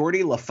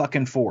 Geordi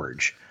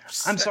LaForge.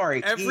 I'm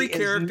sorry. Every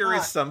character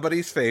is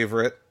somebody's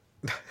favorite.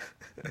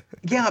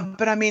 Yeah,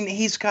 but I mean,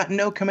 he's got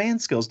no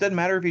command skills. Doesn't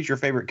matter if he's your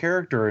favorite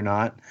character or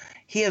not.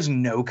 He has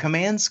no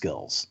command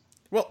skills.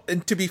 Well,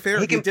 and to be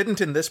fair, he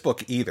didn't in this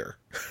book either.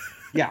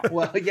 Yeah,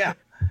 well, yeah.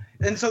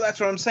 And so that's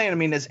what I'm saying. I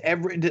mean,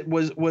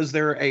 was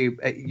there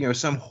a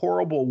some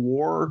horrible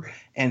war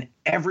and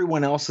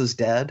everyone else is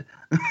dead?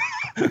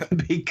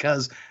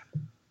 Because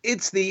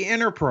it's the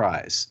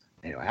Enterprise.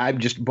 Anyway,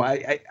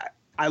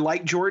 I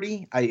like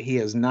Geordi. He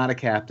is not a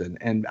captain,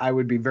 and I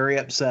would be very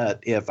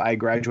upset if I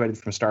graduated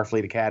from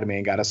Starfleet Academy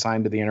and got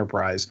assigned to the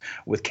Enterprise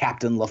with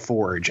Captain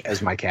LaForge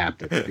as my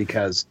captain,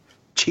 because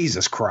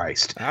Jesus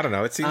Christ. I don't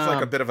know. It seems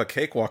like a bit of a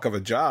cakewalk of a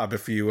job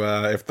if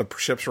the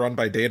ship's run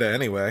by Data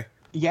anyway.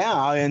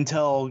 Yeah,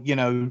 until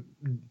Data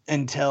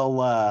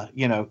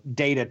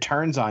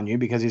turns on you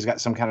because he's got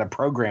some kind of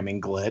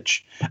programming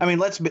glitch. I mean,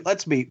 let's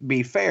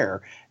be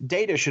fair.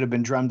 Data should have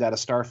been drummed out of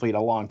Starfleet a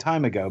long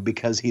time ago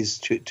because he's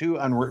too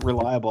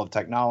unreliable of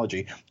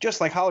technology. Just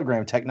like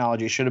hologram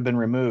technology should have been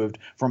removed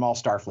from all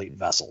Starfleet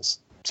vessels.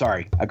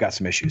 Sorry, I've got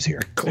some issues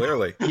here.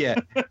 Clearly. Yeah,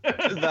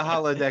 the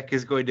holodeck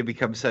is going to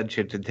become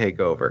sentient and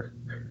take over.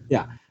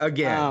 Yeah.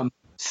 Again.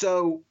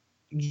 So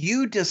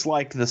you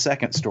disliked the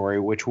second story,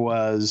 which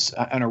was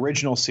an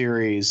original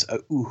series, a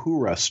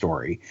Uhura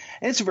story.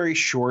 And it's a very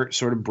short,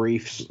 sort of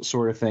brief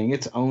sort of thing.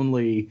 It's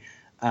only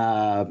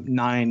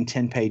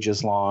 9-10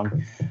 pages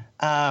long.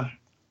 I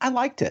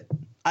liked it.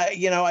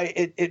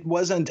 It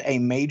wasn't a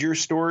major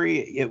story.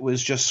 It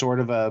was just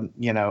sort of a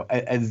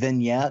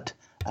vignette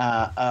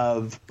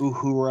of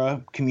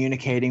Uhura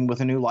communicating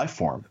with a new life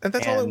form. And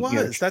that's all it was.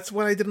 You know, That's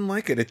why I didn't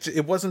like it.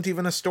 It wasn't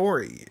even a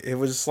story. It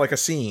was like a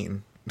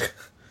scene.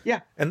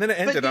 yeah. And then it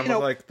ended. But, I'm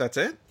like, that's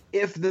it?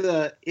 If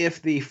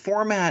the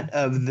format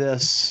of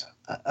this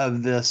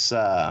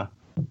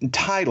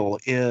title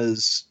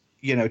is,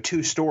 you know,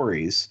 2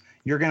 stories,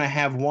 you're going to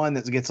have one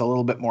that gets a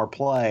little bit more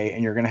play,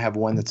 and you're going to have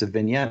one that's a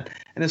vignette.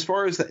 And as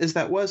far as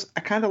that was,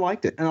 I kind of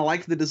liked it, and I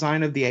liked the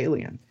design of the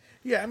alien.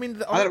 Yeah, I mean,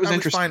 the art I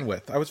was fine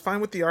with. I was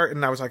fine with the art,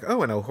 and I was like,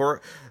 oh, and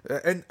horror.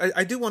 And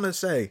I do want to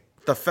say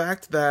the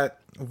fact that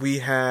we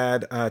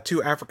had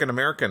 2 African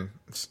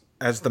Americans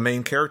as the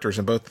main characters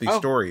in both these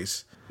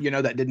stories. You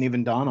know, that didn't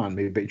even dawn on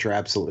me, but you're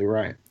absolutely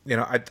right. You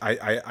know,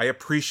 I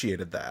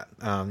appreciated that.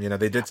 You know,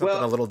 they did something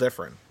a little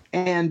different.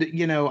 And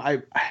you know,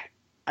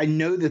 I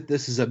know that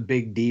this is a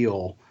big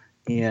deal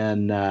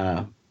in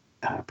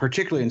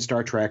particularly in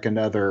Star Trek and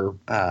other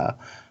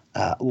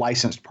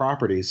licensed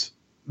properties.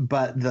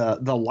 But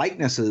the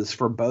likenesses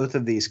for both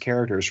of these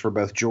characters, for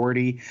both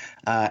Geordi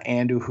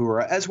and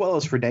Uhura, as well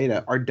as for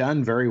Data, are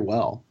done very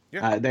well.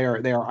 Yeah. They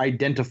are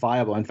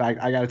identifiable. In fact,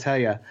 I got to tell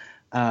you,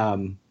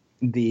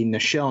 the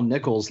Nichelle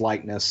Nichols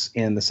likeness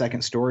in the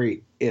second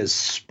story is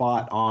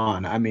spot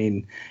on. I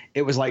mean,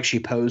 it was like she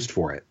posed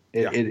for it.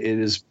 It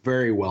is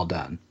very well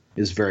done.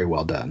 It is very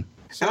well done.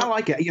 So, and I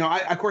like it. You know,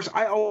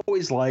 I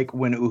always like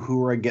when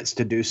Uhura gets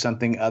to do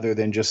something other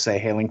than just say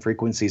hailing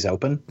frequencies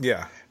open.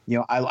 Yeah. You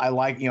know, I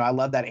like, you know, I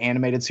love that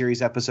animated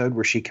series episode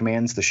where she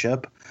commands the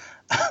ship.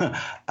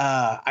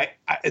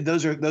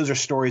 Those are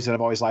stories that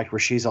I've always liked, where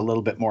she's a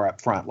little bit more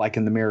upfront, like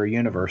in the Mirror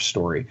Universe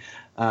story.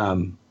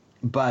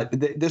 But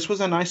this was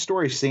a nice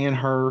story, seeing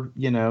her,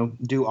 you know,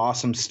 do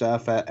awesome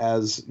stuff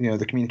as, you know,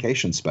 the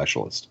communications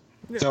specialist.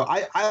 Yeah. So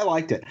I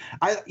liked it.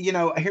 You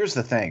know, here's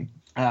the thing.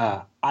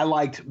 I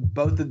liked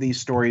both of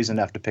these stories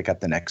enough to pick up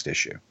the next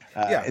issue.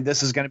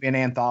 This is going to be an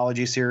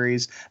anthology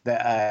series.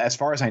 That, as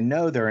far as I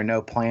know, there are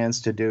no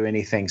plans to do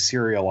anything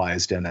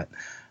serialized in it.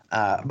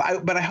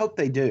 But I hope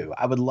they do.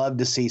 I would love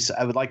to see.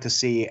 I would like to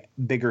see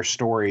bigger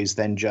stories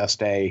than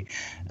just a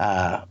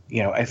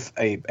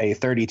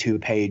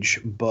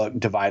 32-page book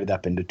divided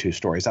up into 2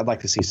 stories. I'd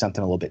like to see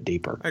something a little bit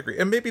deeper. I agree,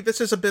 and maybe this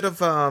is a bit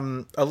of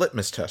a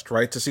litmus test,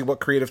 right, to see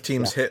what creative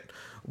teams hit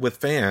with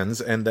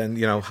fans, and then,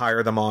 you know,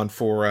 hire them on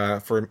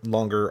for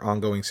longer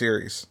ongoing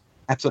series.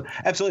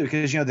 Absolutely,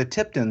 because, you know, the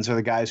Tiptons are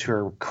the guys who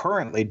are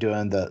currently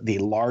doing the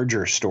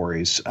larger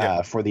stories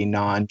for the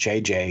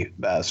non-JJ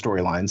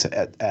storylines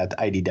at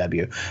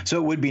IDW. So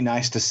it would be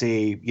nice to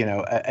see, you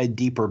know, a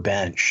deeper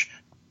bench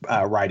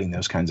writing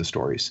those kinds of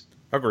stories.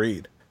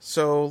 Agreed.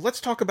 So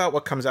let's talk about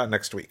what comes out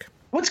next week.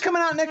 What's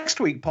coming out next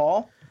week,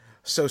 Paul?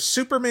 So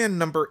Superman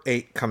number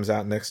 8 comes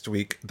out next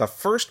week. The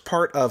first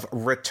part of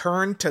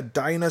Return to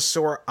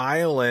Dinosaur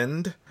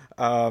Island.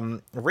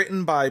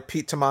 Written by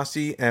Pete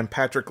Tomasi and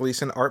Patrick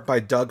Gleason, art by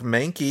Doug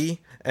Mahnke,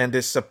 and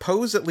is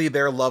supposedly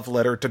their love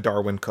letter to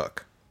Darwin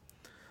Cook.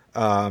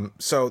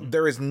 So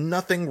there is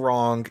nothing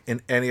wrong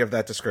in any of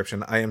that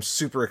description. I am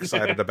super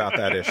excited about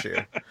that issue.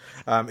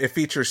 It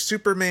features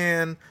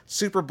Superman,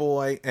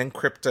 Superboy, and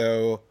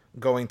Krypto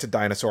going to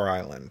Dinosaur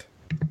Island.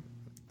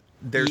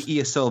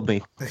 You sold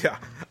me. Yeah,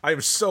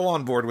 I'm so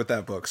on board with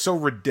that book. So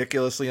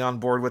ridiculously on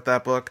board with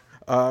that book.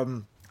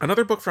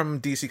 Another book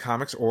from DC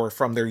Comics, or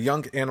from their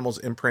Young Animals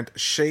imprint,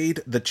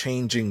 Shade the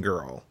Changing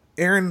Girl.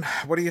 Aaron,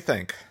 what do you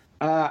think?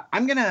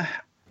 I'm gonna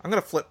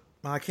flip.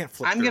 I can't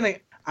flip. I'm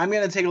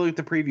gonna take a look at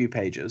the preview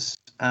pages.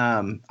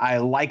 I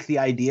like the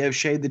idea of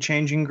Shade the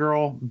Changing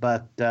Girl,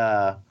 but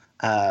the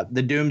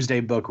Doomsday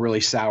book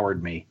really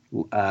soured me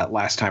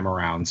last time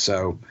around.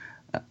 So,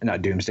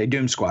 not Doomsday,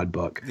 Doom Squad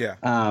book. Yeah.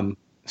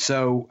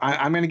 So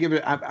I'm gonna give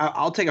it.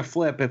 I'll take a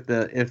flip if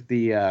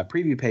the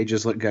preview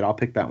pages look good. I'll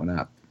pick that one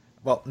up.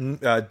 Well,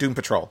 Doom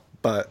Patrol,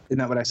 but isn't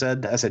that what I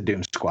said? I said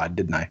Doom Squad,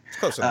 didn't I?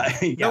 Close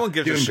enough. No one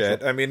gives a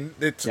shit. I mean,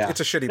 it's a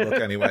shitty book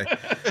anyway.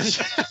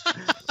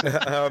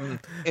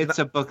 It's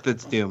a book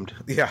that's doomed.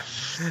 Yeah.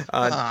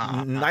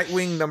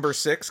 Nightwing number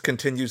 6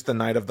 continues the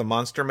Night of the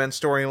Monster Men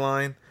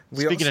storyline.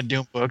 Speaking of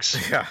Doom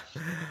books, yeah.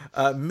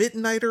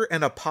 Midnighter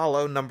and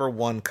Apollo number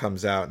 1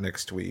 comes out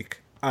next week.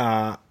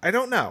 I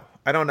don't know.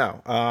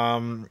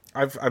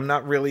 I'm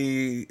not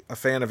really a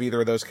fan of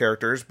either of those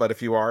characters, but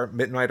if you are,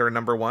 Midnighter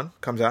number 1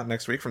 comes out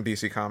next week from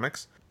DC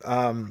Comics.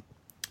 A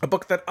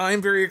book that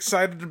I'm very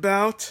excited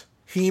about,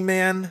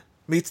 He-Man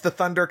Meets the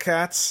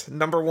Thundercats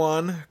number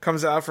 1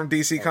 comes out from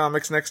DC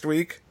Comics next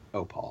week.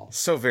 Oh, Paul.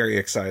 So very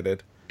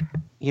excited.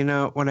 You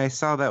know, when I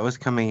saw that was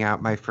coming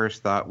out, my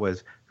first thought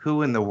was,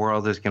 who in the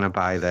world is going to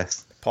buy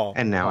this? Paul.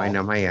 And now I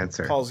know my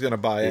answer. Paul's going to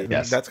buy it.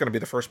 Yes. That's going to be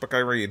the first book I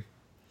read.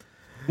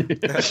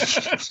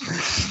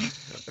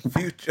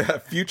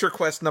 Future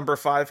Quest number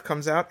 5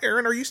 comes out.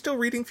 Aaron, are you still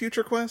reading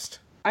Future Quest?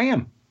 I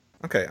am.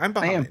 Okay, I'm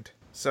behind.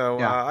 So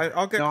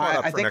I'll get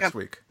caught up for next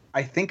week.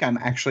 I think I'm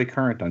actually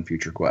current on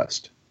Future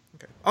Quest.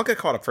 Okay, I'll get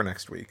caught up for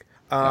next week.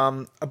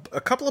 A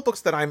couple of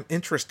books that I'm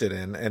interested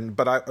in,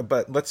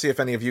 but let's see if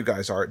any of you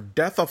guys are.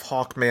 Death of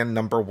Hawkman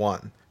number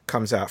 1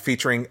 comes out,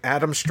 featuring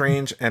Adam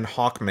Strange and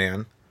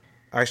Hawkman.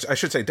 I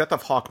should say Death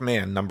of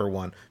Hawkman,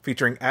 #1,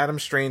 featuring Adam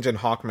Strange and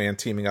Hawkman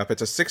teaming up.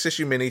 It's a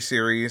 6-issue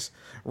miniseries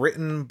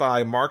written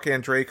by Mark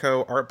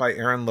Andreyko, art by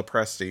Aaron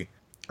Lopresti.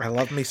 I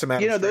love me some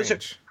Adam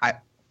Strange.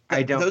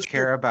 I don't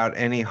care about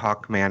any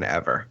Hawkman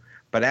ever,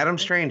 but Adam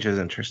Strange is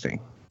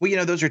interesting.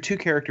 Well, those are two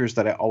characters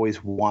that I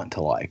always want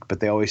to like, but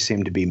they always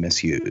seem to be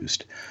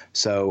misused.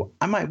 So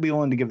I might be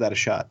willing to give that a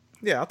shot.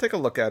 Yeah, I'll take a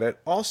look at it.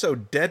 Also,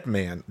 Dead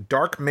Man,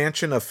 Dark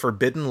Mansion of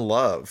Forbidden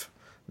Love,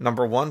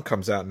 #1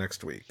 comes out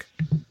next week.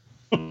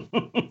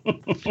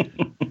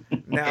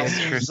 Now,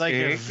 it's like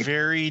a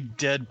very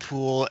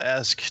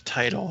Deadpool-esque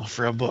title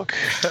for a book.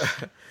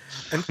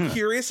 I'm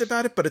curious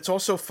about it, but it's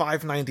also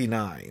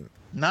 $5.99.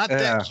 Not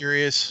that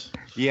curious.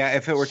 Yeah,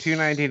 if it were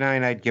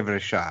 $2.99, I'd give it a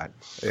shot.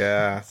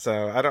 Yeah,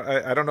 so I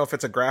don't know if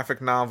it's a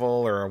graphic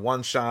novel or a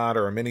one-shot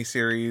or a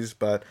miniseries,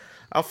 but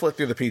I'll flip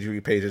through the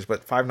PGB pages.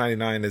 But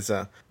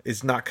 $5.99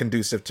 is not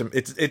conducive to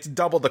it's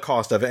double the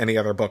cost of any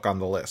other book on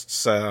the list.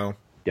 So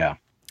yeah.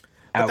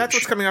 But that's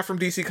what's coming out from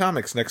DC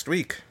Comics next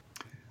week.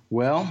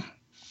 Well,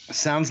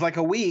 sounds like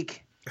a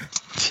week.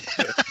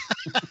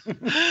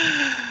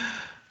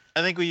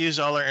 I think we used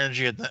all our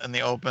energy in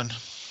the open.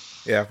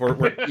 Yeah, we're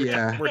done.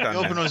 The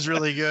open was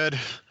really good.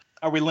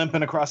 Are we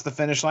limping across the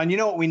finish line? You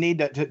know what we need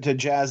to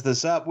jazz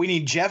this up? We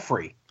need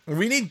Jeffrey.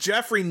 We need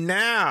Jeffrey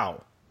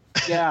now.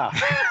 Yeah.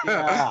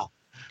 Yeah.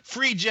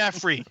 Free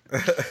Jeffrey.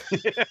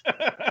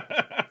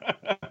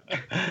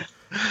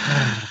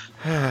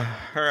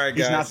 All right,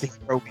 guys. He's not the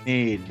hero we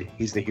need.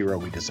 He's the hero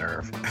we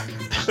deserve.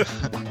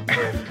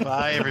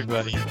 Bye,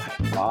 everybody.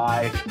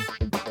 Bye.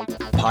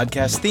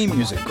 Podcast theme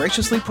music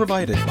graciously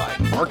provided by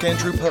Mark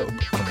Andrew Pope.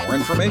 For more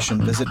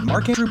information, visit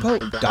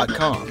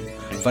markandrewpope.com.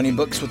 Funny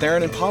Books with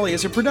Aaron and Polly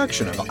is a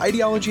production of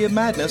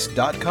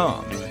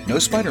ideologyofmadness.com. No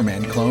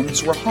Spider-Man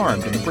clones were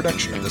harmed in the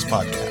production of this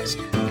podcast.